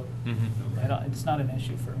Dreamwall, so it's not an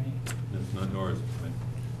issue for me. It's not nor is it, right?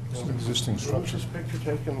 It's an existing When was structure. this picture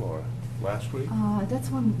taken, Laura? Last week? that's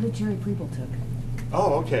one that Jerry Preble took.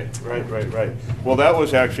 Oh, okay, right. Well, that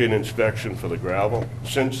was actually an inspection for the gravel.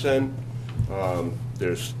 Since then,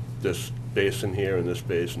 there's this basin here and this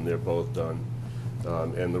basin, they're both done.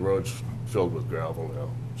 And the road's filled with gravel now.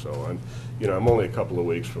 So I'm only a couple of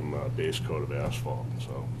weeks from base coat of asphalt,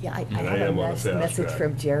 so. Yeah, I and have am a on fast message track.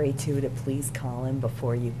 from Jerry too, to please call him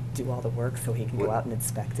before you do all the work so he can go What? out and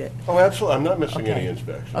inspect it. Oh, absolutely, I'm not missing any Okay.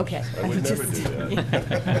 inspections. Okay. I would never do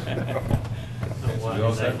that. We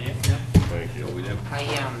all set? Thank you. We have I, we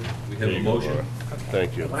have There a you go, motion. Laura.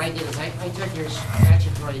 Thank you. What I did is I took your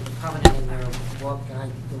statutory covenant in your book, and I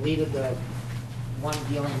deleted the one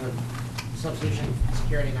dealing with substitution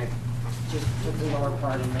security, and I just took the lower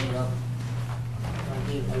part and made it up. I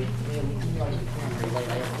have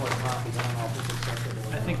 4 copies, I don't know if it's acceptable.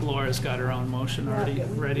 I think Laura's got her own motion already Yeah,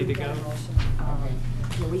 ready to we've go. got a motion.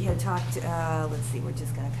 Yeah, we had talked, let's see, we're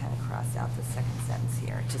just gonna kind of cross out the second sentence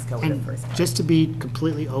here, just go with the And first part. just to be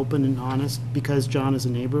completely open and honest, because John is a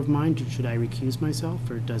neighbor of mine, should I recuse myself,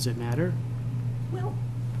 or does it matter? Well,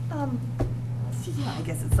 Yeah, I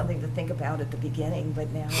guess it's something to think about at the beginning, but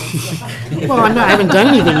now it's. Well, I haven't done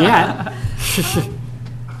anything yet.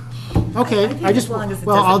 Okay, I think I just, as long as it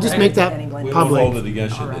well, I'll doesn't just make that benefit anyone. We won't public. hold it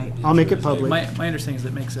against you. All right. I'll make it public. My understanding is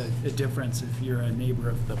it makes a difference if you're a neighbor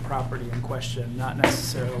of the property in question, not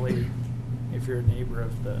necessarily if you're a neighbor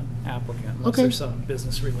of the applicant, unless Okay. there's some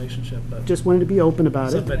business relationship, but. Just wanted to be open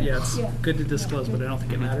about So, it. but yeah, it's Yeah. good to disclose, but I don't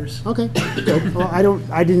think it matters. Okay, good. Well,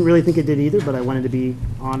 I didn't really think it did either, but I wanted to be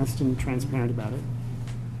honest and transparent about it.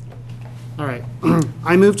 All right.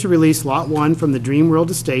 I move to release Lot 1 from the Dream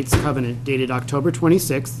World Estates covenant dated October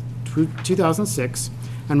 26th, 2006,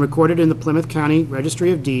 and recorded in the Plymouth County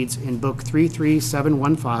Registry of Deeds in Book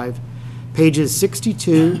 33715, pages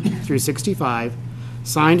 62 through 65,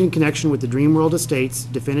 signed in connection with the Dream World Estates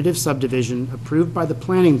definitive subdivision approved by the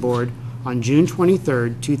Planning Board on June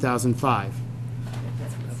 23rd, 2005.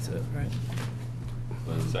 That's it, right?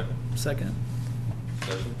 Second? Second.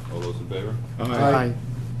 Discussion? All those in favor? Aye.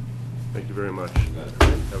 Thank you very much.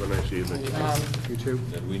 Have a nice evening. You too.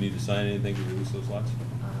 Now, do we need to sign anything to release those lots?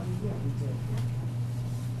 Yeah, we do.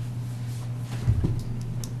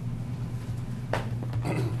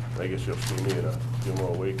 I guess you'll see me in a few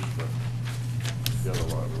more weeks for the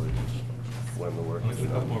other lot releases, when the work Only is got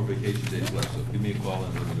a couple more done. vacation days left, so give me a call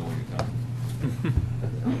and let me know when you're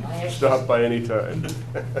coming. Stop by any time.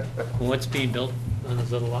 What's being built on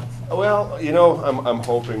those other lots? Well, you know, I'm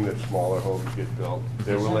hoping that smaller homes get built.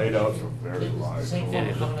 They were laid out for very large homes. Yeah,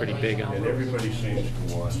 they look pretty big on And everybody seems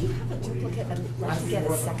to want. Do you have a duplicate? Let's get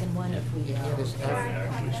a second one if we.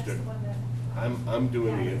 Actually, I'm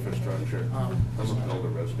doing the infrastructure. I'm a builder,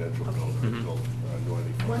 residential builder. I built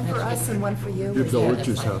Northern. One for us and one for you. You're Bill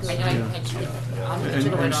Richards' house.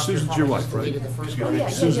 And Susan's your wife, right?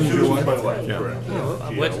 Susan's your wife? My wife, Yeah.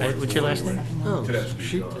 correct. What's your last name? Oh,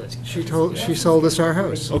 Tedeschi. she sold us our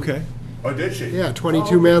house. Okay. Oh, did she? Yeah,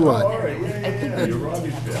 22-man lot. All right, yeah. You're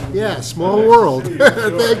Robbie's dad. Yeah, small world.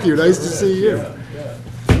 Thank you, nice to see you.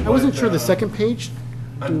 I wasn't sure the second page.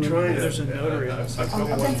 I'm trying to. There's a notary on the I've side. got one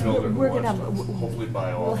that's- builder who we're wants gonna- to hopefully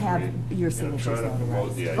buy all we'll three. have your And signatures I'm trying to on the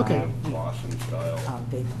promote the rest. Okay. idea of Boston style.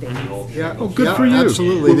 They The old Yeah, shingle. good for yeah, you.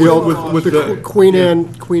 absolutely. The old, with the Queen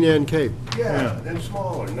Anne Cape. Yeah, and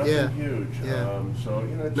smaller, Yeah, nothing huge. yeah. So,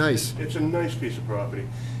 you know, Nice. it's a nice piece of property.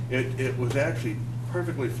 It was actually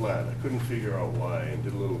perfectly flat. I couldn't figure out why and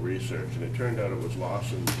did a little research, and it turned out it was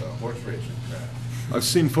Lawson's horse racing track. I've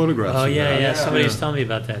seen photographs Oh, of yeah, that. yeah, somebody was Yeah. telling me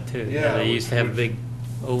about that too. Yeah, They used to have a which- big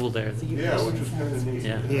oval there. Yeah, which was kind of neat.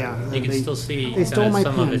 Yeah. Yeah. You can They- still see they stole kinda my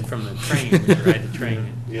some of it pen. from the train, when you ride the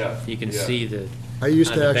train. Yeah, You can yeah. see the. I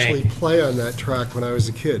used on to the actually bank. play on that track when I was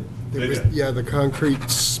a kid. There Did was, ya? yeah, the concrete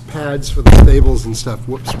pads for the stables and stuff,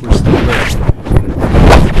 whoops, were still there.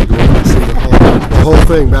 You go up and see the whole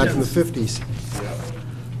thing back in the 50s. Yeah.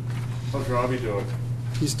 How's Robbie doing?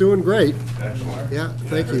 He's doing great. Excellent. Yeah,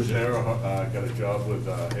 thank I heard you. Sarah got a job with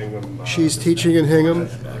Hingham. She's teaching in Hingham.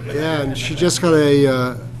 Yeah, and she just got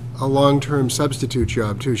a long-term substitute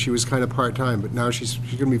job, too. She was kind of part-time, but now she's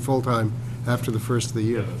going to be full-time after the first of the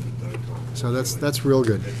year. So that's real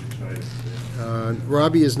good. It's exciting.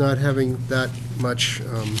 Robbie is not having that much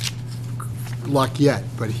luck yet,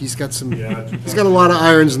 but he's got some, Yeah, it's he's got a lot of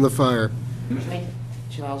irons in the fire.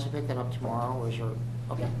 Should I also pick that up tomorrow, or is your,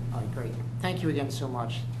 okay, all right, great. Thank you again so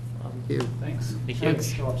much. You. Thanks. Thank Sorry you. to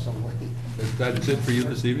show up so late. That's it for you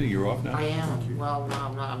this evening? You're off now? I am, well, no,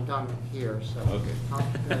 I'm not, I'm done here, so.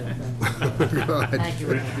 Okay. God. Thank you.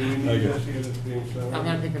 Rich, do we need Okay. to see this being signed? I'm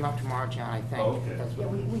gonna pick them up tomorrow, John, I think. Oh, okay. That's Yeah,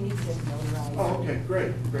 what- we need to get notarized. Oh, okay,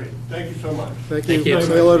 great. Thank you so much. Thank Thank you. you.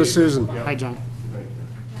 Say hello to Susan. Yeah. Hi, John. Thank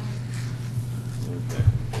you. Okay.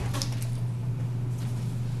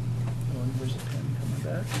 Oh, and where's the pen coming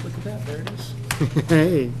back? Look at that, there it is.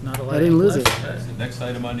 Hey, Not a I didn't lose it. That's the next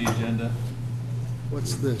item on the agenda.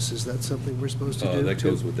 What's this? Is that something we're supposed to do? That too?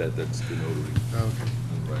 goes with that, that's the notary. Okay.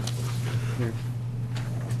 Right. Here.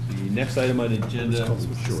 The next item on the agenda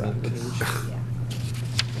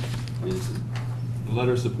is the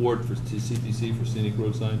letter of support for CPC for scenic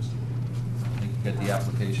road signs. I think you got the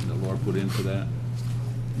application that Laura put in for that.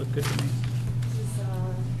 Looked good to me.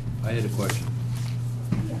 I had a question.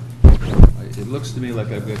 It looks to me like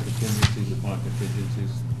I've got contingencies upon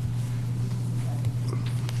contingencies.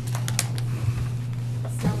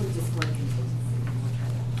 It's probably just one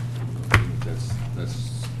contingency.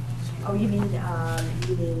 That's, Oh, you mean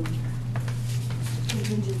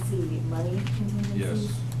contingency, money contingency?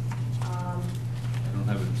 yes. I don't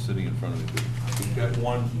have it sitting in front of me, but we've got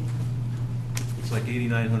one, it's like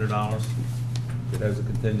 $8,900. It has a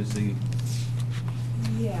contingency.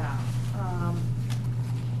 Yeah.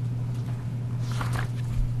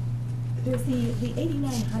 There's the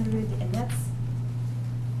 8,900, and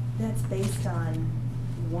That's based on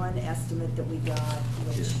one estimate that we got,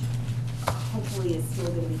 which hopefully is still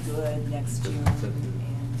gonna be good next June,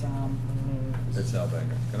 and, That's Al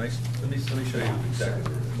Banger. Let me show you exactly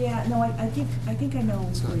where it is. yeah, no, I think I know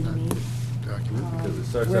where you mean. Because it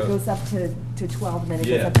starts Where it out- goes up to 12 and then it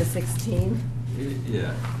goes Yeah. up to 16.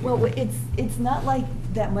 Yeah. Well, it's not like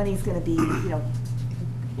that money's gonna be, Well-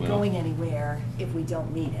 going anywhere if we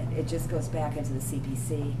don't meet it. It just goes back into the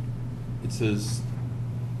CPC. It says,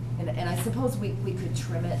 And I suppose we could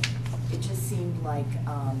trim it. It just seemed like,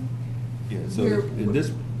 yeah, so we're- in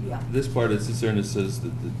this, yeah. this part, it sits there and it says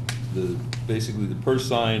that basically the per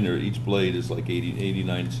sign or each blade is like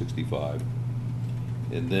 89.65.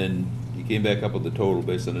 And then you came back up with the total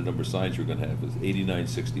based on the number of signs you're gonna have, was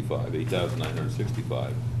 89.65,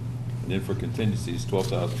 8,965. And then for contingencies,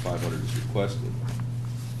 12,500 is requested.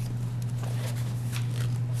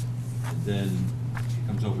 And then it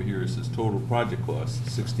comes over here, it says total project cost,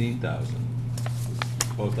 16,000,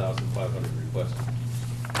 12,500 requested.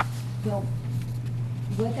 Well,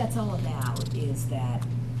 what that's all about is that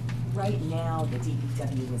right now, the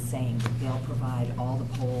DPW was saying that they'll provide all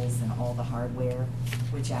the poles and all the hardware,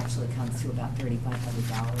 which actually comes to about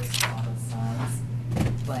 $3,500 for all those signs.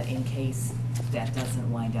 But in case that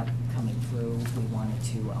doesn't wind up coming through, we wanted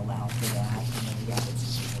to allow for that, and then we added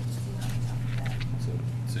some contingency on top of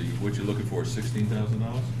that. So what you're looking for is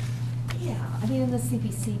 $16,000? Yeah, I mean, in the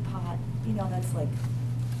CPC pot, that's like,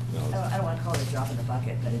 No, I don't wanna call it a drop in the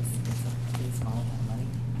bucket, but it's a pretty small amount of money.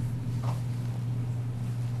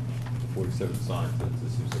 47 signs, that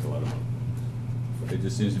seems like a lot of money. It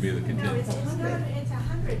just seems to be the No, content, it's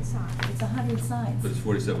 100 signs. It's 100 signs. but it's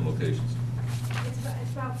 47 locations.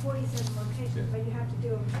 It's about 47 locations, but you have to do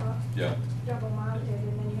them Yeah. double mounted,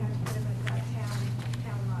 and then you have to put them at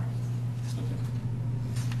town lines.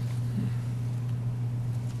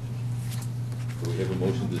 Do we have a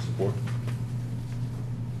motion to support?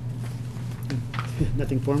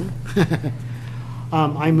 Nothing for me?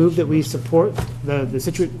 I move that we support the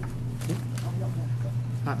Scituate,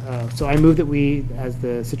 so I move that we, as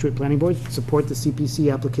the Scituate Planning Board, support the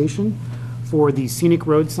CPC application for the scenic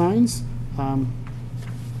road signs.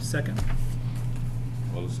 Second.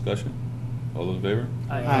 All discussion? All those in favor?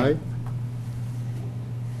 Aye.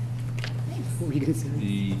 What were you gonna say?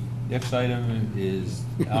 The next item is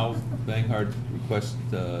Al Banghart request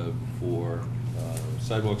for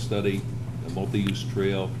sidewalk study, a multi-use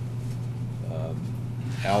trail.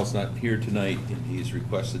 Al's not here tonight, and he's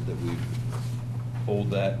requested that we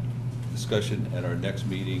hold that discussion at our next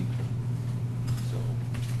meeting. So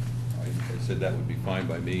I said that would be fine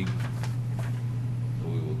by me.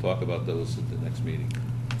 We will talk about those at the next meeting.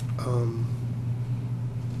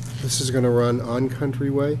 This is gonna run on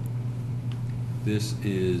Country Way? This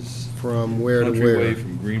is From where to Country where? Way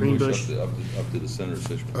from Greenbush Greenbush. up to the center of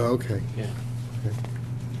Situate. Oh, okay. Yeah, Okay.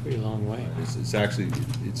 pretty long way. It's actually,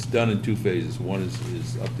 it's done in two phases. One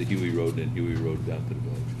is up to Huey Road, and then Huey Road down to the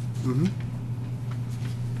village. Mm-hmm.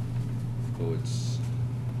 So it's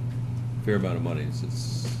a fair amount of money.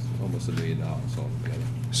 It's almost $1 million altogether.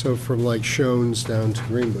 So from like Shones down to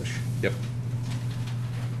Greenbush? Yep.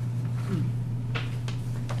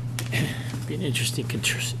 Be an interesting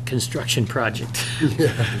construction project. Yeah,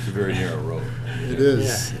 It's a very narrow road. it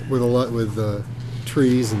is, with a lot, with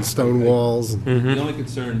trees and stone walls. and- The only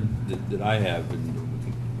concern that I have, and we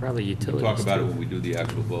can Probably we can utilities. talk about it too. when we do the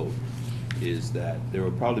actual vote, is that there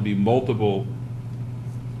will probably be multiple,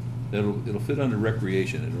 it'll fit under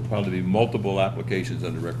recreation, and there'll probably be multiple applications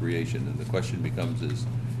under recreation, and the question becomes is,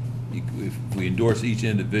 if we endorse each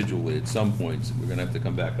individually, at some points, we're gonna have to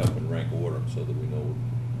come back up and rank order them so that we know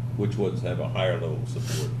which ones have a higher level of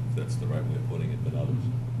support, if that's the right way of putting it, than others.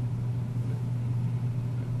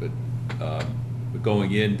 But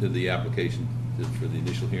going into the application for the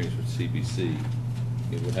initial hearings for CBC,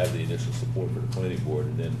 it would have the initial support for the planning board,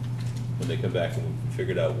 and then when they come back and we've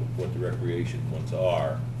figured out what the recreation ones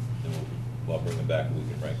are, then I'll bring them back and we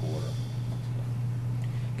can rank order.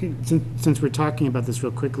 Okay, since we're talking about this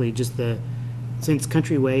real quickly, since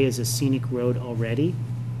Country Way is a scenic road already,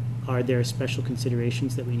 are there special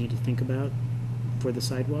considerations that we need to think about for the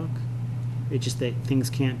sidewalk? It's just that things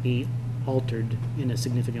can't be altered in a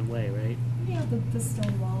significant way, right? Yeah, the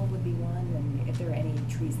stone wall would be one, and if there are any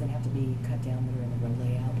trees that have to be cut down that are in the road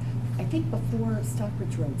layout. I think before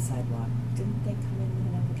Stockbridge Road sidewalk, didn't they come in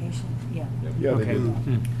with an application? Yeah. Yeah, they Okay. do.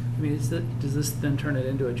 I mean, does this then turn it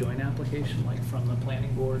into a joint application, like from the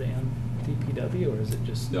planning board and DPW, or is it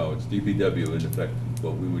just? No, it's DPW, in effect,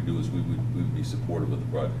 what we would do is we would be supportive of the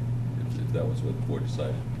project, if that was what the board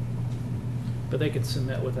decided. But they could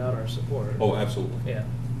submit without our support. Oh, absolutely. Yeah.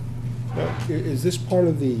 Is this part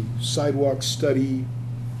of the sidewalk study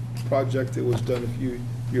project that was done a few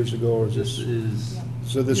years ago, or is This this? is.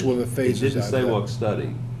 So this one, the phases They did the out of that. sidewalk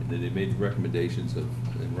study, and then they made recommendations of,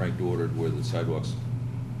 in ranked order, where the sidewalks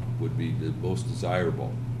would be the most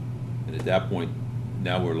desirable. And at that point,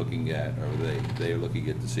 now we're looking at, or they are looking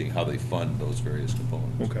at seeing how they fund those various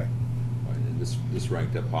components. Okay. Right, and this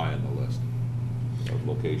ranked up high on the list of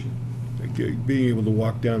location. Being able to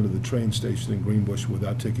walk down to the train station in Greenbush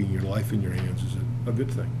without taking your life in your hands is a good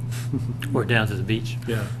thing. Or down to the beach.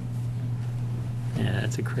 Yeah. Yeah,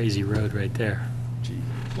 that's a crazy road right there. Gee,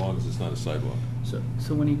 as long as it's not a sidewalk. So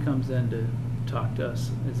when he comes in to talk to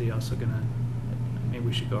us, is he also gonna, maybe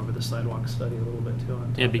we should go over the sidewalk study a little bit too?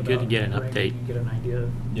 And It'd be talk good to about get an ranking update. and get an idea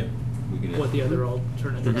of Yeah. We can. what the other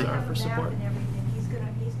alternatives I are have for a map support. and everything, he's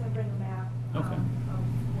gonna bring a map, Okay.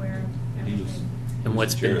 of where And he was. everything. And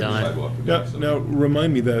what's Chair been of the done. sidewalk committee, so- Now,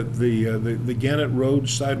 remind me that the Gannett Road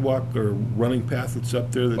sidewalk or running path that's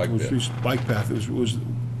up there that Bike was, path. bike path,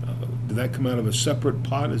 did that come out of a separate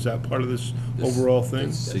pot? Is that part of this This- overall thing?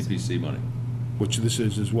 It's CPC money. Which this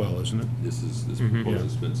is as well, isn't it? This Mhm. proposal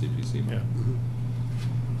has been CPC money. Yeah.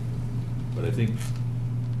 But I think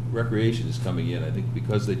recreation is coming in, I think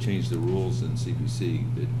because they changed the rules in CPC,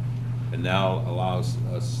 it now allows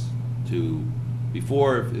us to,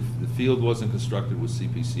 before, if the field wasn't constructed with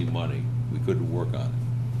CPC money, we couldn't work on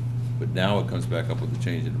it. But now it comes back up with the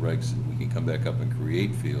change in regs, we can come back up and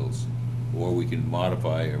create fields, or we can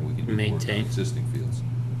modify, or we can do work on Maintain. existing fields.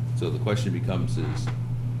 So the question becomes is,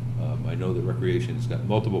 I know that Recreation's got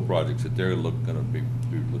multiple projects that they're gonna be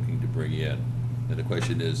looking to bring in. And the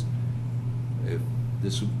question is, if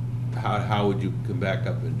this, how would you come back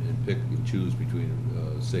up and pick and choose between,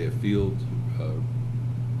 say, a field,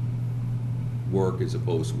 work as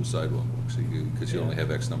opposed to a sidewalk work, so because you only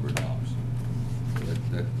have X number of dollars.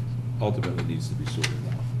 That ultimately needs to be sorted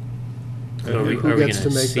out. So are we Who gets to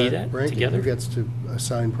gonna make see that that ranking? together? Who gets to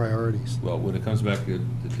assign priorities? Well, when it comes back,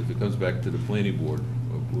 if it comes back to the planning board,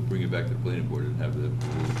 we'll bring it back to the planning board and have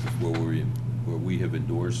where we have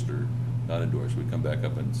endorsed or not endorsed, we come back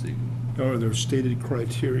up and see. Are there stated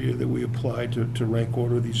criteria that we apply to rank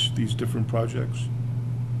order these different projects?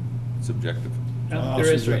 It's objective.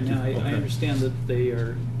 There is right now. I Okay. understand that they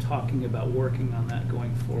are talking about working on that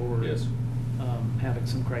going forward. Yes. Having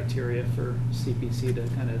some criteria for CPC to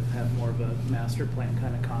kind of have more of a master plan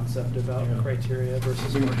kind of concept about Yeah. criteria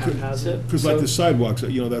versus more haphazard. Because like the sidewalks,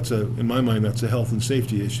 that's in my mind, that's a health and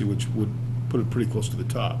safety issue, which would put it pretty close to the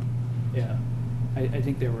top. Yeah, I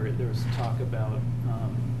think there was talk about,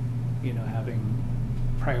 having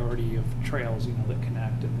priority of trails, that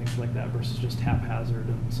connect and things like that versus just haphazard.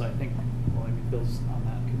 And so I think, Bill's on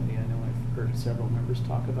that committee. I know I've heard several members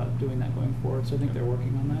talk about doing that going forward, so I think they're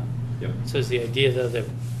working on that. Yep. So is the idea, though, that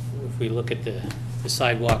if we look at the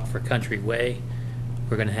sidewalk for Country Way,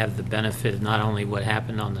 we're gonna have the benefit of not only what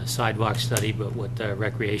happened on the sidewalk study, but what the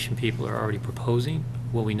recreation people are already proposing?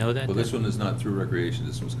 Will we know that? Well, this one is not through Recreation,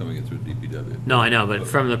 this one's coming in through DPW. No, I know, but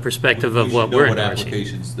from the perspective of We what should know we're what endorsing.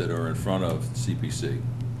 applications that are in front of CPC.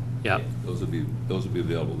 Yeah. Those will be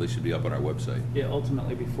available, they should be up on our website. Yeah,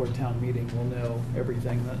 ultimately, before town meeting, we'll know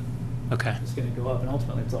everything that Okay. is gonna go up, and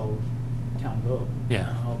ultimately, it's all town vote. Yeah.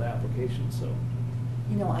 On all the applications, so.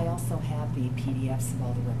 I also have the PDFs of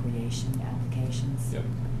all the recreation applications. Yep.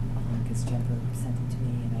 Because Jennifer sent them to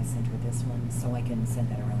me, and I sent her this one, so I can send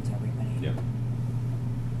that around to everybody. Yep.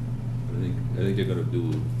 I think they're gonna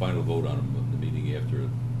do a final vote on them on the meeting after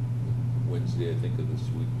Wednesday, I think, of this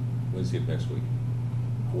week, Wednesday of next week.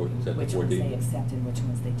 Is that the Which ones 14th? they accept and which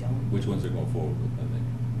ones they don't? Which ones they're going forward with, I think.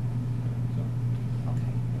 So,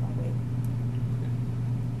 Okay, I'll wait. okay.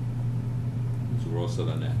 So we're all set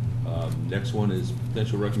on that. Next one is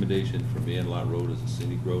potential recommendation for Man Lot Road as a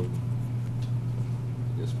scenic road.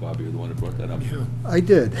 I guess, Bobby, you're the one that brought that up. Yeah. I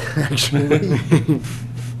did, actually.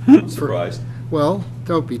 I'm surprised. Well,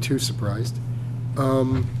 don't be too surprised.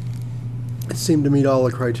 It seemed to meet all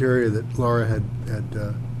the criteria that Laura had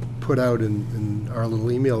put out in our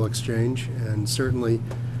little email exchange, and certainly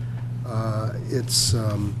it's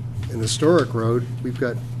an historic road. We've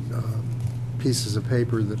got pieces of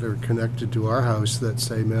paper that are connected to our house that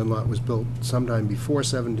say Manlot was built sometime before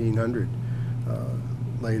 1700,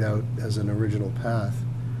 laid out as an original path,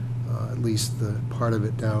 at least the part of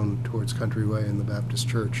it down towards Country Way and the Baptist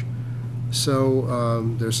Church. So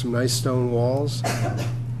there's some nice stone walls.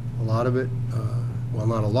 A lot of it, well,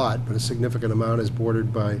 not a lot, but a significant amount is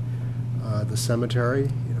bordered by the cemetery,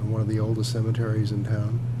 one of the oldest cemeteries in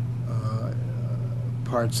town.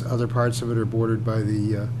 Other parts of it are bordered by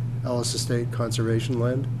the Ellis Estate Conservation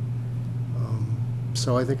Land.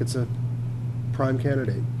 So I think it's a prime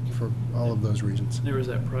candidate for all of those reasons. There was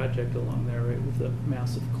that project along there, right, with the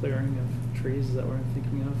massive clearing of trees, is that what I'm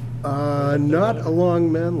thinking of? Not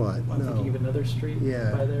along Manlot, I'm thinking of no. another street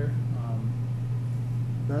Yeah. by there.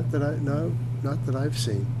 Not that I've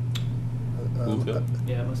seen. Booth Hill?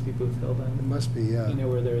 Yeah, it must be Booth Hill then. It must be, yeah. You know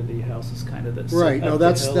where there, the house is kind of that's. Right, no, up the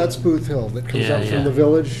that's hill that's and- Booth Hill, that comes Yeah, up from yeah. the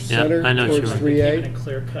village Yeah, center I know what you towards mean. They came in 3A. and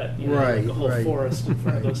clear cut, you know, Right, like a whole right, forest in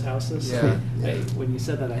front of right. those houses. Yeah, I- yeah. When you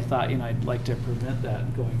said that, I thought, you know, I'd like to prevent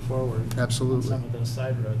that going forward. Absolutely. On some of those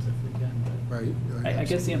side roads if we can, but. Right. I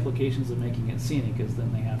guess the implications of making it scenic is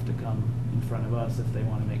then they have to come in front of us if they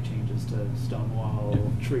want to make changes to stone wall,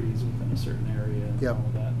 trees within a certain area and Yep. all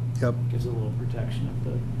of that. Yep. Gives a little protection of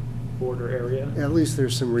the border area. At least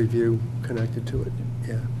there's some review connected to it,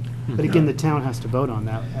 yeah. But again, the town has to vote on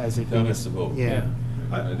that as it. Town has to vote. Yeah.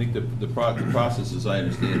 I think the process, as I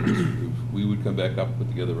understand it, is we would come back up, put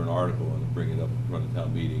together an article and bring it up in front of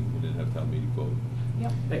town meeting, and then have town meeting vote.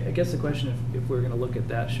 Yep. I guess the question, if we're going to look at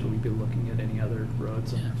that, should we be looking at any other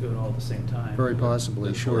roads and do it all at the same time? Very possibly,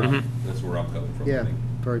 That's sure. where that's where I'm coming from. I Yeah, think.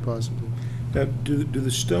 very possibly. Now, do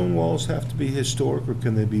the stone walls have to be historic, or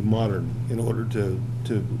can they be modern in order to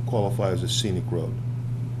qualify as a scenic road?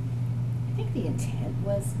 I think the intent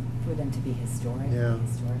was for them to be historic, Yeah.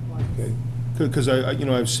 historic ones. Okay, because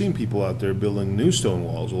I've seen people out there building new stone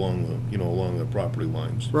walls along the property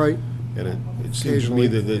lines. Right. And it seems to me Occasionally.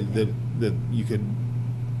 that you could,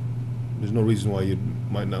 there's no reason why you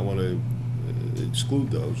might not want to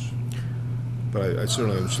exclude those. But I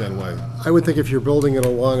certainly understand why. I would think if you're building it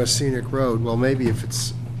along a scenic road, well, maybe if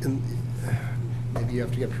it's, maybe you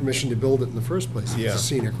have to get permission to build it in the first place. If Yeah. it's a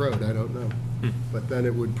scenic road, I don't know. But then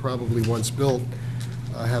it would probably, once built,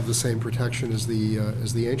 have the same protection as the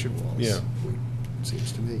ancient walls. Yeah. It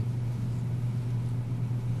seems to me.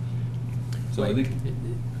 So I think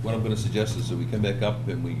what I'm gonna suggest is that we come back up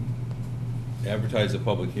and we advertise a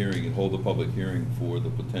public hearing and hold a public hearing for the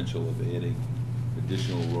potential of adding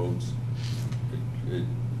additional roads,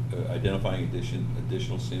 identifying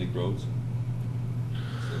additional scenic roads.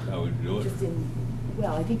 Is that how we do it? Just in,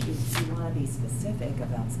 well, I think you want to be specific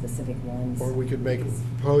about specific ones. Or we could make a because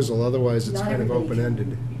proposal, otherwise it's not kind of everybody can-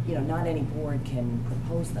 open-ended. You know, not any board can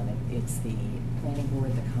propose them. It's the planning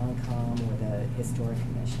board, the Concom, or the historic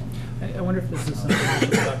commission. I wonder if this is something we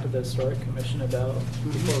should talk to the historic commission about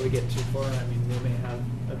before we get too far. I mean, they may have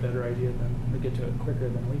a better idea than, or get to it quicker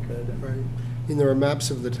than we could. and- Right. I mean, there are maps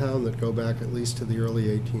of the town that go back at least to the early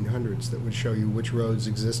 1800s that would show you which roads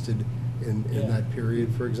existed in Yeah. that period,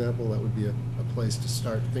 for example. That would be a place to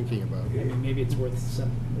start thinking about. I mean, maybe it's worth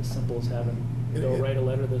as simple as having, go write a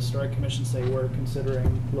letter to the historic commission, say, we're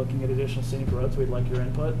considering looking at additional scenic roads, we'd like your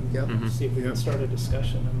input. Yep. And see if we can start a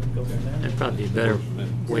discussion and then go from there. That'd probably be a better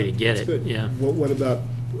way to get That's it, good. yeah. What about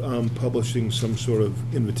publishing some sort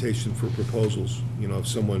of invitation for proposals? You know, if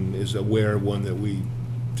someone is aware of one that we,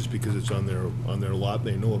 just because it's on their lot,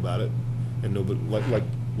 they know about it, and nobody,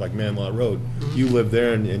 like Manlot Road. You live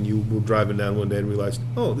there and you were driving down one day and realized,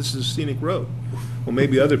 oh, this is a scenic road. Well,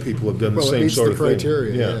 maybe other people have done the Well, it same meets sort the of thing.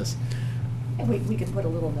 criteria, Yeah. yes. And we could put a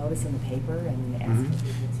little notice in the paper and ask Mm-hmm. for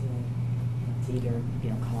people to either,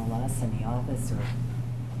 call us in the office or,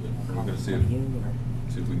 We're call gonna see you or,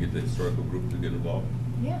 if we can get the historical group to get involved.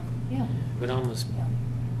 yeah. Would almost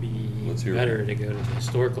be Let's hear it. better to go to the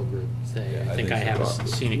historical group, say, Yeah, I I think think I have a so.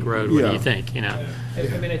 scenic road, what do Yeah. you think, you know?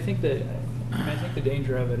 Yeah. I mean, I think the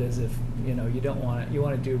danger of it is if, you don't want to, you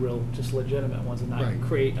want to do real, just legitimate ones and not Right,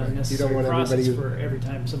 create right. You don't unnecessary want process everybody for every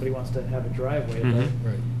time somebody wants to have a driveway. Mhm.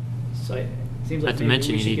 Right. So it seems like Not to maybe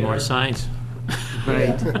mention we you should need get more our- signs.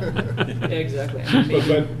 Right. Yeah, exactly. I mean,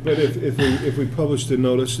 maybe- But if we published a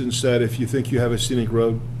notice and said, if you think you have a scenic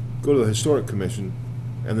road, go to the historic commission,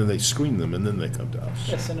 and then they screen them, and then they come to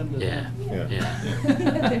Yeah, us. send them to. Yeah, Yeah.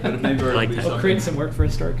 yeah. But it may very Like be that. I'll create something, some work for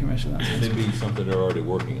historic commission, that it sounds may be something they're already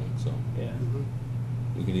working on, so yeah,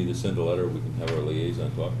 we can either send a letter, or we can have our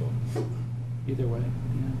liaison talk to them. either way,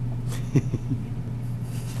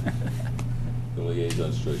 yeah. The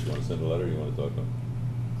liaison's choice, you wanna send a letter, or you wanna talk to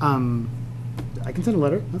them? I can send a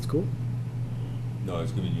letter, that's cool. No, I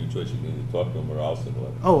was giving you a choice, you can either talk to them, or I'll send a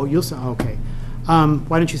letter. Oh, you'll send, okay.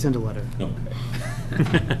 Why don't you send a letter? Okay.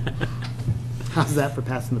 How's that for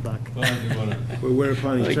passing the buck? Well, you wanna, Well,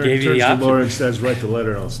 whereupon he I turns gave you the to option. Laura and says, write the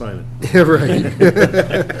letter, and I'll sign it. Yeah, right.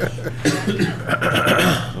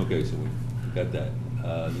 okay, so we got that.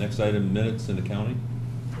 Next item, minutes in the county.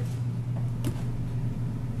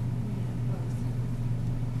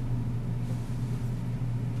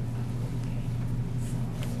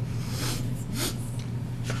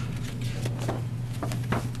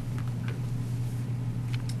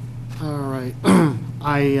 All right.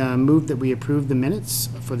 I I move that we approve the minutes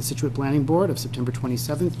for the Scituate Planning Board of September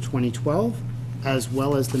 27th, 2012, as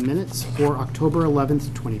well as the minutes for October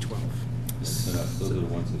 11th, 2012. Those are the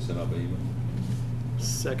ones that sent out by email.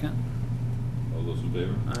 Second. All those in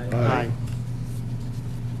favor? Aye.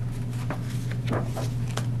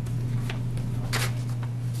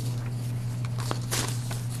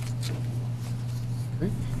 Okay,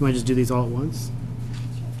 you want to just do these all at once?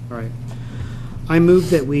 All right. I move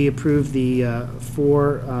that we approve the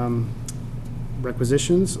four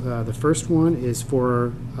requisitions. The first one is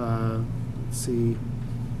for, let's see,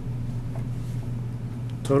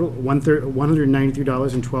 total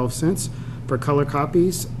 $193.12 for color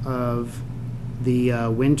copies of the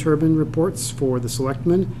wind turbine reports for the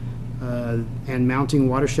selectmen and mounting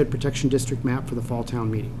watershed protection district map for the fall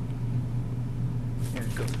town meeting. Here,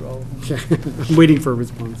 go through all of them. I'm waiting for a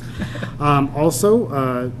response.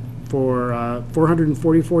 Also, for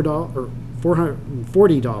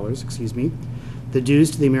 $440, excuse me, the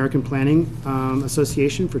dues to the American Planning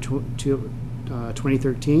Association for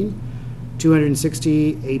 2013,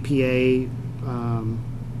 260 APA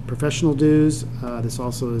professional dues. This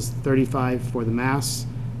also is 35 for the Mass,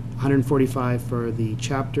 145 for the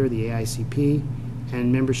chapter, the AICP,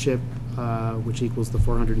 and membership, which equals the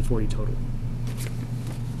 440 total.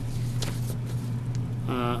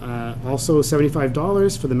 Also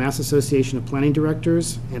 $75 for the Mass Association of Planning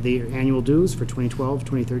Directors and the annual dues for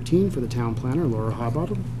 2012-2013 for the town planner, Laura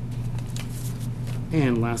Harbottle.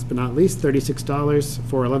 And last but not least, $36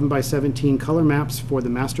 for 11x17 color maps for the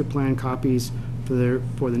master plan copies for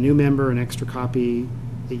the new member, an extra copy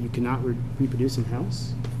that you cannot reproduce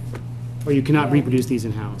in-house? Or you cannot reproduce these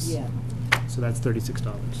in-house? Yeah. So that's $36. Is that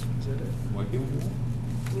it? Why can't we do that?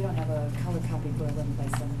 We don't have a color copy for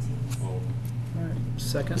 11x17s. Oh. All right,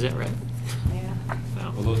 second. Is that right? Yeah.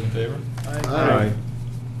 All those in favor? Aye.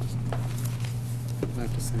 I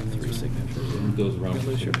have to sign those, Three right? signatures. Move those around. You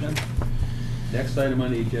lose your pen? Next item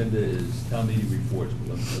on the agenda is town meeting reports,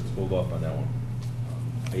 but let's hold off on that one.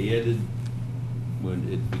 I added, when,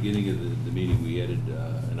 at the beginning of the meeting, we added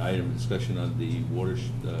an item, discussion on the water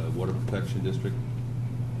protection district.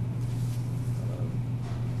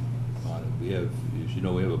 On it. We have, as you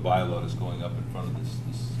know, we have a bylaw that's going up in front of this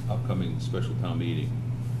upcoming special town meeting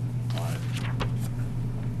on it.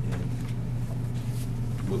 And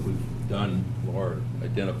what we've done, Laura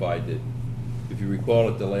identified that, if you recall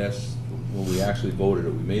at the last, when we actually voted it,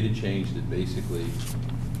 we made a change that basically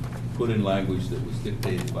put in language that was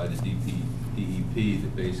dictated by the DEP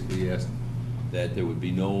that basically asked that there would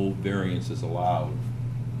be no variances allowed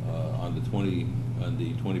on the 20%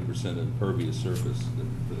 impervious surface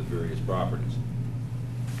for the various properties.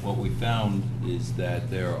 What we found is that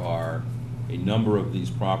there are a number of these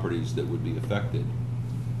properties that would be affected,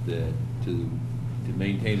 that to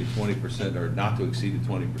maintain a 20% or not to exceed a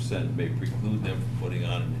 20% may preclude them from putting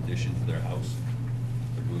on an addition to their house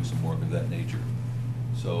or doing some work of that nature.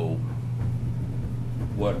 So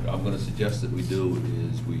what I'm going to suggest that we do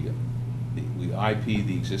is we IP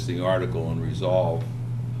the existing article and resolve,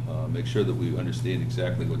 make sure that we understand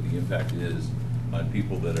exactly what the impact is on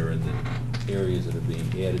people that are in the areas that are being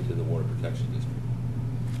added to the water protection district.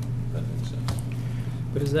 That makes sense.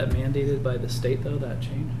 But is that mandated by the state, though, that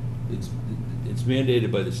change? It's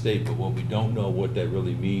mandated by the state, but what we don't know what that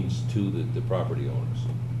really means to the property owners.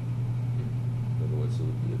 In other words,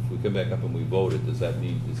 if we come back up and we vote it, does that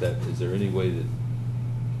mean, is there any way that,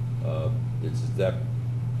 does that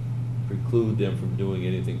preclude them from doing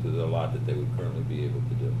anything to the lot that they would currently be able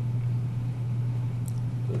to do?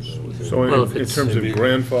 So in terms of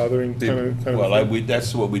grandfathering, kind of Well, thing?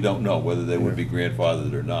 that's what we don't know, whether they would be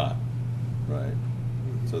grandfathered or not, right?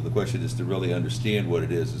 So the question is to really understand what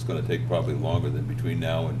it is. It's gonna take probably longer than between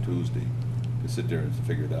now and Tuesday to sit there and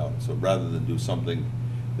figure it out. So rather than do something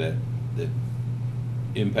that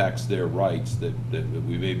impacts their rights, that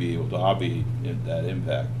we may be able to obviate that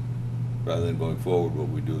impact, rather than going forward, what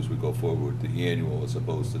we do is we go forward with the annual as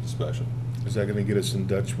opposed to the special. Is that gonna get us in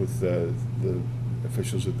Dutch with the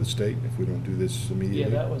officials of the state if we don't do this Yeah,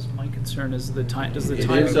 immediately? that was my concern, is the time, does the It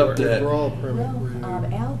time ends up work? that- Withdrawal permit.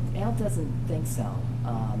 Well, Al doesn't think so.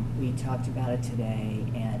 We talked about it today,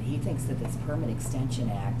 and he thinks that this Permit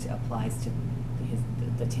Extension Act applies to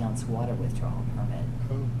the town's water withdrawal permit,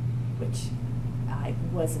 which I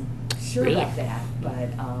wasn't sure Really? about that,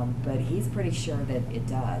 but he's pretty sure that it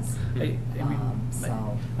does. I mean,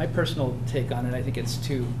 So, my personal take on it, I think it's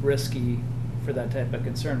too risky for that type of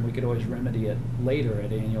concern. We could always remedy it later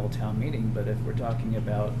at annual town meeting, but if we're talking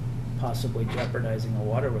about possibly jeopardizing a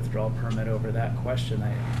water withdrawal permit over that question,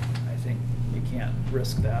 I think you can't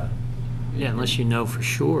risk that. Yeah, unless you know for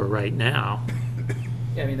sure right now.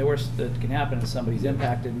 Yeah, I mean, the worst that can happen is somebody's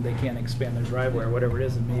impacted and they can't expand their driveway or whatever it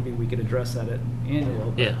is, and maybe we could address that at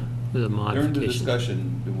annual. but- Yeah, with a During modification. the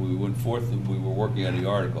discussion, that we went forth and we were working on the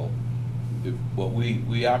article.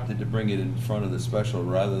 We opted to bring it in front of the special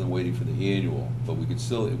rather than waiting for the annual, but we could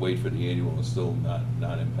still wait for the annual and still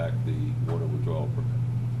not impact the water withdrawal permit.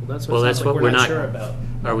 Well, that's Well, what it that's sounds like what we're we're not not- sure about.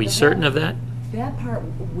 Are we certain of that? That part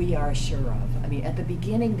we are sure of. I mean, at the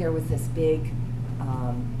beginning, there was this big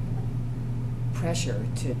pressure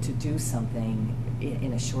to do something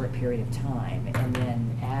in a short period of time. And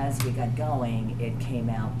then as we got going, it came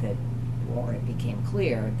out that, or it became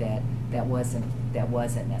clear that that wasn't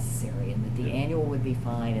necessary, and that the annual would be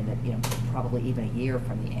fine, and that, you know, probably even a year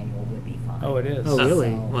from the annual would be fine. Oh, it is? Oh, really?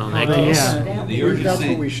 So- Well, in Oh, that then, case, yeah. The That's urgency.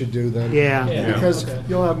 what we should do then. Yeah. Yeah. Because Okay.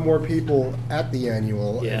 you'll have more people at the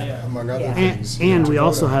annual, Yeah. among other Yeah. things. And to we vote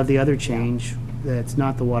also on. have the other change, that's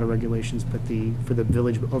not the water regulations, but for the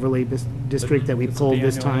village overlay district that we It's pulled the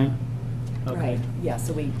this annual, time. Okay. Right, yeah,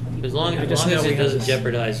 so we. as long I as just know we it had doesn't this-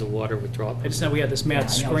 jeopardize the water withdrawal. I just know we had this Yeah, I know, mad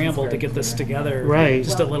it's scramble to very get this clear. together Right.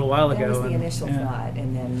 just a little while ago. That was the and- initial yeah. thought,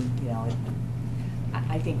 and then, you know,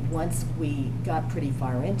 I think once we got pretty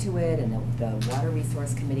far into it, and the Water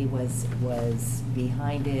Resource Committee was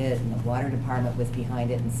behind it, and the Water Department was behind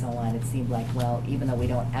it, and so on, it seemed like, well, even though we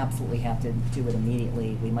don't absolutely have to do it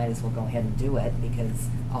immediately, we might as well go ahead and do it, because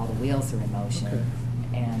all the wheels are in motion. Okay.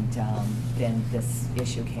 And then this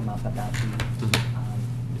issue came up about the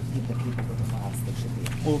people with the lots that should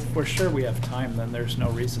be. Well, if we're sure we have time, then there's no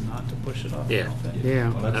reason not to push it off. I Yeah. don't think. Yeah.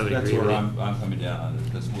 Well, I that's would that's agree where with I'm coming down on it,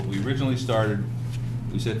 because when we originally started,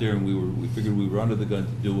 we sat there and we figured we were under the gun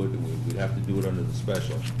to do it, and we'd have to do it under the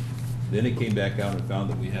special. Then it came back out and found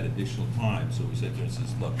that we had additional time, so we sat there and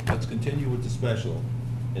says, look, let's continue with the special,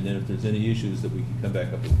 and then if there's any issues, that we can come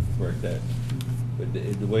back up and correct that. But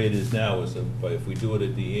the way it is now is, if we do it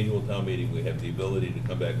at the annual town meeting, we have the ability to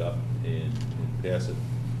come back up and pass it,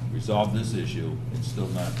 resolve this issue, and still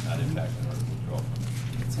not impact our withdrawal.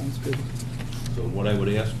 That sounds good. So what I would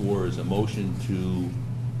ask for is a motion to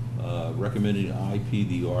recommend an IP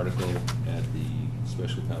the article at the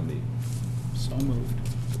special town meeting. So moved.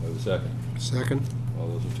 Do I have a second? Second? All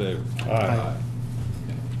those in favor? Aye.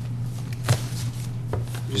 Okay.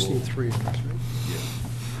 Just need three of these, right?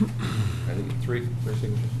 Yeah. I think it's three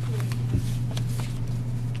signatures.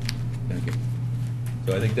 Thank you.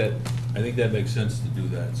 So I think that makes sense to do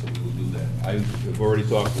that, so we will do that. I've already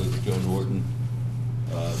talked with Joe Norton,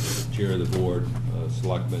 the chair of the board,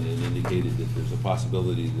 selectman, and indicated that there's a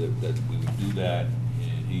possibility that we would do that,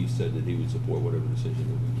 and he said that he would support whatever decision that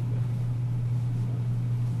we would make.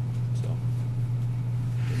 So,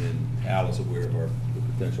 and then Al is aware of the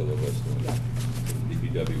potential of us doing that. The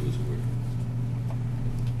DPW is aware.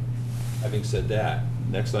 Having said that,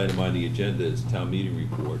 next item on the agenda is town meeting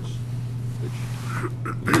reports, which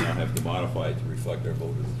we now have to modify to reflect our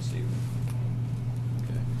voters this evening.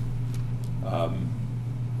 Okay.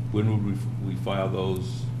 When would we file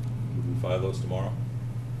those? Would we file those tomorrow?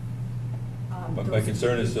 My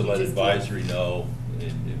concern is to let advisory know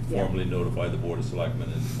and Yeah. formally notify the Board of Selectmen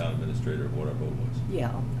and the town administrator of what our vote was.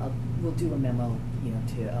 Yeah, we'll do a memo, you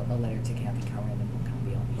know, a letter to Kathy Curran, and we'll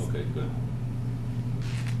copy all these. Okay, good.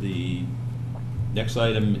 The next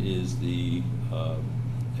item is the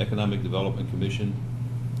Economic Development Commission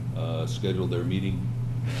scheduled their meeting.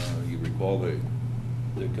 You recall, they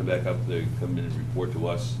come back up, they come in and report to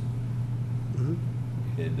us, Mhm.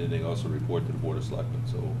 and then they also report to the Board of Selectmen.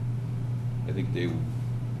 So I think they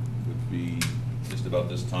would be just about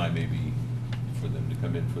this time, maybe, for them to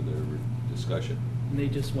come in for their discussion. And they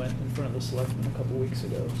just went in front of the selectmen a couple weeks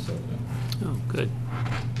ago, so. Oh, good.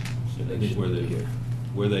 So I think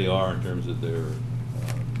where they are in terms of their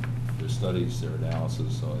studies, their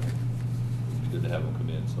analysis, so I think it'd be good to have them come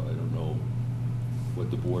in. So I don't know what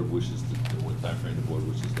the board wishes to, what timeframe the board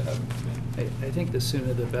wishes to have them come in. I think the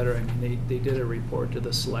sooner the better. I mean, they did a report to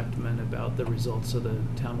the selectmen about the results of the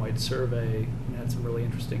townwide survey and had some really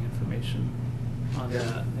interesting information on that.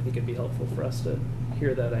 I think it'd be helpful for us to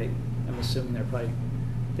hear that. I'm assuming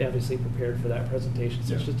they obviously prepared for that presentation,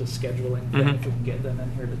 so it's Yeah. just a scheduling thing. Mhm. If we can get them in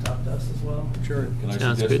here to talk to us as well. Sure. Can I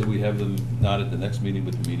Sounds suggest good. that we have them not at the next meeting,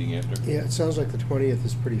 but the meeting after? Yeah, it sounds like the 20th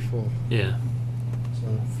is pretty full. Yeah. So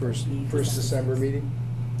first December meeting?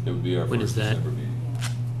 It would be our When first is that? December meeting.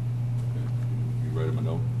 Okay. You write them a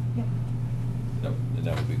note? Yep. Yep, and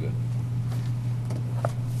that would be good.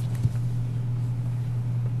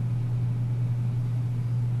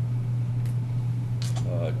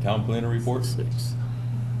 Town planner report? 6. Let's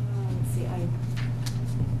see, I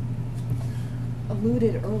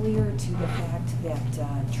alluded earlier to the fact that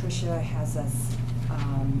Tricia has us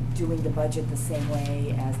doing the budget the same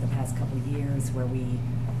way as the past couple of years, where we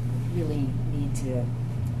really need to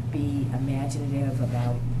be imaginative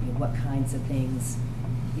about, you know, what kinds of things,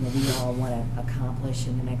 you know, we all want to accomplish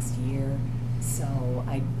in the next year. So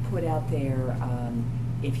I put out there,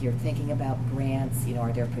 if you're thinking about grants, you know,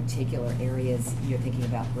 are there particular areas you're thinking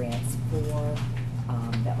about grants for?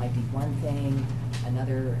 That might be one thing.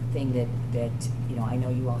 Another thing that you know, I know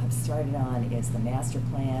you all have started on is the master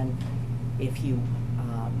plan. If you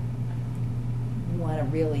want to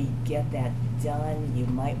really get that done, you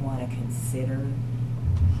might want to consider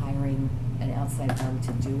hiring an outside firm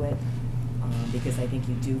to do it, because I think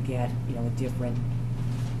you do get, you know, a different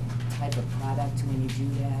type of product when you do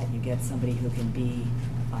that. You get somebody who can be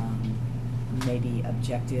maybe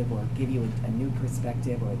objective or give you a new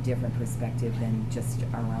perspective or a different perspective than just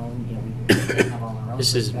our own. You know, we have all our own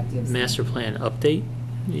This is perspectives. master plan update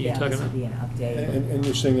you're Yeah, talking this would about? be an update. And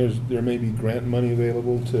you're saying there may be grant money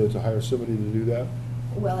available to hire somebody to do that?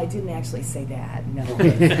 Well, I didn't actually say that, no.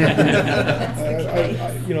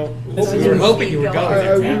 You know. We're hoping you were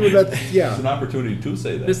going. Yeah. It's an opportunity to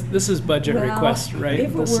say that. This is budget Well, request, right?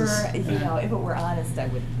 If it This were, is- you know, if it were honest, I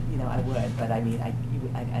would, you know, I would, but I mean, I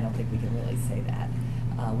don't think we can really say that.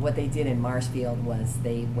 What they did in Marshfield was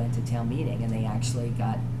they went to town meeting and they actually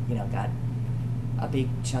got a big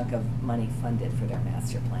chunk of money funded for their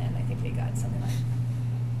master plan. I think they got something like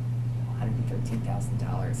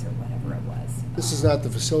 $113,000 or whatever it was. This is not the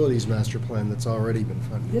facilities master plan that's already been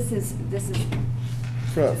funded. This is.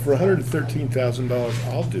 For $113,000,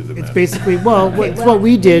 I'll do the math. It's basically, well, Okay, it's what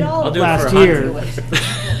we did I'll do it last for year.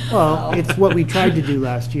 100. Well, it's what we tried to do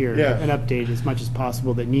last year. Yeah. An update as much as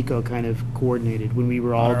possible that Nico kind of coordinated when we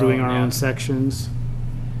were all Our doing own, our yeah. own sections.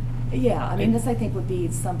 Yeah, I mean, this I think would be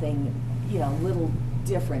something, you know, a little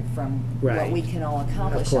different from what Right. we can all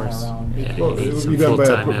accomplish on course. our own. Yeah. Well, because- it would Some be done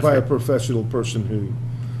full-time by a effort. professional person who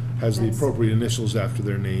has the That's- appropriate initials after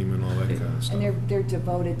their name and all that kind of stuff. And they're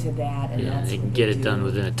devoted to that, and Yeah, that's they what can they get it do. done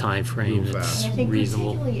within a time frame Move that's fast. And I think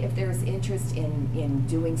reasonable. particularly if there's interest in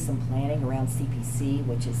doing some planning around CPC,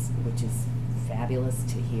 which is fabulous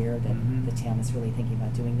to hear that Mhm. the town is really thinking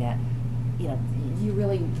about doing that. You know, you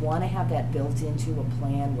really want to have that built into a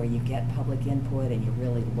plan where you get public input and you're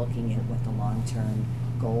really looking at what the long-term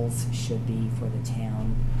goals should be for the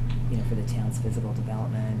town, you know, for the town's physical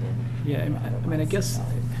development and. Yeah, you know, I mean, I otherwise, guess, so.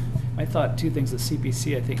 I thought two things, the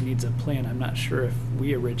CPC, I think, needs a plan. I'm not sure if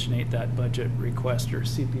we originate that budget request or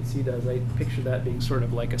CPC does. I picture that being sort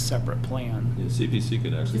of like a separate plan. Yeah, CPC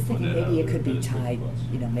could actually Just fund thinking that out. maybe it of could be their tied, costs.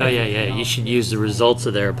 you know, maybe. Oh, yeah, it yeah, can you all should be use the tied. results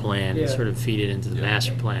of their plan Yeah. and sort of feed it into the Yeah.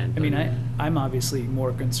 master plan. I mean, I'm obviously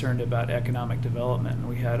more concerned about economic development, and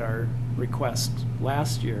we had our request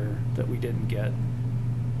last year that we didn't get.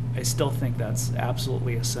 I still think that's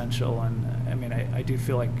absolutely essential, and, I mean, I do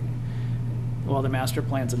feel like, while the master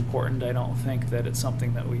plan's important, I don't think that it's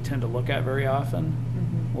something that we tend to look at very often.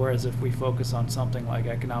 Mhm. Whereas if we focus on something like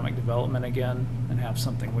economic development again, and have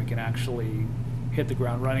something we can actually hit the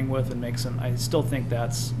ground running with and make some, I still think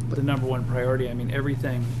that's the number one priority. I mean,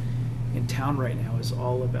 everything in town right now is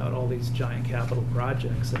all about all these giant capital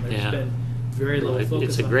projects, and there's Yeah. been very little Well, focus on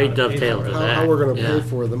it's a how great to pay for dovetailer them. of How that. we're gonna pay Yeah.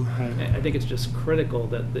 for them. I think it's just critical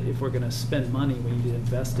that if we're gonna spend money, we need to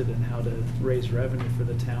invest it in how to raise revenue for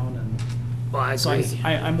the town, and Well, I so agree.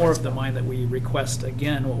 I'm more of the mind that we request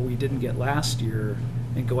again what we didn't get last year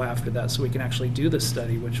and go after that, so we can actually do the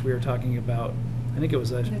study, which we were talking about. I think it was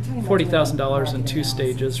They're talking about $40,000 in doing 2 market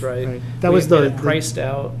stages, right? Right. That We was had the- it priced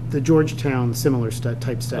out. The Georgetown similar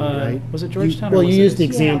type study, right? Was it You- Georgetown or Well, was you it- used the Yeah,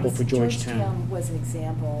 example Yeah, for Georgetown. Georgetown was an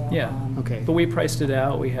example. Yeah. Okay. But we priced it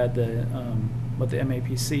out, we had what the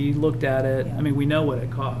MAPC looked at it, Yeah. I mean, we know what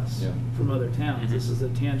it costs Yeah. from other towns. This is a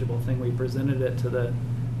tangible thing, we presented it to the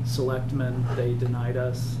selectmen, they denied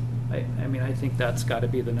us. I mean, I think that's gotta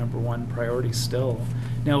be the number one priority still.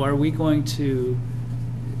 Now, are we going to,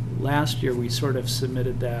 last year, we sort of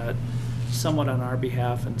submitted that somewhat on our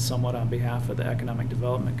behalf and somewhat on behalf of the Economic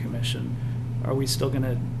Development Commission. Are we still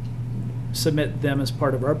gonna submit them as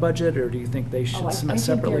part of our budget, or do you think they Oh, should I submit think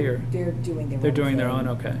separately, or? they're doing their own. They're doing their thing own,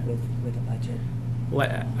 okay. With a budget.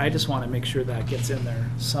 Well, I just want to make sure that gets in there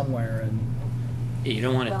somewhere, and You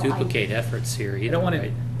don't want Well, to duplicate efforts here I either, don't want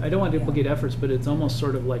right? to, I don't want to Yeah. duplicate efforts, but it's almost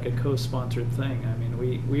sort of like a co-sponsored thing. I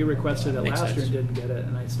mean, we requested it Makes last year and sense. didn't get it,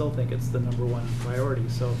 and I still think it's the number one priority,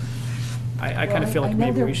 so I kind Well, of feel like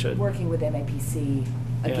maybe we should. I know they're working with MAPC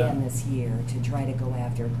again Yeah. this year to try to go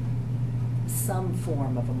after some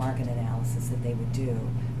form of a market analysis that they would do.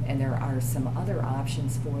 And there are some other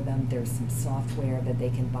options for them. There's some software that they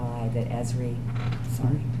can buy that Esri,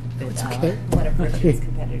 sorry, It's that okay. one of Richard's Okay.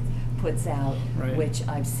 competitors puts out, Right. which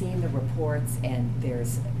I've seen the reports, and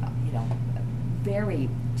there's, you know, very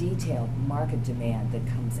detailed market demand that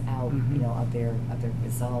comes out, you know, of their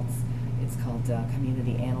results. It's called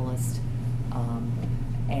Community Analyst.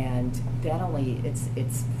 And that only, it's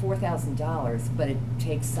 $4,000, but it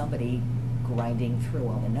takes somebody grinding through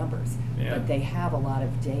all the numbers. Yeah. But they have a lot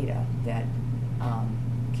of data that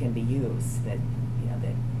can be used, that, you know,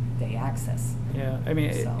 that they access. Yeah, I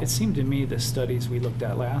mean, So- it seemed to me the studies we looked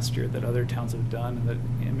at last year that other towns have done and that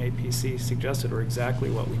MAPC suggested were exactly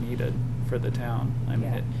what we needed for the town. I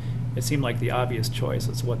mean, Yeah. it seemed like the obvious choice.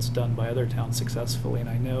 It's what's done by other towns successfully, and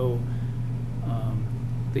I know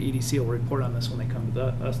the EDC will report on this when they come to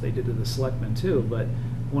us. They did to the selectmen too, but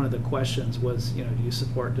one of the questions was, you know, do you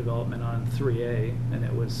support development on 3A? And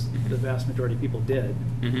it was, the vast majority of people did.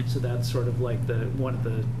 Mhm. So that's sort of like one of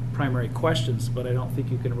the primary questions, but I don't think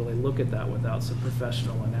you can really look at that without some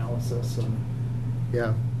professional analysis and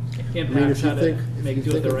Yeah. impact, how to do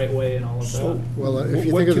do it the right way and all of that. Well, if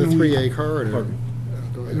you What think of the can we- 3A corridor. Pardon.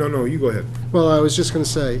 Go ahead. No, you go ahead. Well, I was just going to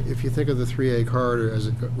say, if you think of the 3A corridor as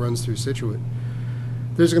it runs through Scituate,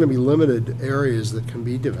 there's going to be limited areas that can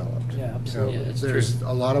be developed. Yeah, You know, absolutely. Yeah, that's There's true.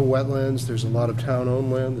 a lot of wetlands, there's a lot of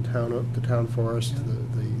town-owned land, the town forest,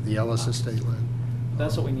 the Ellis Estate land.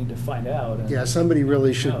 That's what we need to find out. And Yeah, somebody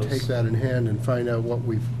really should knows. take that in hand and find out what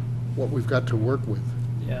we've got to work with.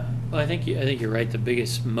 Yeah. Well, I think you're right. The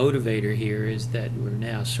biggest motivator here is that we're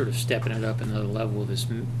now sort of stepping it up another level with this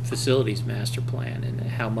facilities master plan and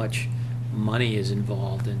how much money is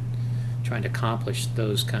involved in trying to accomplish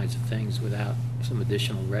those kinds of things without some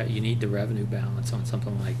additional, you need the revenue balance on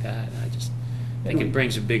something like that. And I just think it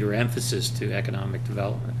brings a bigger emphasis to economic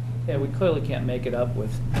development. Yeah, we clearly can't make it up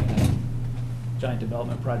with, you know, giant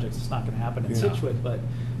development projects. It's not going to happen in Yeah. Scituate, but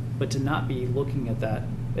to not be looking at that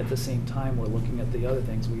at the same time we're looking at the other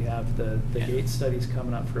things. We have the Yeah. gate studies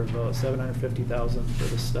coming up for a vote, $750,000 for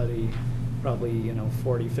the study, probably, you know,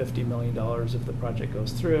 $40–50 million if the project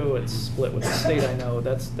goes through. It's split with the state, I know.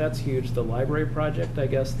 That's huge. The library project, I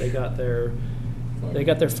guess, they got their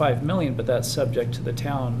 $5 million, but that's subject to the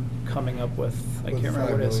town coming up with, I can't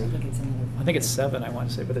remember what it is. I think it's another. I think it's 7, I want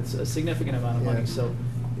to say, but it's a significant amount of money, Yeah. so,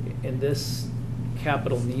 and this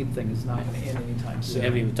capital need thing is not going to end anytime soon.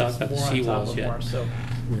 haven't even talked about the It's more on top seawalls of yet. more, So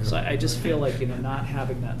Yeah. I just feel like, you know, not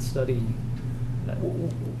having that study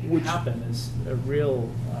happen is a real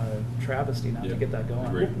travesty not to Yeah, get that going.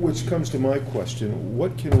 agreed. Which comes to my question,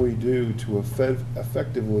 what can we do to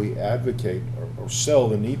effectively advocate or sell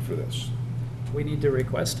the need for this? We need to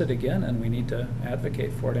request it again, and we need to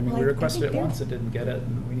advocate for it. I mean, Well, we I requested think it they're- once, it didn't get it,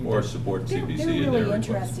 and we need to. Or support They're CPC in their really request.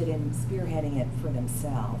 interested in spearheading it for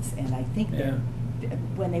themselves, and I think Yeah.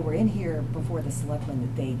 when they were in here before the selectmen,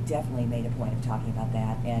 they definitely made a point of talking about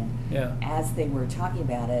that, and Yeah. as they were talking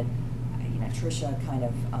about it, you know, Tricia kind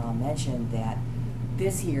of mentioned that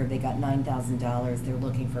this year they got $9,000, they're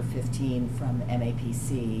looking for 15 from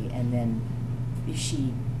MAPC, and then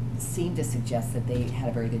she seemed to suggest that they had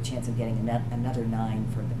a very good chance of getting another 9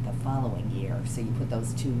 for the following year. So you put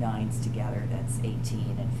those two 9s together, that's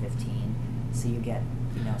 18 and 15, so you get,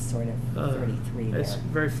 you know, sort of 33 there. It's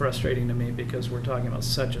very frustrating to me because we're talking about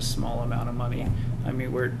such a small amount of money. Yeah. I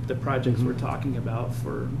mean, the projects we're talking about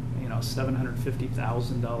for, you know,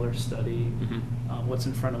 $750,000 study, what's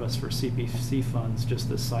in front of us for CPC funds, just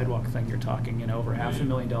this sidewalk thing you're talking, you know, over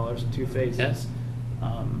 $500,000 in 2 phases. Yes.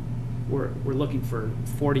 We're looking for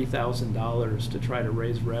 $40,000 to try to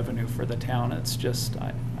raise revenue for the town. It's just,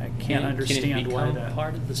 I can't understand Can it why become that.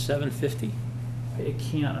 part of the 750? It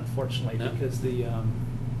can't, unfortunately, No? because the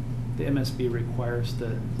MSB requires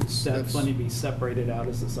that That's- funding be separated out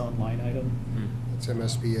as its own line item. It's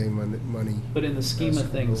MSBA money. But in the scheme That's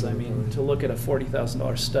of things, I the mean, authority. to look at a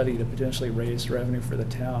 $40,000 study to potentially raise revenue for the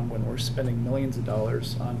town when we're spending millions of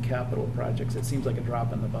dollars on capital projects, it seems like a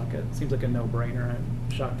drop in the bucket. It seems like a no-brainer.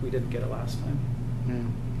 I'm shocked we didn't get it last time.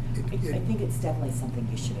 I think it's definitely something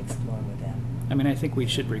you should explore with them. I mean, I think we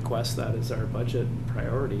should request that as our budget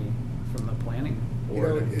priority from the planning You know,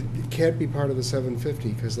 board. it can't be part of the 750,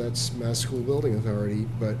 because that's Mass School Building Authority,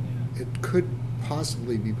 but Yeah. it could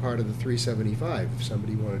possibly be part of the 375 if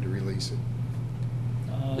somebody wanted to release it.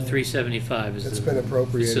 The 375 is It's the been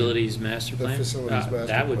appropriated. facilities master The plan? facilities master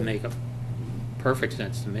That would plan. make a perfect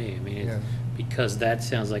sense to me. I mean, Yeah. because that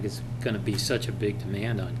sounds like it's going to be such a big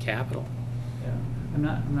demand on capital. Yeah,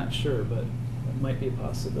 I'm not sure, but it might be a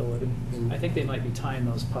possibility. I think they might be tying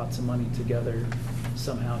those pots of money together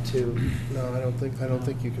somehow too. No, I don't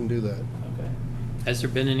think you can do that. Okay. Has there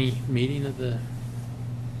been any meeting of the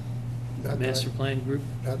Not that- master plan group?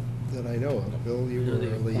 Not that I know of. Bill, you I know were they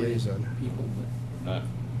a appointed liaison. People, but Not,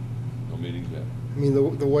 no meetings yet. I mean,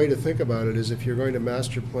 the way to think about it is if you're going to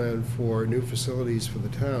master plan for new facilities for the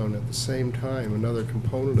town, at the same time, another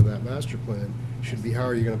component of that master plan should be how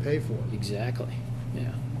are you gonna pay for it? Exactly,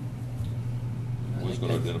 yeah. Who's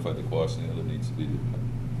going to identify the cost and the other needs to be.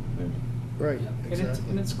 Right,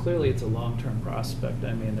 And it's clearly, it's a long-term prospect.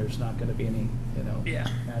 I mean, there's not gonna be any, Yeah.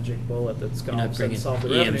 magic bullet that's gonna You're all not of a sudden bringing solve the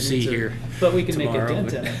revenue EMC needs. here But we can make a tomorrow, dent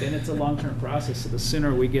but- in it, and it's a long-term process, so the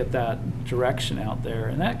sooner we get that direction out there,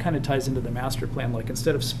 and that kind of ties into the master plan, like,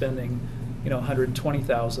 instead of spending,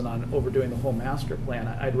 120,000 on overdoing the whole master plan,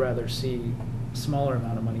 I'd rather see a smaller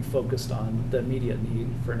amount of money focused on the immediate need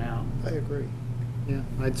for now. I agree. Yeah,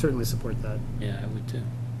 I'd certainly support that. Yeah, I would too.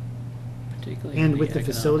 Particularly. And in with the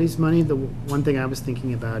economic- facilities money, the one thing I was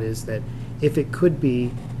thinking about is that if it could be,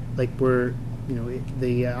 like,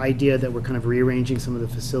 the idea that we're kind of rearranging some of the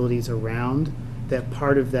facilities around, that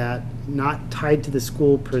part of that, not tied to the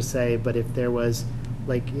school per se, but if there was,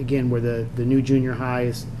 like, again, where the new junior high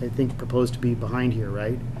is, I think, proposed to be behind here,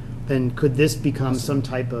 right? Then could this become some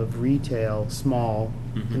type of retail, small,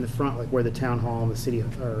 in the front, like where the town hall and the city,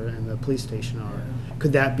 and the police station are?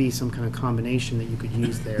 Could that be some kind of combination that you could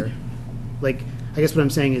use there? Like, I guess what I'm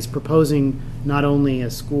saying is proposing not only a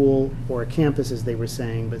school or a campus, as they were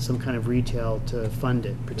saying, but some kind of retail to fund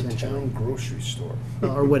it, potentially. Town grocery store.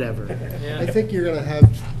 Or whatever. I think you're gonna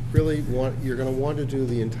you're gonna want to do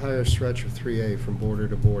the entire stretch of 3A from border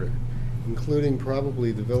to border, including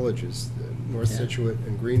probably the villages, North Yeah. Situate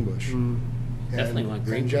and Greenbush. Definitely And- want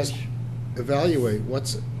And just Greenbush. evaluate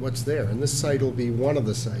what's there. And this site will be one of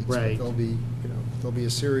the sites. but Right. There'll be a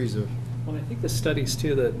series of, Well, I think the studies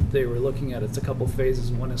too that they were looking at, it's a couple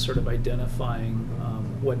phases. One is sort of identifying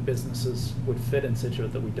what businesses would fit in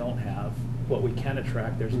Scituate that we don't have, what we can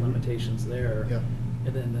attract, there's limitations there. Yeah.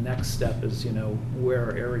 And then the next step is, where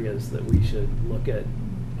are areas that we should look at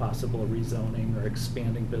possible rezoning or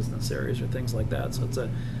expanding business areas or things like that. So it's a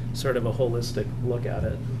sort of a holistic look at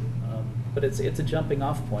it. But it's a jumping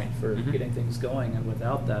off point for getting things going, and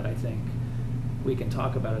without that, I think we can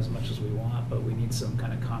talk about as much as we want, but we need some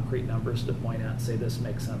kind of concrete numbers to point at and say this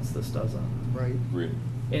makes sense, this doesn't. right? Agreed.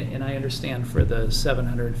 And I understand for the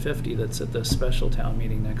 750 that's at the special town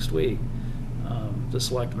meeting next week, the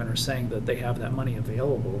selectmen are saying that they have that money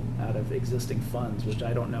available out of existing funds, which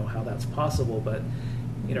I don't know how that's possible, but,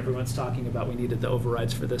 everyone's talking about we needed the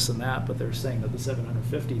overrides for this and that, but they're saying that the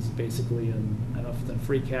 750 is basically in, I don't know if it's in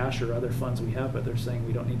free cash or other funds we have, but they're saying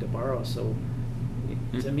we don't need to borrow, so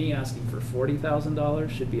to me, asking for $40,000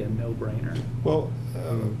 should be a no-brainer. Well,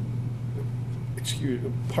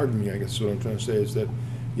 pardon me, I guess what I'm trying to say is that,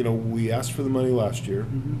 we asked for the money last year,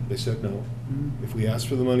 they said no. If we asked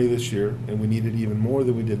for the money this year, and we needed even more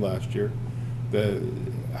than we did last year,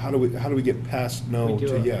 how do we get past no We do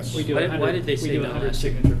to a- yes? We do Why a did- why 100 did they say we do a no 100 last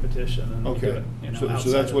year? signature petition, and we do Okay. it, So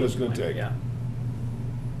outside that's of what the it's gonna plan. take. Yeah.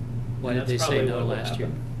 Why And did they that's say probably no what will last year?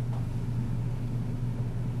 happen.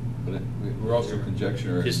 But we're also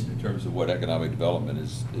conjecturing Just- in terms of what economic development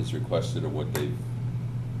is requested or what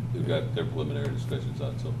they've got their preliminary discussions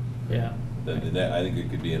on, so. Yeah. Then that, I think it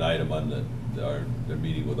could be an item on their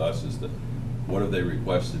meeting with us, is that, what have they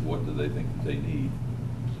requested, what do they think they need,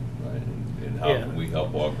 right? And how Yeah. can we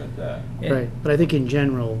help augment that? Right, but I think in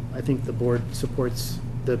general, I think the board supports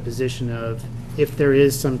the position of if there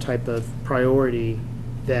is some type of priority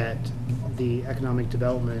that the economic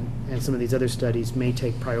development and some of these other studies may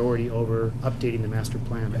take priority over updating the master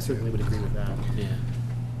plan. I certainly would agree with that. Yeah.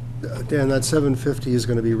 Dan, that 750 is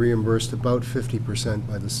gonna be reimbursed about 50%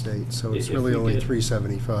 by the state, so it's If really we only get-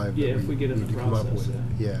 375 yeah, that if we get in need the to come up process, with.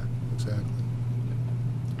 Yeah, exactly.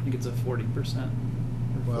 I think it's a 40%.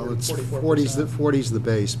 or Well, 40 it's 44%. 40's the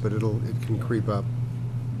base, but it can creep up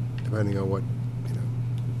depending on what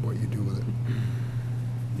you do with it.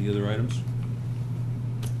 Any other items?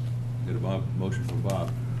 Get a motion from Bob.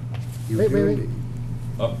 You Wait, do wait, wait. indeed.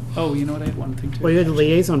 Oh, you know what, I had one thing too. Well, you had the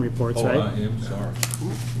liaison reports, Oh, right? I am sorry.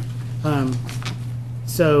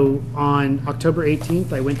 So on October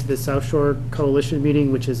 18th, I went to the South Shore Coalition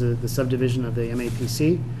meeting, which is the subdivision of the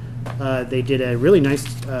MAPC. They did a really nice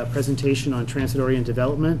presentation on transit-oriented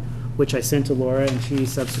development, which I sent to Laura, and she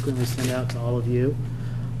subsequently sent out to all of you.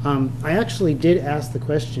 I actually did ask the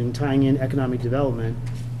question, tying in economic development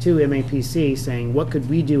to MAPC, saying, what could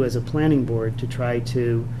we do as a planning board to try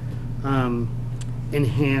to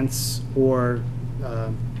enhance or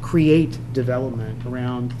create development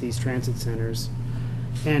around these transit centers?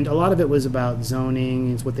 And a lot of it was about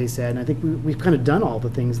zoning, is what they said, and I think we've kind of done all the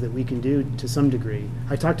things that we can do to some degree.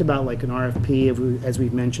 I talked about like an RFP, as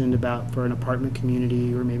we've mentioned, about for an apartment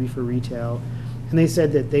community or maybe for retail, and they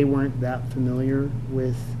said that they weren't that familiar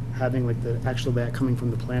with having like that coming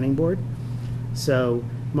from the planning board. So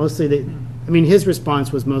mostly mean, his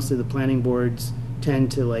response was mostly the planning boards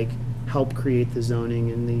tend to like help create the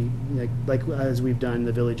zoning and the, like as we've done,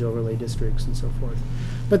 the village overlay districts and so forth.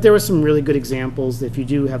 But there were some really good examples, if you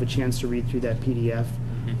do have a chance to read through that PDF,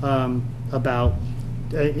 about,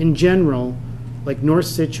 in general, like North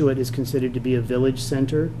Scituate is considered to be a village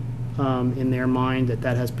center in their mind,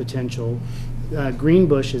 that has potential.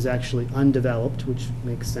 Greenbush is actually undeveloped, which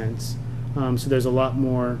makes sense. So there's a lot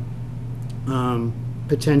more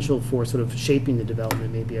potential for sort of shaping the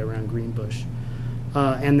development maybe around Greenbush.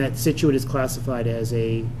 And that Scituate is classified as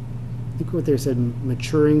I think what they said,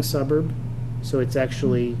 maturing suburb. So it's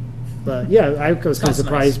actually, yeah, I was kind of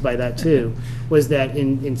surprised by that too, was that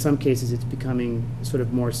in some cases it's becoming sort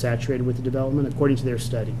of more saturated with the development according to their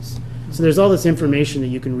studies. So there's all this information that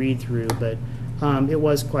you can read through, but it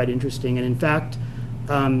was quite interesting. And in fact,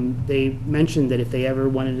 they mentioned that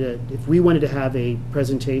if we wanted to have a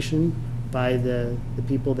presentation by the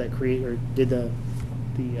people that did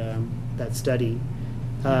that study,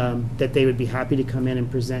 that they would be happy to come in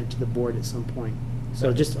and present to the board at some point.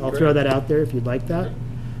 So I'll throw that out there if you'd like that.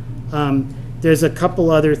 There's a couple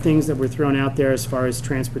other things that were thrown out there as far as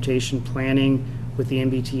transportation planning with the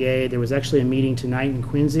MBTA. There was actually a meeting tonight in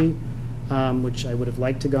Quincy, which I would have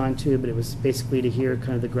liked to gone to, but it was basically to hear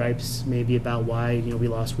kind of the gripes maybe about why we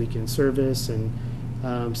lost weekend service and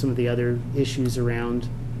some of the other issues around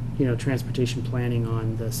transportation planning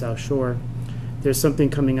on the South Shore. There's something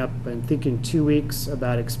coming up, I think in 2 weeks,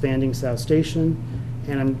 about expanding South Station,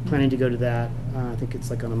 and I'm planning to go to that. I think it's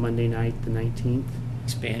like on a Monday night, the 19th.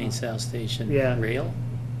 Expanding South Station rail?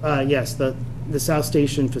 Yes, the South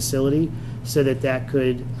Station facility, so that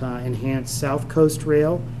could enhance South Coast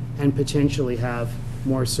Rail and potentially have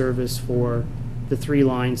more service for the 3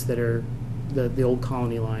 lines that are the old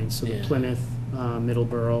colony lines, so the Plymouth,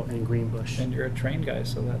 Middleborough, and Greenbush. And you're a train guy,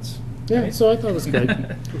 so that's... Yeah, right. so I thought it was good.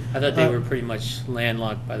 I thought they were pretty much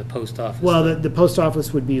landlocked by the post office. Well, the post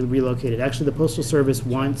office would be relocated. Actually, the Postal Service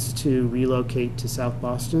wants to relocate to South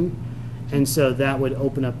Boston, and so that would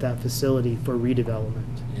open up that facility for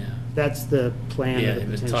redevelopment. Yeah. That's the plan. Yeah, of the they've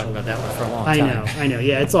been potential. talking about that one for a long time. I know,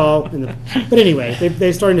 yeah, it's all in the, but anyway,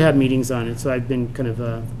 they're starting to have meetings on it, so I've been kind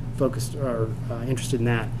of focused or interested in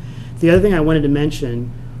that. The other thing I wanted to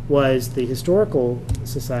mention was the Historical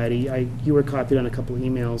Society. You were copied on a couple of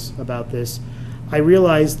emails about this. I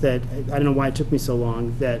realized that, I don't know why it took me so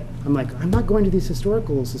long, that I'm like, I'm not going to these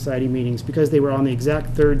Historical Society meetings because they were on the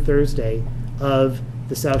exact third Thursday of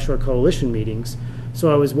the South Shore Coalition meetings.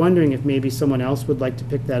 So I was wondering if maybe someone else would like to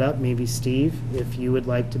pick that up, maybe Steve, if you would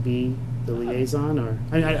like to be the liaison, or,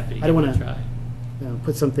 I don't want to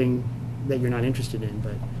put something that you're not interested in,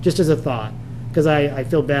 but just as a thought, because I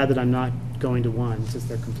feel bad that I'm not going to one since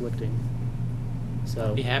they're conflicting. So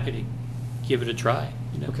I'd be happy to give it a try.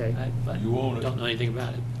 Okay. You own it. Don't know anything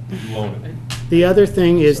about it. You own it. The other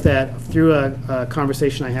thing is that through a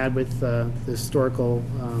conversation I had with the Historical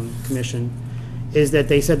Commission, is that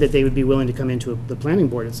they said that they would be willing to come into the planning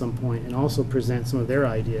board at some point and also present some of their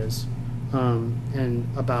ideas and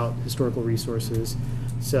about historical resources.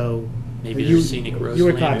 So Maybe there's scenic roads. you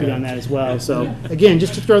were copied on that as well. So again,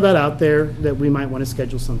 just to throw that out there, that we might want to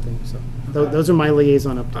schedule something. So those are my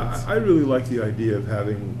liaison updates. I really like the idea of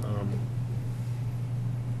having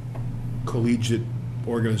collegiate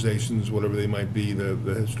organizations, whatever they might be, the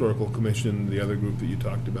Historical Commission, the other group that you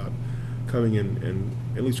talked about, coming in and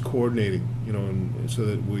at least coordinating, and so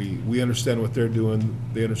that we understand what they're doing,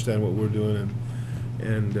 they understand what we're doing,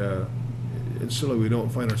 and so that we don't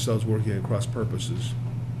find ourselves working at cross purposes.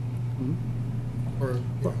 Or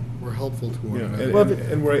we're helpful to one Yeah, another.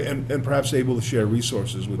 and perhaps able to share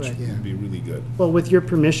resources, which Right. would be really good. Well, with your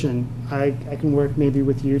permission, I can work maybe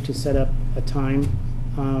with you to set up a time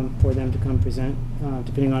for them to come present,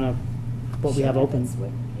 depending on what we have open.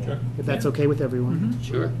 Sure. If that's okay with everyone.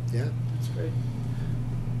 Sure. Yeah. That's great.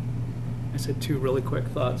 I said 2 really quick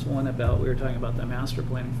thoughts. One about, we were talking about the master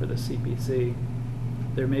planning for the CPC.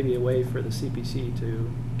 There may be a way for the CPC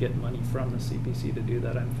to get money from the CPC to do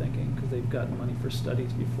that, I'm thinking, because they've gotten money for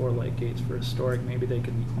studies before, like Gates for Historic. Maybe they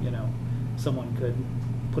can, someone could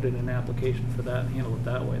put in an application for that and handle it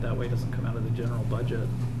that way. That way it doesn't come out of the general budget.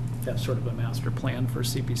 Have sort of a master plan for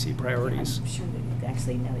CPC priorities. I'm sure that,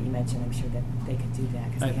 actually, now that you mentioned, I'm sure that they could do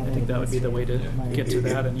that. 'Cause I they have think that would be the way to get to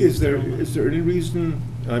that. And Is there any reason,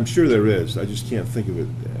 I'm sure there is, I just can't think of it,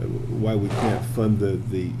 why we can't fund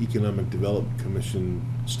the Economic Development Commission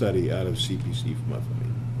study out of CPC monthly?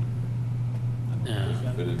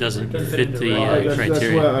 doesn't Doesn't fit fit the into That's why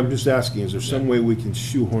criteria. I'm just asking, is there some way we can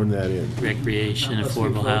shoehorn that in? Recreation, Unless we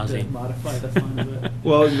affordable vote to housing. Modify the fund of it.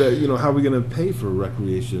 Well, how are we gonna pay for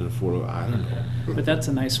recreation and affordable, I don't know. But that's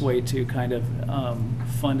a nice way to kind of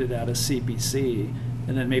fund it out of CPC,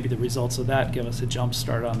 and then maybe the results of that give us a jump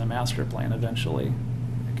start on the master plan eventually.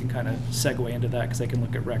 I can kind of segue into that because I can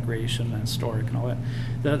look at recreation and historic and all that.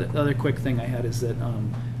 The other quick thing I had is that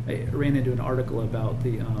I ran into an article about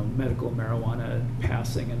the medical marijuana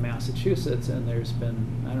passing in Massachusetts, and there's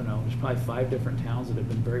been, I don't know, there's probably 5 different towns that have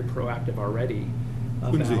been very proactive already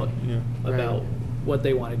Quincy, about yeah. about what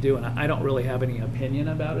they want to do, and I don't really have any opinion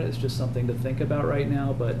about it. It's just something to think about right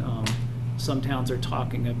now. But some towns are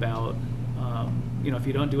talking about, if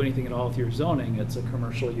you don't do anything at all with your zoning, it's a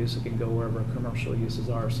commercial use. It can go wherever commercial uses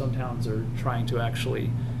are. Some towns are trying to actually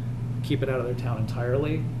keep it out of their town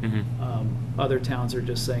entirely. Other towns are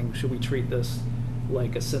just saying, should we treat this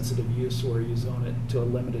like a sensitive use where you zone it to a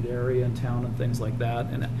limited area in town and things like that?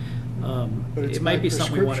 And But it's it might by be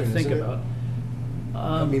something we want to prescription, think isn't it? about.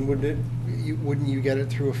 I mean, wouldn't you get it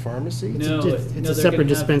through a pharmacy? No, It's no, a they're separate gonna have-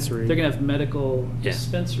 dispensary. They're gonna have medical Yeah.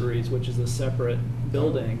 dispensaries, which is a separate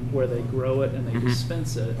building where they grow it and they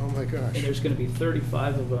dispense it. Oh, my gosh. And there's gonna be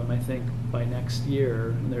 35 of them, I think, by next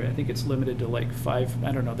year. And I think it's limited to like 5,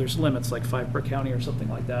 I don't know, there's limits, like 5 per county or something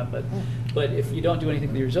like that. But if you don't do anything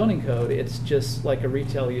with your zoning code, it's just like a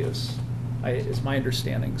retail use, is my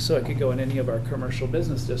understanding. So it could go in any of our commercial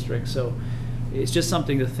business districts. So it's just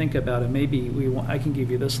something to think about, and maybe I can give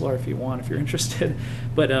you this, Laura, if you want, if you're interested.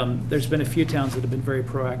 But there's been a few towns that have been very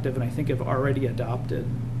proactive, and I think have already adopted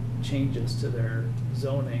changes to their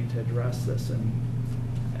zoning to address this, and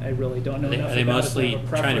I really don't know Are enough they about it to mostly have a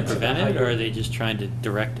trying to preference prevent about it, how or are you- they just trying to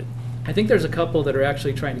direct it? I think there's a couple that are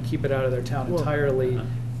actually trying to keep it out of their town entirely,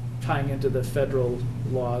 tying into the federal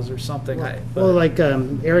laws or something. Well, like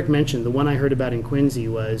Eric mentioned, the one I heard about in Quincy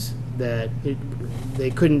was that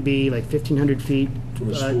they couldn't be like 1,500 feet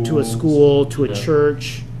to a school, to a Yeah.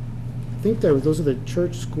 church. I think those are the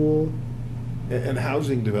church, school, And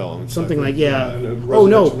housing developments. I something think, like, yeah. in a Oh,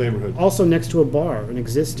 no, residential neighborhood. also next to a bar, an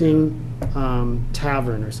existing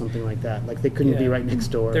tavern or something like that. Like, they couldn't be Yeah. right next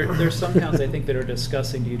door. There's some towns, I think, that are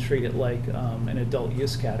discussing, do you treat it like an adult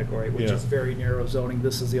use category, which Yeah. is very narrow zoning,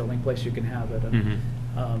 this is the only place you can have it. And,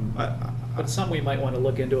 but it's something we might want to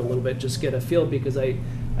look into a little bit, just get a feel, because I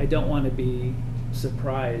don't want to be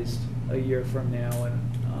surprised a year from now. And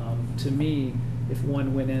to me, if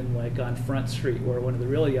one went in like on Front Street where one of the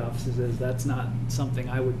Realty offices is, that's not something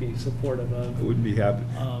I would be supportive of. I wouldn't be happy.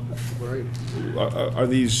 Right.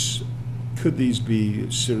 Could these be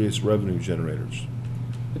serious revenue generators?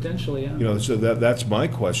 Potentially, yeah. So that's my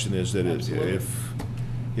question, is that Absolutely. if,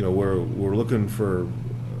 we're looking for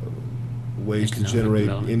ways to Economic generate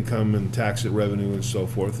development. income and tax it revenue and so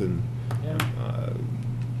forth, and Yeah.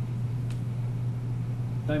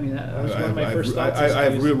 I mean, that was one of my I first thoughts. I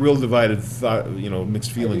have is to use- real divided thought,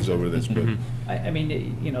 mixed feelings over this, but I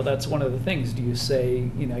mean, that's one of the things. Do you say,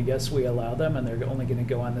 yes, we allow them, and they're only going to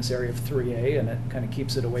go on this area of 3A, and it kind of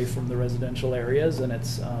keeps it away from the residential areas, and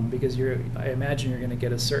it's, because I imagine you're going to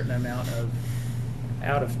get a certain amount of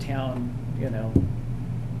out-of-town,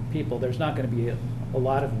 people. There's not going to be a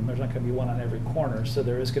lot of them. There's not going to be one on every corner, so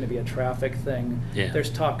there is going to be a traffic thing. Yeah. There's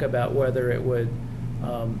talk about whether it would,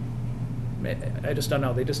 I just don't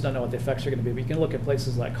know. They just don't know what the effects are going to be. But you can look at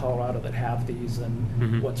places like Colorado that have these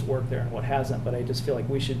and what's worked there and what hasn't. But I just feel like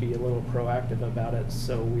we should be a little proactive about it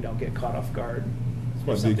so we don't get caught off guard. if might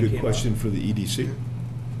be a something good came up. question for the EDC.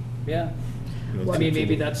 Yeah. Well, I mean,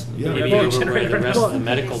 maybe that's Yeah. the Maybe revenue over where the generator. rest of the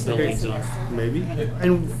medical buildings are. Maybe.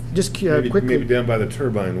 And just Maybe quickly, down by the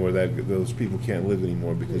turbine where those people can't live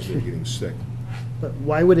anymore because they're getting sick. but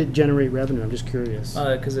why would it generate revenue? I'm just curious.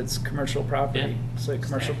 Because it's commercial property, Yeah. so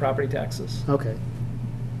commercial property taxes. Okay.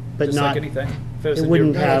 But Just not, like anything. If was it in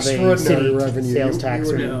wouldn't your- have a Extraordinary city revenue. sales You tax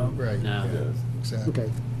or wouldn't- No. Right. No. Yeah, exactly.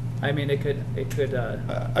 Okay. I mean, it could,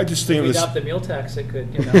 I just if think we of this. adopt the meal tax, it could,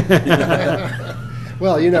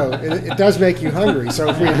 Well, it does make you hungry, so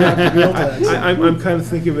if we have the meal tax. I'm kind of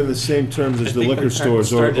thinking of it in the same terms as the liquor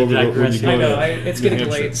stores or started over when you digressing. go I know, to it's New getting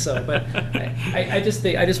Hampshire. late, so, but I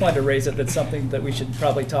just wanted to raise it, that's something that we should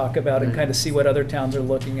probably talk about and kind of see what other towns are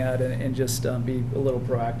looking at and just be a little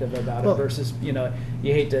proactive about it Well- versus, you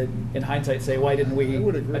hate to, in hindsight, say, why didn't we I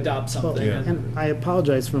would agree. adopt Well, something? Yeah. and I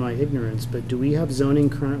apologize for my ignorance, but do we have zoning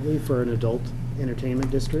currently for an adult entertainment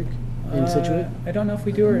district in Scituate? I don't know if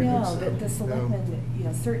we do or. No, the selectmen,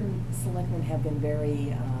 certain selectmen have been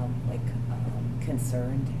very,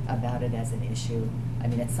 concerned about it as an issue. I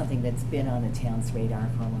mean, it's something that's been on the town's radar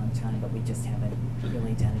for a long time, but we just haven't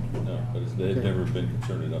really done anything No, about but it. they've never been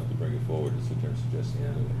concerned enough to bring it forward to sit there and suggest they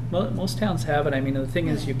do it. Most towns have it. I mean, the thing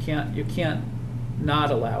is, you can't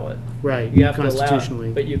not allow it. Right, You have to allow constitutionally.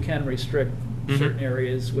 it, but you can restrict Mhm. certain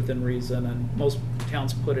areas within reason, and most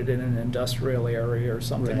towns put it in an industrial area or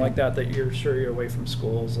something Right. like that, that you're sure you're away from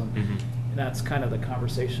schools, and Mhm. and that's kind of the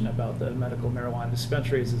conversation about the medical marijuana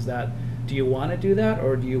dispensaries, is that, do you want to do that,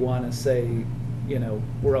 or do you want to say, you know,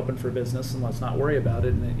 we're open for business and let's not worry about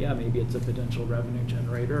it, and then, yeah, maybe it's a potential revenue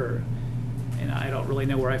generator, or, and I don't really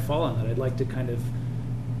know where I fall on that. I'd like to kind of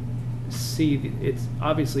see, it's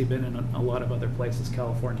obviously been in a lot of other places,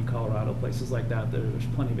 California, Colorado, places like that. There's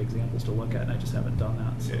plenty of examples to look at, and I just haven't done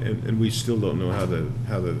that. So. And we still don't know how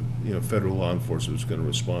the federal law enforcement is gonna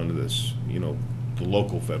respond to this, the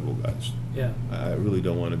local federal guys. Yeah. I really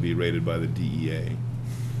don't wanna be raided by the DEA.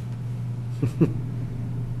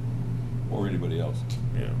 Or anybody else.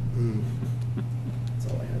 Yeah.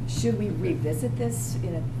 That's all I had. Should we revisit this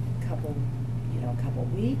in a couple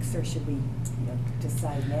weeks, or should we,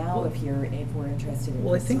 decide now if we're interested in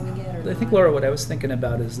Well, I think, pursuing it or I think, not? Laura, what I was thinking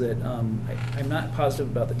about is that, I'm not positive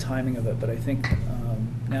about the timing of it, but I think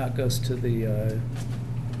now it goes to the,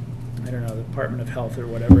 I don't know, the Department of Health or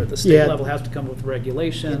whatever, at the state Yeah. level has to come with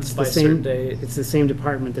regulations It's by the a certain same, date. it's the same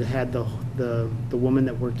department that had the woman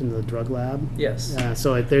that worked in the drug lab. Yes.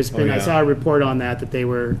 So there's been, I yeah. saw a report on that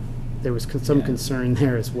there was some Yeah. concern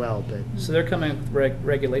there as well, but. So they're coming up with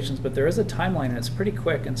regulations, but there is a timeline, and it's pretty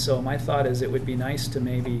quick, and so my thought is it would be nice to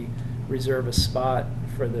maybe reserve a spot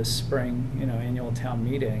for this spring, annual town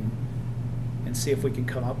meeting, and see if we can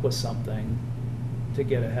come up with something to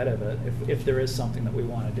get ahead of it, if there is something that we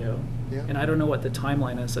want to do. Yeah. And I don't know what the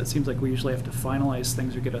timeline is. It seems like we usually have to finalize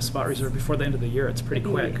things or get a spot reserved before the end of the year. It's pretty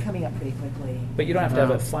It'd be quick. coming up pretty quickly. But you don't have to have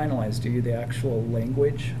Wow. it finalized, do you, the actual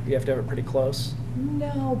language? You have to have it pretty close?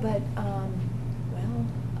 No, but,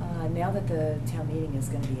 now that the town meeting is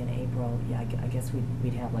gonna be in April, yeah, I guess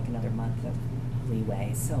we'd have like another month of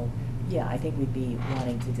leeway. So, yeah, I think we'd be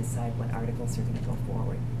wanting to decide what articles are gonna go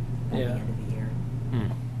forward by the Yeah. end of the year.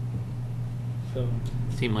 Hmm. So,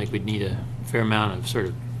 Seemed like we'd need a fair amount of sort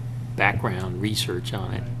of background research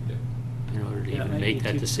on it in order to yeah, even maybe make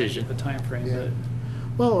that too decision. tight of a timeframe, Yeah. but.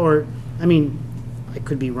 Well, or, I mean, I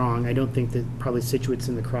could be wrong. I don't think that probably Situate's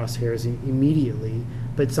in the crosshairs immediately,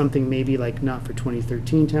 but something maybe like not for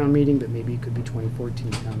 2013 town meeting, but maybe it could be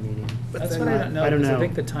 2014 town meeting. That's what I don't know, I don't because I know.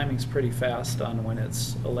 think the timing's pretty fast on when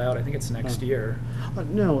it's allowed. I think it's next Oh. year.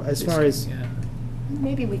 No, as far as, Yeah.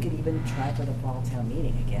 Maybe we could even try for the fall town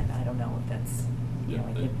meeting again. I don't know if that's, I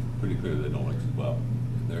They're think, pretty clear they don't like, well,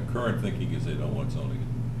 their current thinking is they don't want zoning.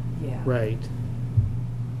 yeah. right.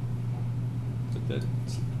 But that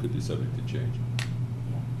could be subject to change.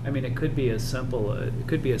 I mean, it could be as simple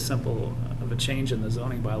of a change in the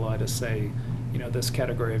zoning bylaw to say, this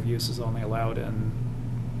category of use is only allowed in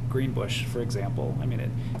Greenbush, for example. I mean, it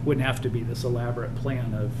wouldn't have to be this elaborate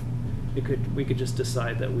plan of, we could just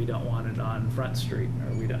decide that we don't want it on Front Street,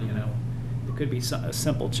 or we don't, it could be a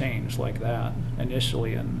simple change like that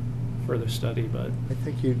initially and further study, but. I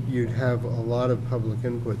think you'd have a lot of public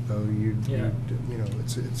input, though. Yeah.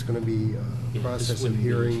 It's going to be a this process of wouldn't be-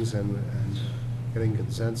 hearings and getting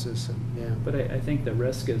consensus and. Yeah. But I think the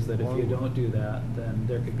risk is that if you don't do that, then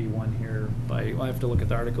there could be one here I have to look at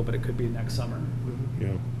the article, but it could be next summer. Yeah.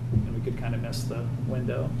 And we could kind of miss the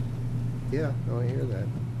window. Yeah, no, I hear that.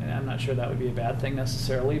 And I'm not sure that would be a bad thing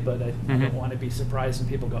necessarily, but I Mhm. don't want to be surprised when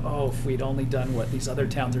people go, oh, if we'd only done what these other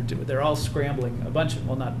towns are doing. They're all scrambling,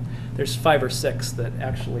 there's 5 or 6 that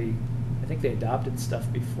actually, I think they adopted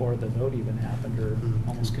stuff before the vote even happened, or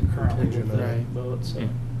almost concurrently with the Right. vote, so. Hmm.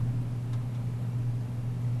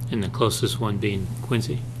 And the closest one being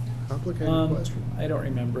Quincy. Complicated question. I don't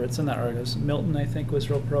remember. It's in that article. Milton, I think, was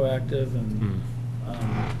real proactive, and, Hmm.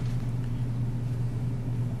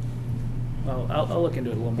 well, I'll look into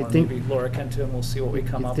it a little You more. think- Maybe Laura can too, and we'll see what we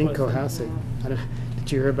come You up think with. Cohasset,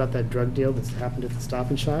 did you hear about that drug deal that's happened at the Stop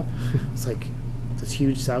and Shop? It's like this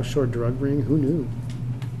huge South Shore drug ring, who knew?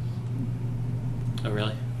 Oh,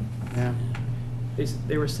 really? Yeah.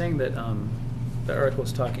 They were saying that, the article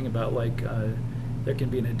was talking about, like, there can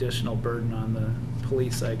be an additional burden on the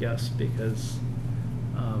police, I guess, because,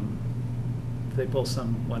 if they pull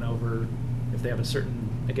someone over, if they have a certain,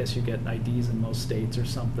 I guess you get IDs in most states or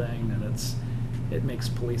something, and it makes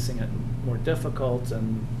policing it more difficult,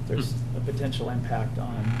 and there's a potential impact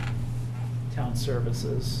on town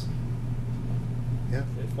services Yeah.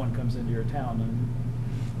 if one comes into your town,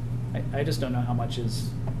 and I just don't know how much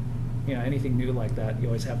is, anything new like that, you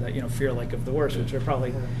always have that, fear like of the worst, which are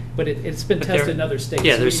probably, but it's been But tested there- in other states.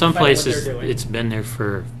 Yeah, so there's we some can find out what places, they're doing. it's been there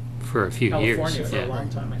for for a few years. California for a yeah. long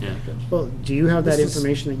time, I Yeah. think. Well, do you have that This is-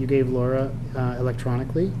 information that you gave Laura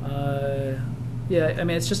electronically? Yeah, I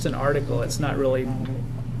mean, it's just an article, it's not really,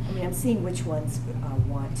 I mean, I'm seeing which ones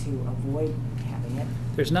want to avoid having it.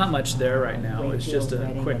 there's not much there right now. It's just a Wakefield,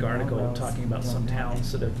 Reading, quick and article Melrose talking about some don't have it.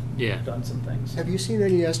 towns that have Yeah. done some things. Have you seen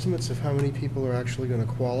any estimates of how many people are actually going to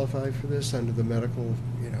qualify for this under the medical,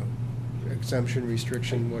 exemption,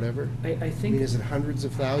 restriction, whatever? I I mean, think, is it hundreds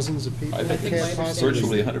of thousands of people? I that think can't it's possibly-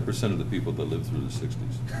 virtually 100% of the people that lived through the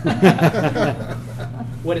 60s.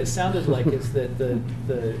 what it sounded like is that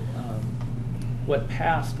what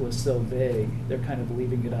passed was so vague, they're kind of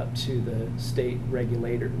leaving it up to the state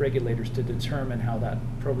regulators to determine how that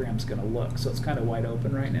program's gonna look. So it's kind of wide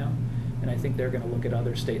open right now. And I think they're gonna look at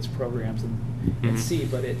other states' programs and see,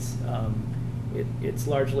 but it's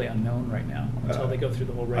largely unknown right now until they go through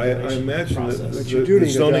the whole I regulation imagine that process. But you do the need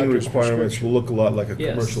a zoning doctor's requirements prescription. will look a lot like a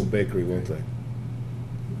Yes. commercial bakery, won't they?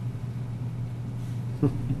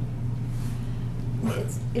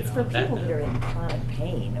 It's for people that are in chronic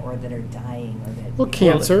pain or that are dying or that. Well,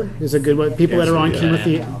 cancer is a good one. People that are on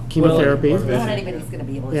Cancer, chemotherapy. Not anybody's gonna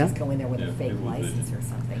be able to Yeah. just go in there with a Yeah, fake people with license vision. or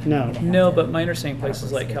something. No. You're gonna have No, to but my understanding have a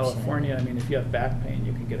places like prescription. California, I mean, if you have back pain,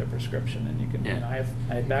 you can get a prescription and you can, Yeah.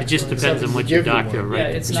 I had back. It just pain. depends on Something what to your give you doctor one. Yeah,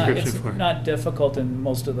 writes it's the not, prescription it's for. not difficult in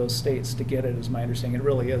most of those states to get it, is my understanding. It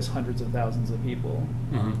really is hundreds of thousands of people.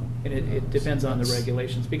 Mhm. And it depends on the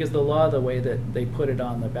regulations, because the law, the way that they put it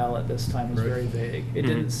on the ballot this time was Right. very vague. It Mhm.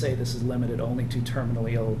 didn't say this is limited only to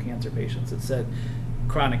terminally ill cancer patients. It said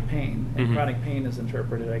chronic pain. And Mhm. chronic pain is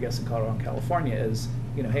interpreted, I guess, in Colorado and California as,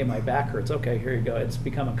 hey, my back hurts. Okay, here you go. It's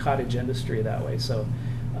become a cottage industry that way. So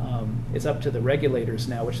it's up to the regulators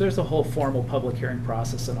now, which there's a whole formal public hearing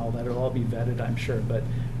process and all that. It'll all be vetted, I'm sure. But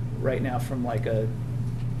right now, from like a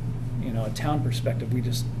town perspective,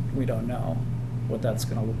 we don't know what that's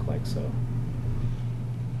going to look like. So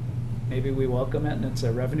maybe we welcome it and it's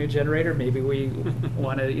a revenue generator. Maybe we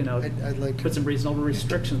want to, I'd like to. put some reasonable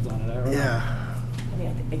restrictions on it. I don't know. Yeah. I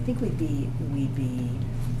mean, I think we'd be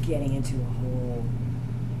getting into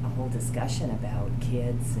a whole discussion about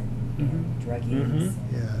kids and drug use. Mhm. and,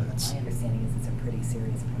 Yeah, my understanding is it's a pretty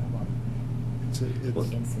serious problem in Scituate.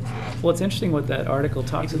 Well, it's interesting what that article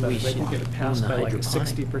talks Maybe about. we They can should get it passed own the by like a hydroponic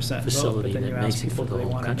 60% vote, facility but then you that ask makes it people for do the they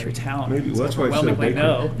whole want it in their country. town. Maybe It's that's why I said overwhelmingly bakery.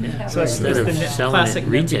 no. Yeah. So it's Instead the of selling classic it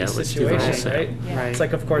retail, NIMBY let's do the situation, wholesale. right? Yeah. It's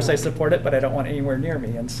like, of course I support it, but I don't want it anywhere near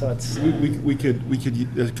me, and so it's. We could,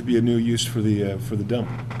 that could be a new use for the dump.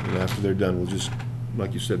 After they're done, we'll just,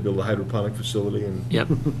 like you said, build a hydroponic facility and Yep.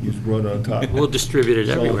 use grown on top. We'll distribute it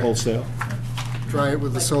Sell everywhere. wholesale. Try it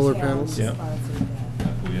with the But solar town panels? Yeah. sponsored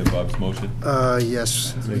that. We have Bob's motion.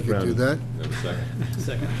 Yes, we Make could do round. that. You have a second?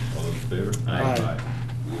 Second. All those in favor? Aye.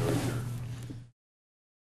 We are adjourned.